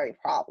temporary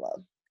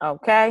problem.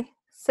 Okay,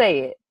 say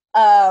it.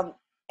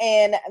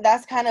 And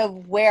that's kind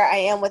of where I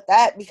am with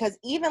that, because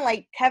even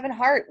like Kevin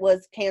Hart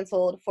was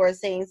canceled for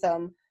saying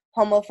some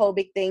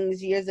homophobic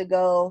things years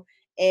ago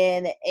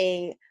in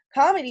a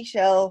comedy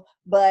show,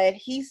 but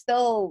he's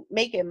still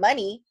making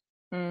money.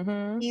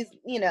 He's,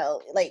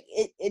 like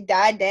it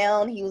died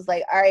down. He was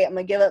like, all right, I'm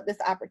gonna give up this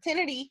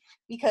opportunity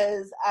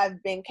because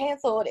I've been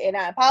canceled and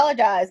I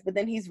apologize, but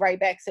then he's right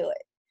back to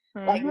it.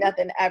 Like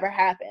nothing ever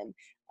happened.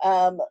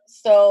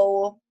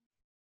 So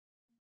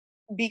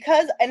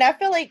because, and I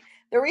feel like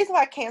the reason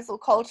why cancel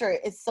culture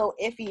is so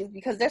iffy is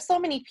because there's so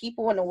many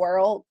people in the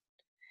world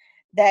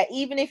that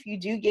even if you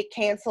do get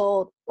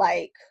canceled,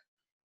 like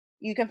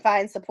you can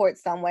find support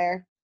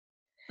somewhere.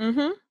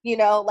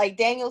 Like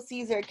Daniel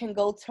Caesar can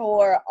go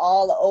tour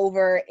all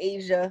over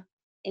Asia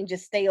and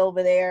just stay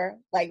over there,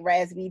 like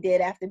Raz B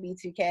did after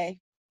B2K.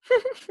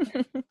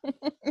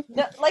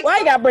 Why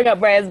you gotta bring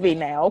up Raz B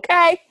now,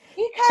 okay?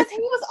 Because he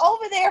was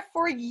over there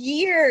for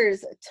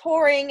years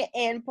touring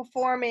and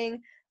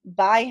performing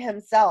by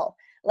himself.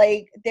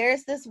 Like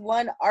there's this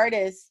one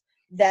artist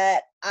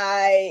that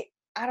I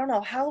don't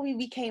know how we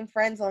became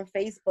friends on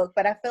Facebook,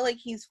 but I feel like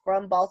he's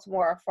from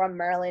Baltimore or from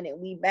Maryland and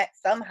we met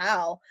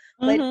somehow.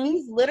 But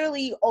he's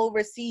literally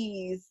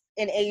overseas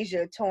in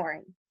Asia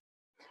touring.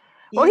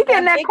 Well, he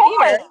getting that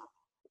coin. Here.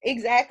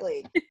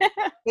 Exactly.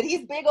 But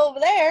he's big over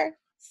there.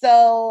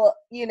 So,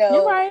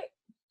 You're right.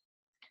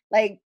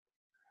 Like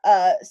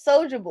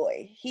Soulja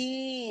Boy,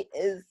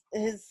 his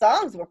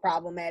songs were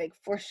problematic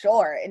for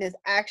sure, and his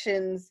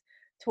actions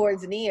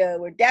towards Nia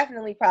were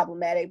definitely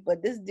problematic,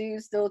 but this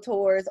dude still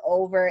tours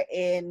over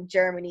in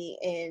Germany,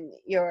 in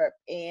Europe,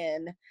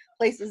 and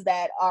places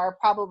that are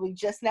probably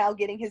just now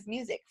getting his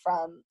music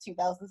from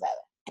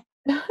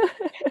 2007.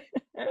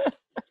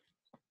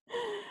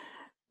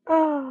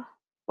 Oh,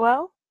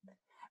 well,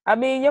 I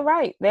mean, you're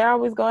right. They're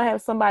always going to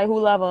have somebody who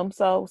love them,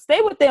 so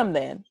stay with them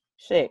then.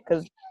 Shit,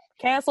 because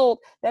canceled,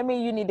 that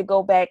means you need to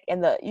go back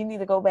in the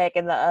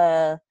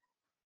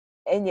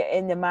in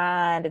your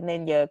mind and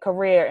in your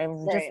career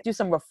and just do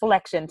some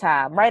reflection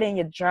time. Write in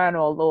your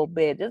journal a little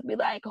bit. Just be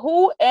like,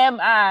 who am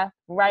I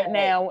right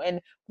now, and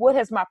what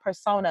has my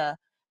persona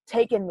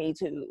taken me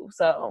to?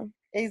 So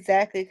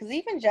exactly, because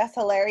even Jess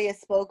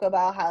Hilarious spoke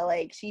about how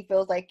like she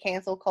feels like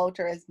cancel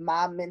culture is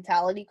mob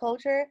mentality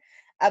culture.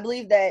 I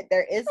believe that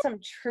there is some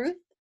truth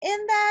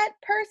in that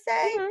per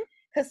se,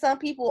 because some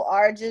people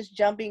are just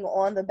jumping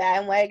on the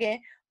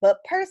bandwagon. But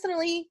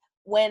personally,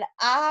 when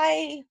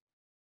I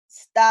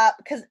stopped,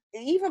 because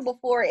even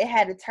before it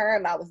had a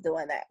term, I was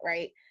doing that,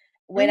 right?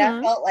 When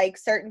I felt like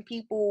certain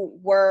people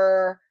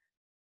were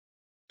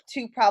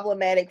too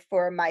problematic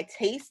for my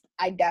taste,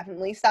 I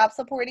definitely stopped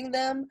supporting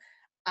them.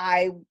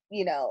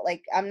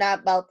 Like I'm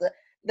not about the,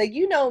 like,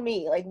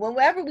 me, like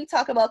whenever we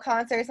talk about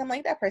concerts, I'm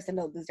like, that person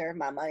don't deserve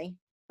my money.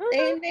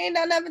 They ain't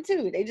done nothing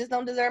too. They just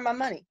don't deserve my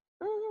money.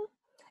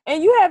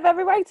 And you have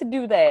every right to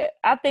do that.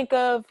 I think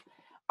of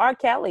R.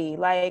 Kelly,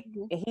 like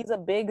he's a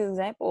big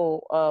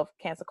example of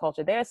cancel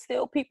culture. There are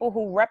still people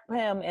who rep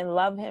him and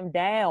love him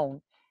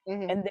down.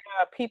 And there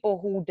are people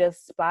who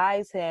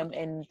despise him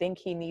and think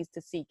he needs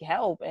to seek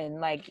help and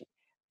like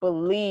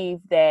believe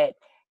that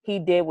he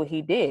did what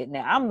he did.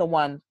 Now I'm the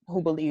one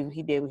who believes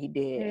he did what he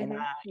did, and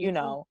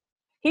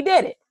he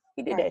did it.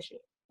 He did that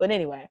shit. But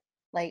anyway,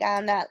 like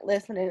I'm not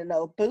listening to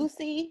no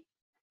Boosie.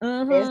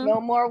 There's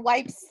no more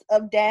wipes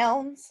of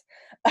downs.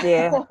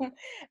 Yeah.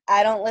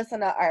 I don't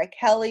listen to R.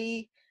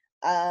 Kelly.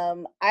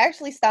 I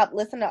actually stopped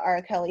listening to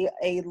R. Kelly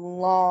a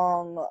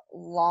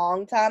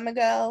long time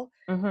ago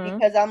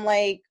because I'm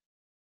like,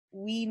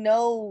 we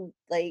know,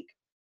 like,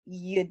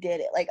 you did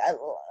it. Like, I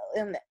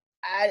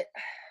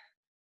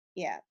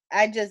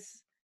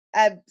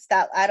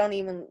stopped. I don't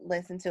even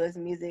listen to his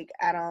music.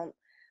 I don't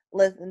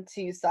listen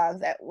to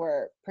songs that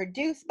were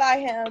produced by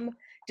him,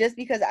 just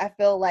because I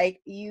feel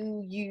like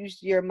you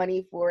used your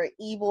money for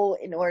evil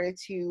in order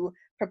to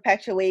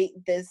perpetuate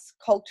this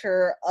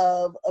culture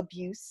of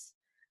abuse.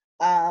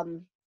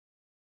 Um,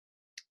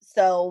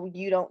 so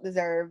you don't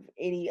deserve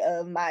any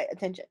of my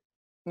attention.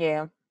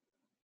 Yeah.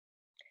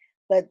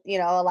 But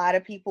a lot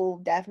of people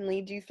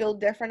definitely do feel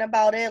different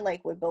about it.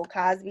 Like with Bill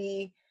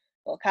Cosby.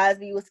 Bill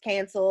Cosby was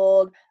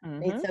canceled. They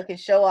Mm-hmm. took his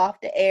show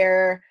off the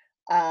air.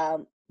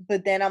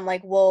 But then I'm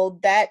like, well,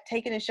 that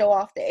taking his show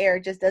off the air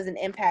just doesn't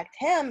impact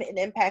him. It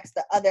impacts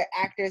the other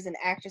actors and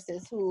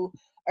actresses who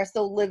are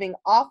still living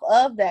off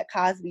of that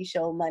Cosby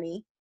show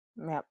money.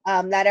 Yep.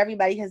 Not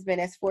everybody has been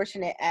as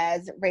fortunate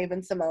as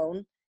Raven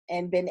Simone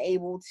and been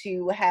able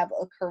to have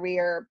a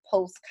career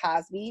post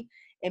Cosby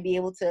and be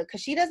able to,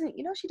 because she doesn't,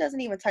 she doesn't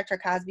even touch her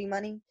Cosby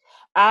money.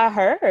 I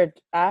heard.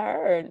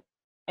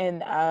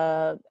 And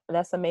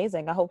that's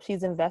amazing. I hope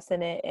she's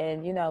investing it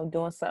and,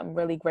 doing something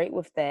really great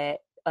with that.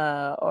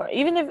 Or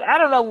even if I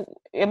don't know,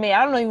 I mean,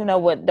 I don't even know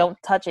what don't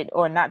touch it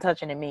or not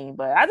touching it mean,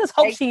 but I just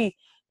hope Like, she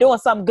doing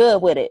something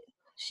good with it.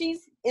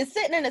 It's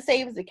sitting in a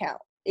savings account.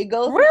 It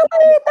goes into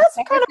Really? a That's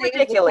kind separate of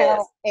savings account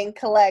ridiculous. and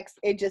collects.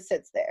 It just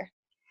sits there.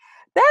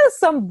 That is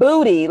some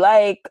booty.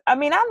 Like, I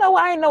mean, I know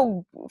I ain't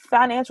no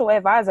financial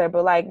advisor,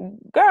 but like,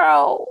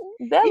 girl,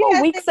 that You little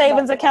gotta weak think about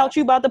savings it. account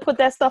you about to put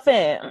that stuff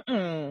in.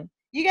 Mm-mm.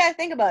 You gotta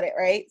think about it,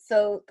 right?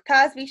 So the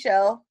Cosby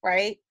Show,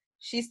 right?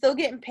 She's still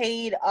getting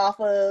paid off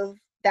of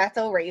That's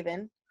So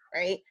Raven,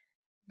 right?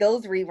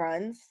 Those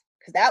reruns,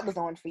 because that was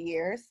on for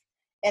years.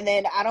 And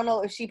then I don't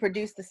know if she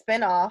produced the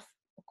spinoff,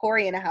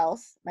 Corey in the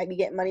House, might be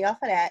getting money off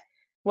of that.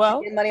 She's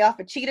Well, getting money off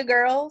of Cheetah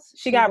Girls.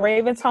 she She's got on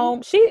Raven's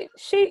Home. She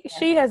has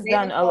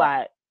done Raven's a Home.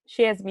 lot.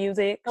 She has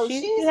music. So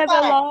She she's has a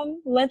fine.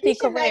 long, lengthy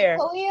Keisha Knight career.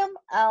 Pulliam,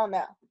 I don't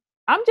know.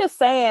 I'm just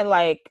saying,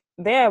 like,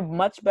 there are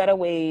much better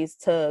ways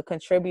to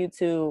contribute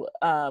to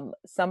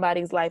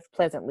somebody's life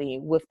pleasantly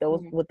with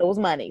those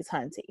monies,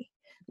 hunty.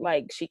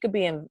 Like, she could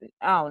be in.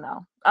 I don't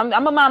know. I'm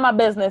gonna mind my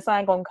business. I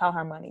ain't gonna count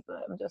her money,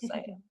 but I'm just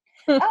saying.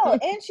 Oh,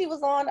 and she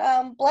was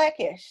on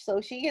Blackish,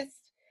 so she gets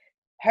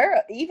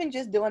her even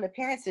just doing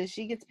appearances.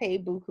 She gets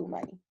paid buku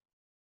money.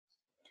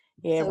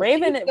 Yeah, So she's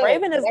good.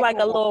 Raven So is that's like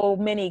no a problem. little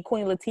mini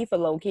Queen Latifah,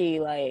 low key.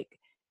 Like,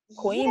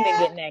 Queen been Yeah,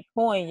 getting that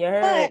coin. You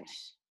heard? much.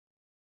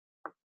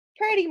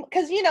 Pretty,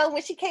 because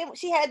when she came,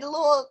 she had the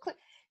little.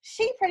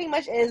 She pretty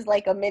much is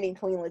like a mini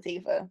Queen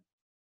Latifah.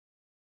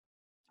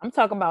 I'm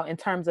talking about in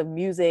terms of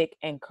music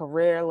and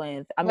career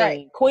length. I Right.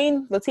 mean,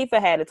 Queen Latifah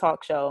had a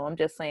talk show. I'm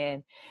just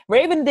saying.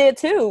 Raven did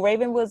too.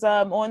 Raven was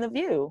on The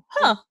View.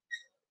 Huh.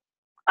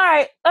 All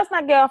right, let's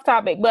not get off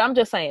topic, but I'm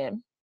just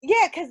saying.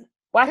 Yeah, because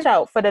Watch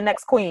out for the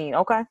next queen,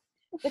 okay?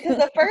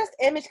 the first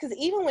image, because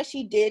even when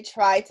she did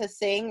try to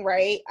sing,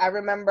 right, I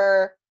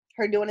remember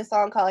her doing a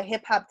song called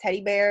Hip Hop Teddy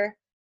Bear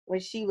when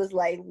she was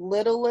like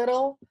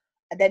little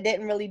that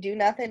didn't really do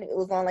nothing. It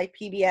was on like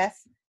PBS.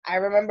 I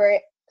remember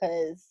it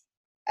because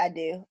I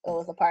do. It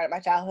was a part of my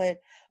childhood.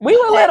 We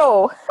were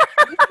little.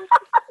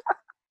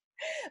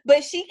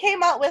 But she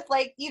came out with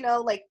like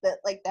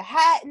the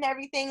hat and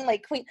everything,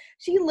 like Queen.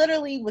 She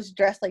literally was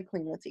dressed like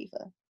Queen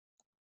Latifah.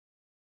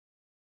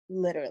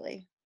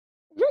 Literally.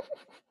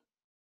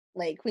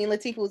 Like Queen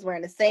Latifah was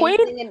wearing the same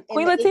thing in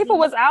Queen the Latifah 80s.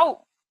 was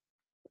out.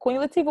 Queen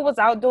Latifah was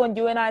out doing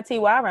UNITY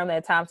around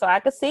that time, so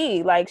I could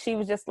see like she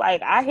was just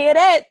like, I hear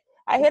that,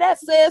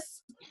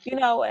 sis.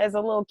 As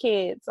a little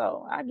kid,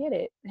 so I get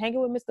it.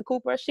 Hanging with Mr.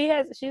 Cooper,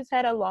 she's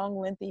had a long,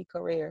 lengthy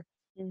career,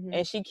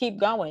 and she keep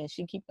going.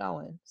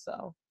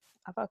 So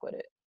I fuck with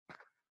it.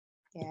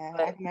 Yeah, I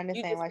But can you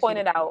understand just why she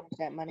pointed didn't out, touch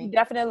that you money.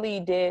 definitely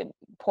did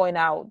point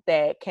out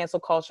that cancel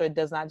culture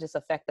does not just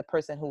affect the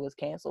person who was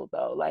canceled,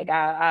 though. Like,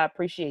 I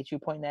appreciate you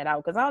pointing that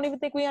out because I don't even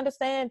think we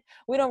understand.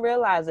 We don't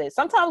realize it.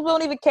 Sometimes we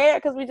don't even care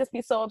because we just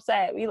be so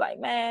upset. We like,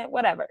 man,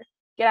 whatever,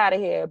 get out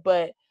of here.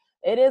 But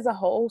it is a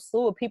whole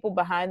slew of people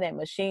behind that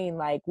machine.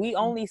 Like, we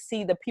only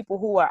see the people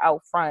who are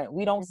out front.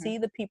 We don't see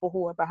the people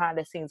who are behind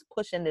the scenes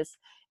pushing this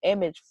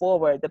image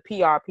forward. The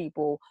PR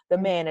people, the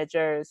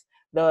managers,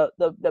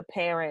 the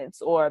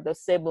parents or the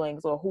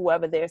siblings or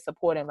whoever they're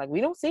supporting. Like,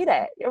 we don't see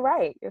that. You're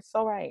right. You're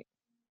so right.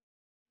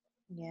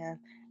 Yeah,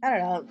 I don't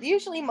know.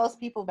 Usually most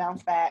people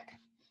bounce back.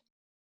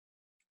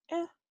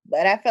 Yeah.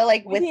 But I feel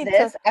like We with need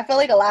this, to. I feel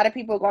like a lot of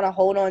people are going to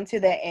hold on to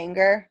their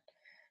anger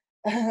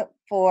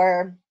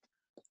for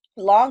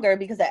longer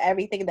because of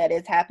everything that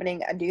is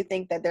happening. I do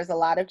think that there's a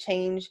lot of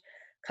change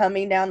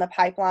coming down the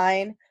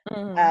pipeline.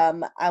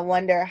 I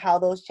wonder how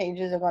those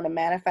changes are going to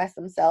manifest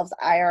themselves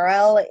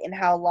IRL and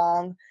how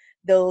long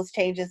those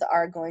changes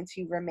are going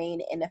to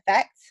remain in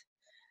effect.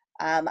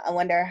 I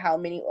wonder how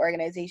many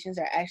organizations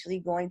are actually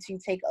going to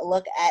take a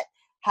look at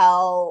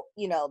how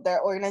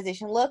their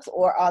organization looks,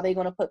 or are they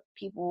going to put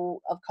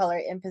people of color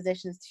in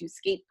positions to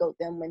scapegoat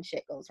them when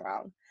shit goes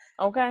wrong?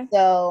 Okay.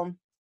 So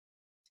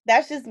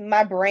that's just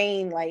my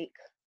brain. Like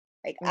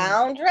I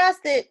don't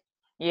trust it.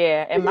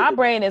 Yeah, and my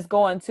brain is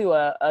going to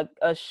a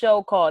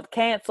show called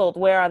Canceled,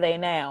 Where Are They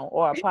Now?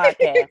 Or a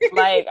podcast.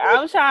 Like,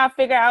 I'm trying to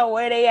figure out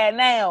where they at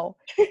now.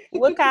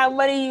 What kind of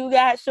money you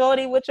got,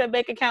 shorty? What's your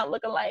bank account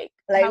looking like?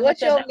 Like, How much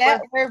what's your your net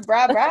net worth?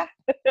 worth, brah?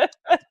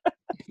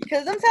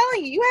 Because I'm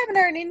telling you, you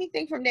haven't heard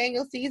anything from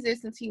Daniel Caesar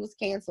since he was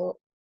canceled.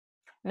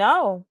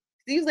 No,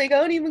 He was like, I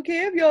don't even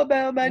care if y'all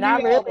about my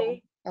not new album.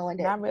 really. No one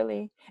did. Not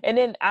really. And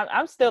then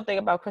I'm still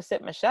thinking about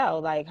Chrisette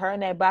Michelle. Like, her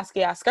and that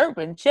Basquiat skirt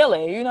been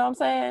chilling. You know what I'm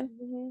saying?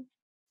 Mm-hmm.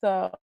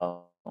 So,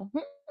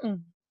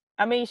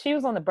 I mean, she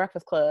was on the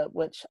Breakfast Club,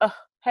 which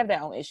have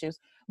their own issues.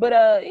 But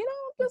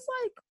just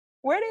like,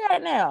 where they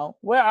at now?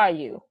 Where are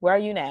you? Where are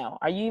you now?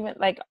 Are you even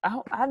like?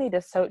 I need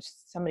to search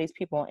some of these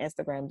people on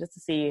Instagram just to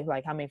see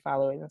like how many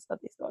followers and stuff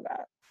they still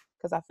got,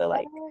 because I feel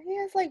like He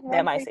has like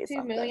that might 1.2 say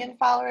something. million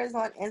followers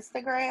on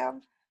Instagram.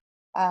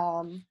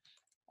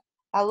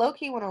 I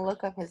low-key want to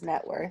look up his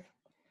net worth.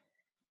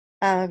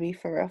 I'm gonna be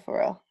for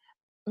real.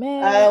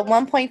 Man,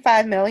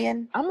 1.5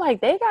 million. I'm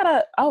like, they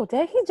gotta. Oh,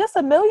 dang, he just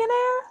a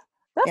millionaire?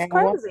 That's Yeah,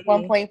 crazy.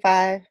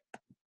 1.5.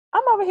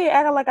 I'm over here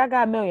acting like I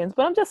got millions,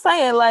 but I'm just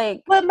saying,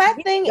 like, But my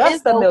he's thing is,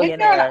 just a though, when you're an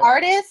millionaire.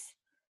 artist,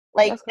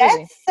 like That's that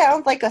crazy.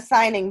 sounds like a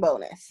signing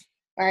bonus,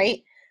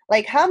 right?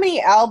 Like, how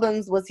many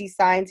albums was he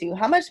signed to?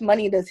 How much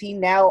money does he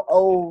now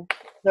owe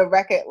the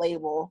record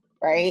label,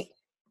 right?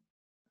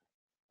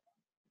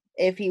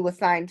 If he was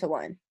signed to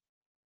one.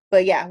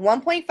 But yeah,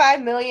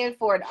 1.5 million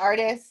for an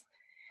artist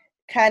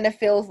kind of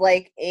feels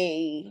like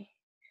you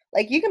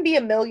can be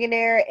a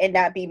millionaire and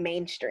not be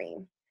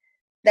mainstream.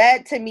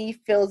 That to me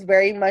feels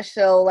very much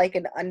so like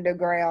an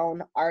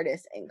underground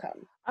artist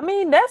income. I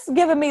mean, that's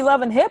giving me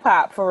Love and Hip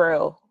Hop for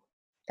real.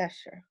 That's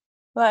true.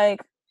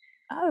 Like,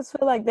 I just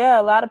feel like there are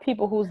a lot of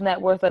people whose net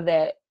worth are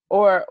that,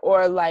 or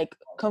like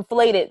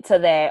conflated to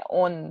that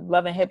on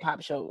Love and Hip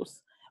Hop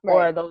shows Right.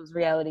 or those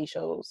reality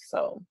shows.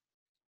 So,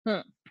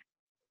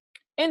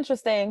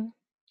 interesting.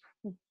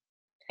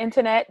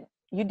 Internet,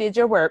 you did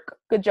your work.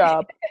 Good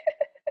job.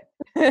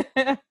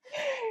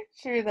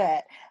 True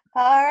that.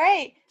 All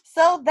right.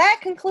 So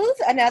that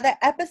concludes another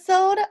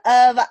episode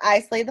of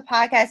I Slay the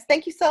Podcast.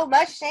 Thank you so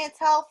much,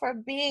 Chantel, for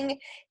being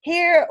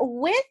here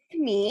with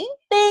me.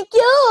 Thank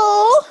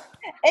you.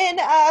 And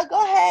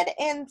go ahead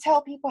and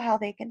tell people how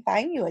they can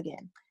find you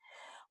again.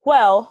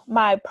 Well,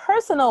 my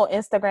personal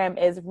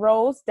Instagram is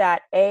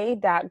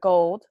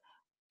rose.a.gold.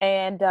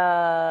 And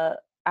I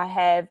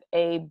have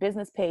a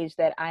business page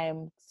that I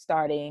am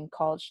starting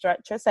called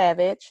Structure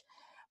Savage.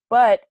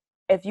 But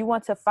if you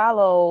want to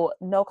follow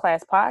No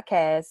Class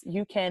Podcast,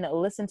 you can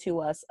listen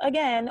to us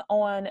again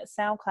on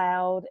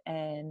SoundCloud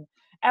and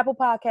Apple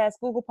Podcasts,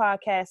 Google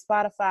Podcasts,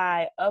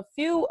 Spotify, a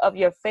few of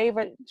your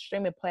favorite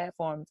streaming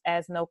platforms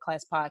as No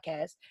Class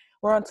Podcast.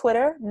 We're on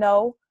Twitter,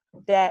 no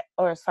 _class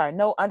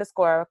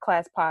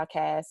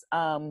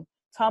podcast.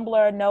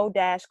 Tumblr,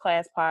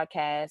 no-class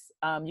podcast.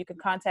 You can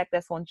contact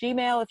us on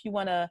Gmail if you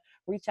want to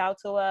reach out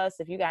to us.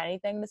 If you got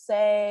anything to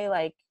say,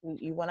 like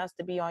you want us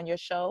to be on your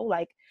show,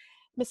 like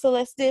Miss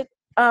Celeste did,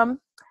 you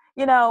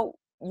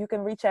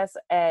can reach us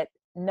at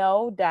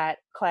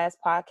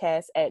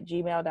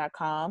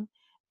no.classpodcast@gmail.com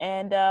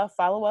and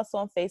follow us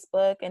on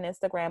Facebook and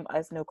Instagram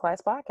as No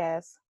Class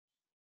Podcast.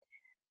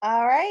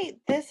 All right,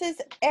 this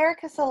is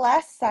Erica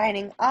Celeste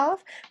signing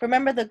off.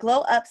 Remember, the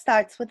glow up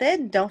starts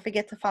within. Don't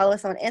forget to follow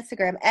us on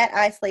Instagram at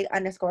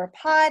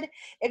islay_pod.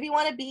 If you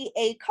want to be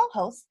a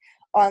co-host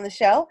on the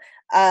show,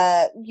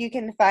 you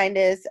can find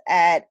us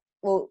at,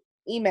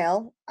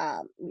 email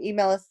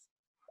us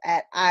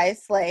at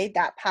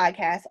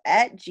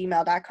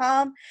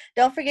islay.podcast@gmail.com.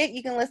 Don't forget,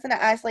 you can listen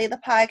to I Slay the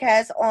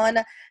Podcast on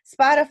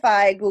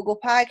Spotify, Google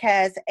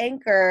Podcasts,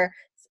 Anchor,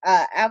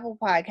 Apple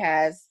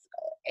Podcasts,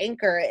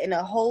 Anchor, and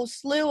a whole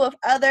slew of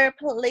other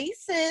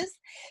places.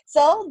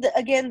 So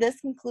again,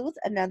 this concludes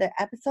another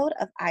episode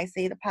of I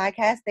Say the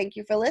Podcast. Thank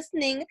you for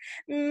listening.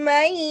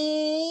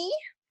 Bye.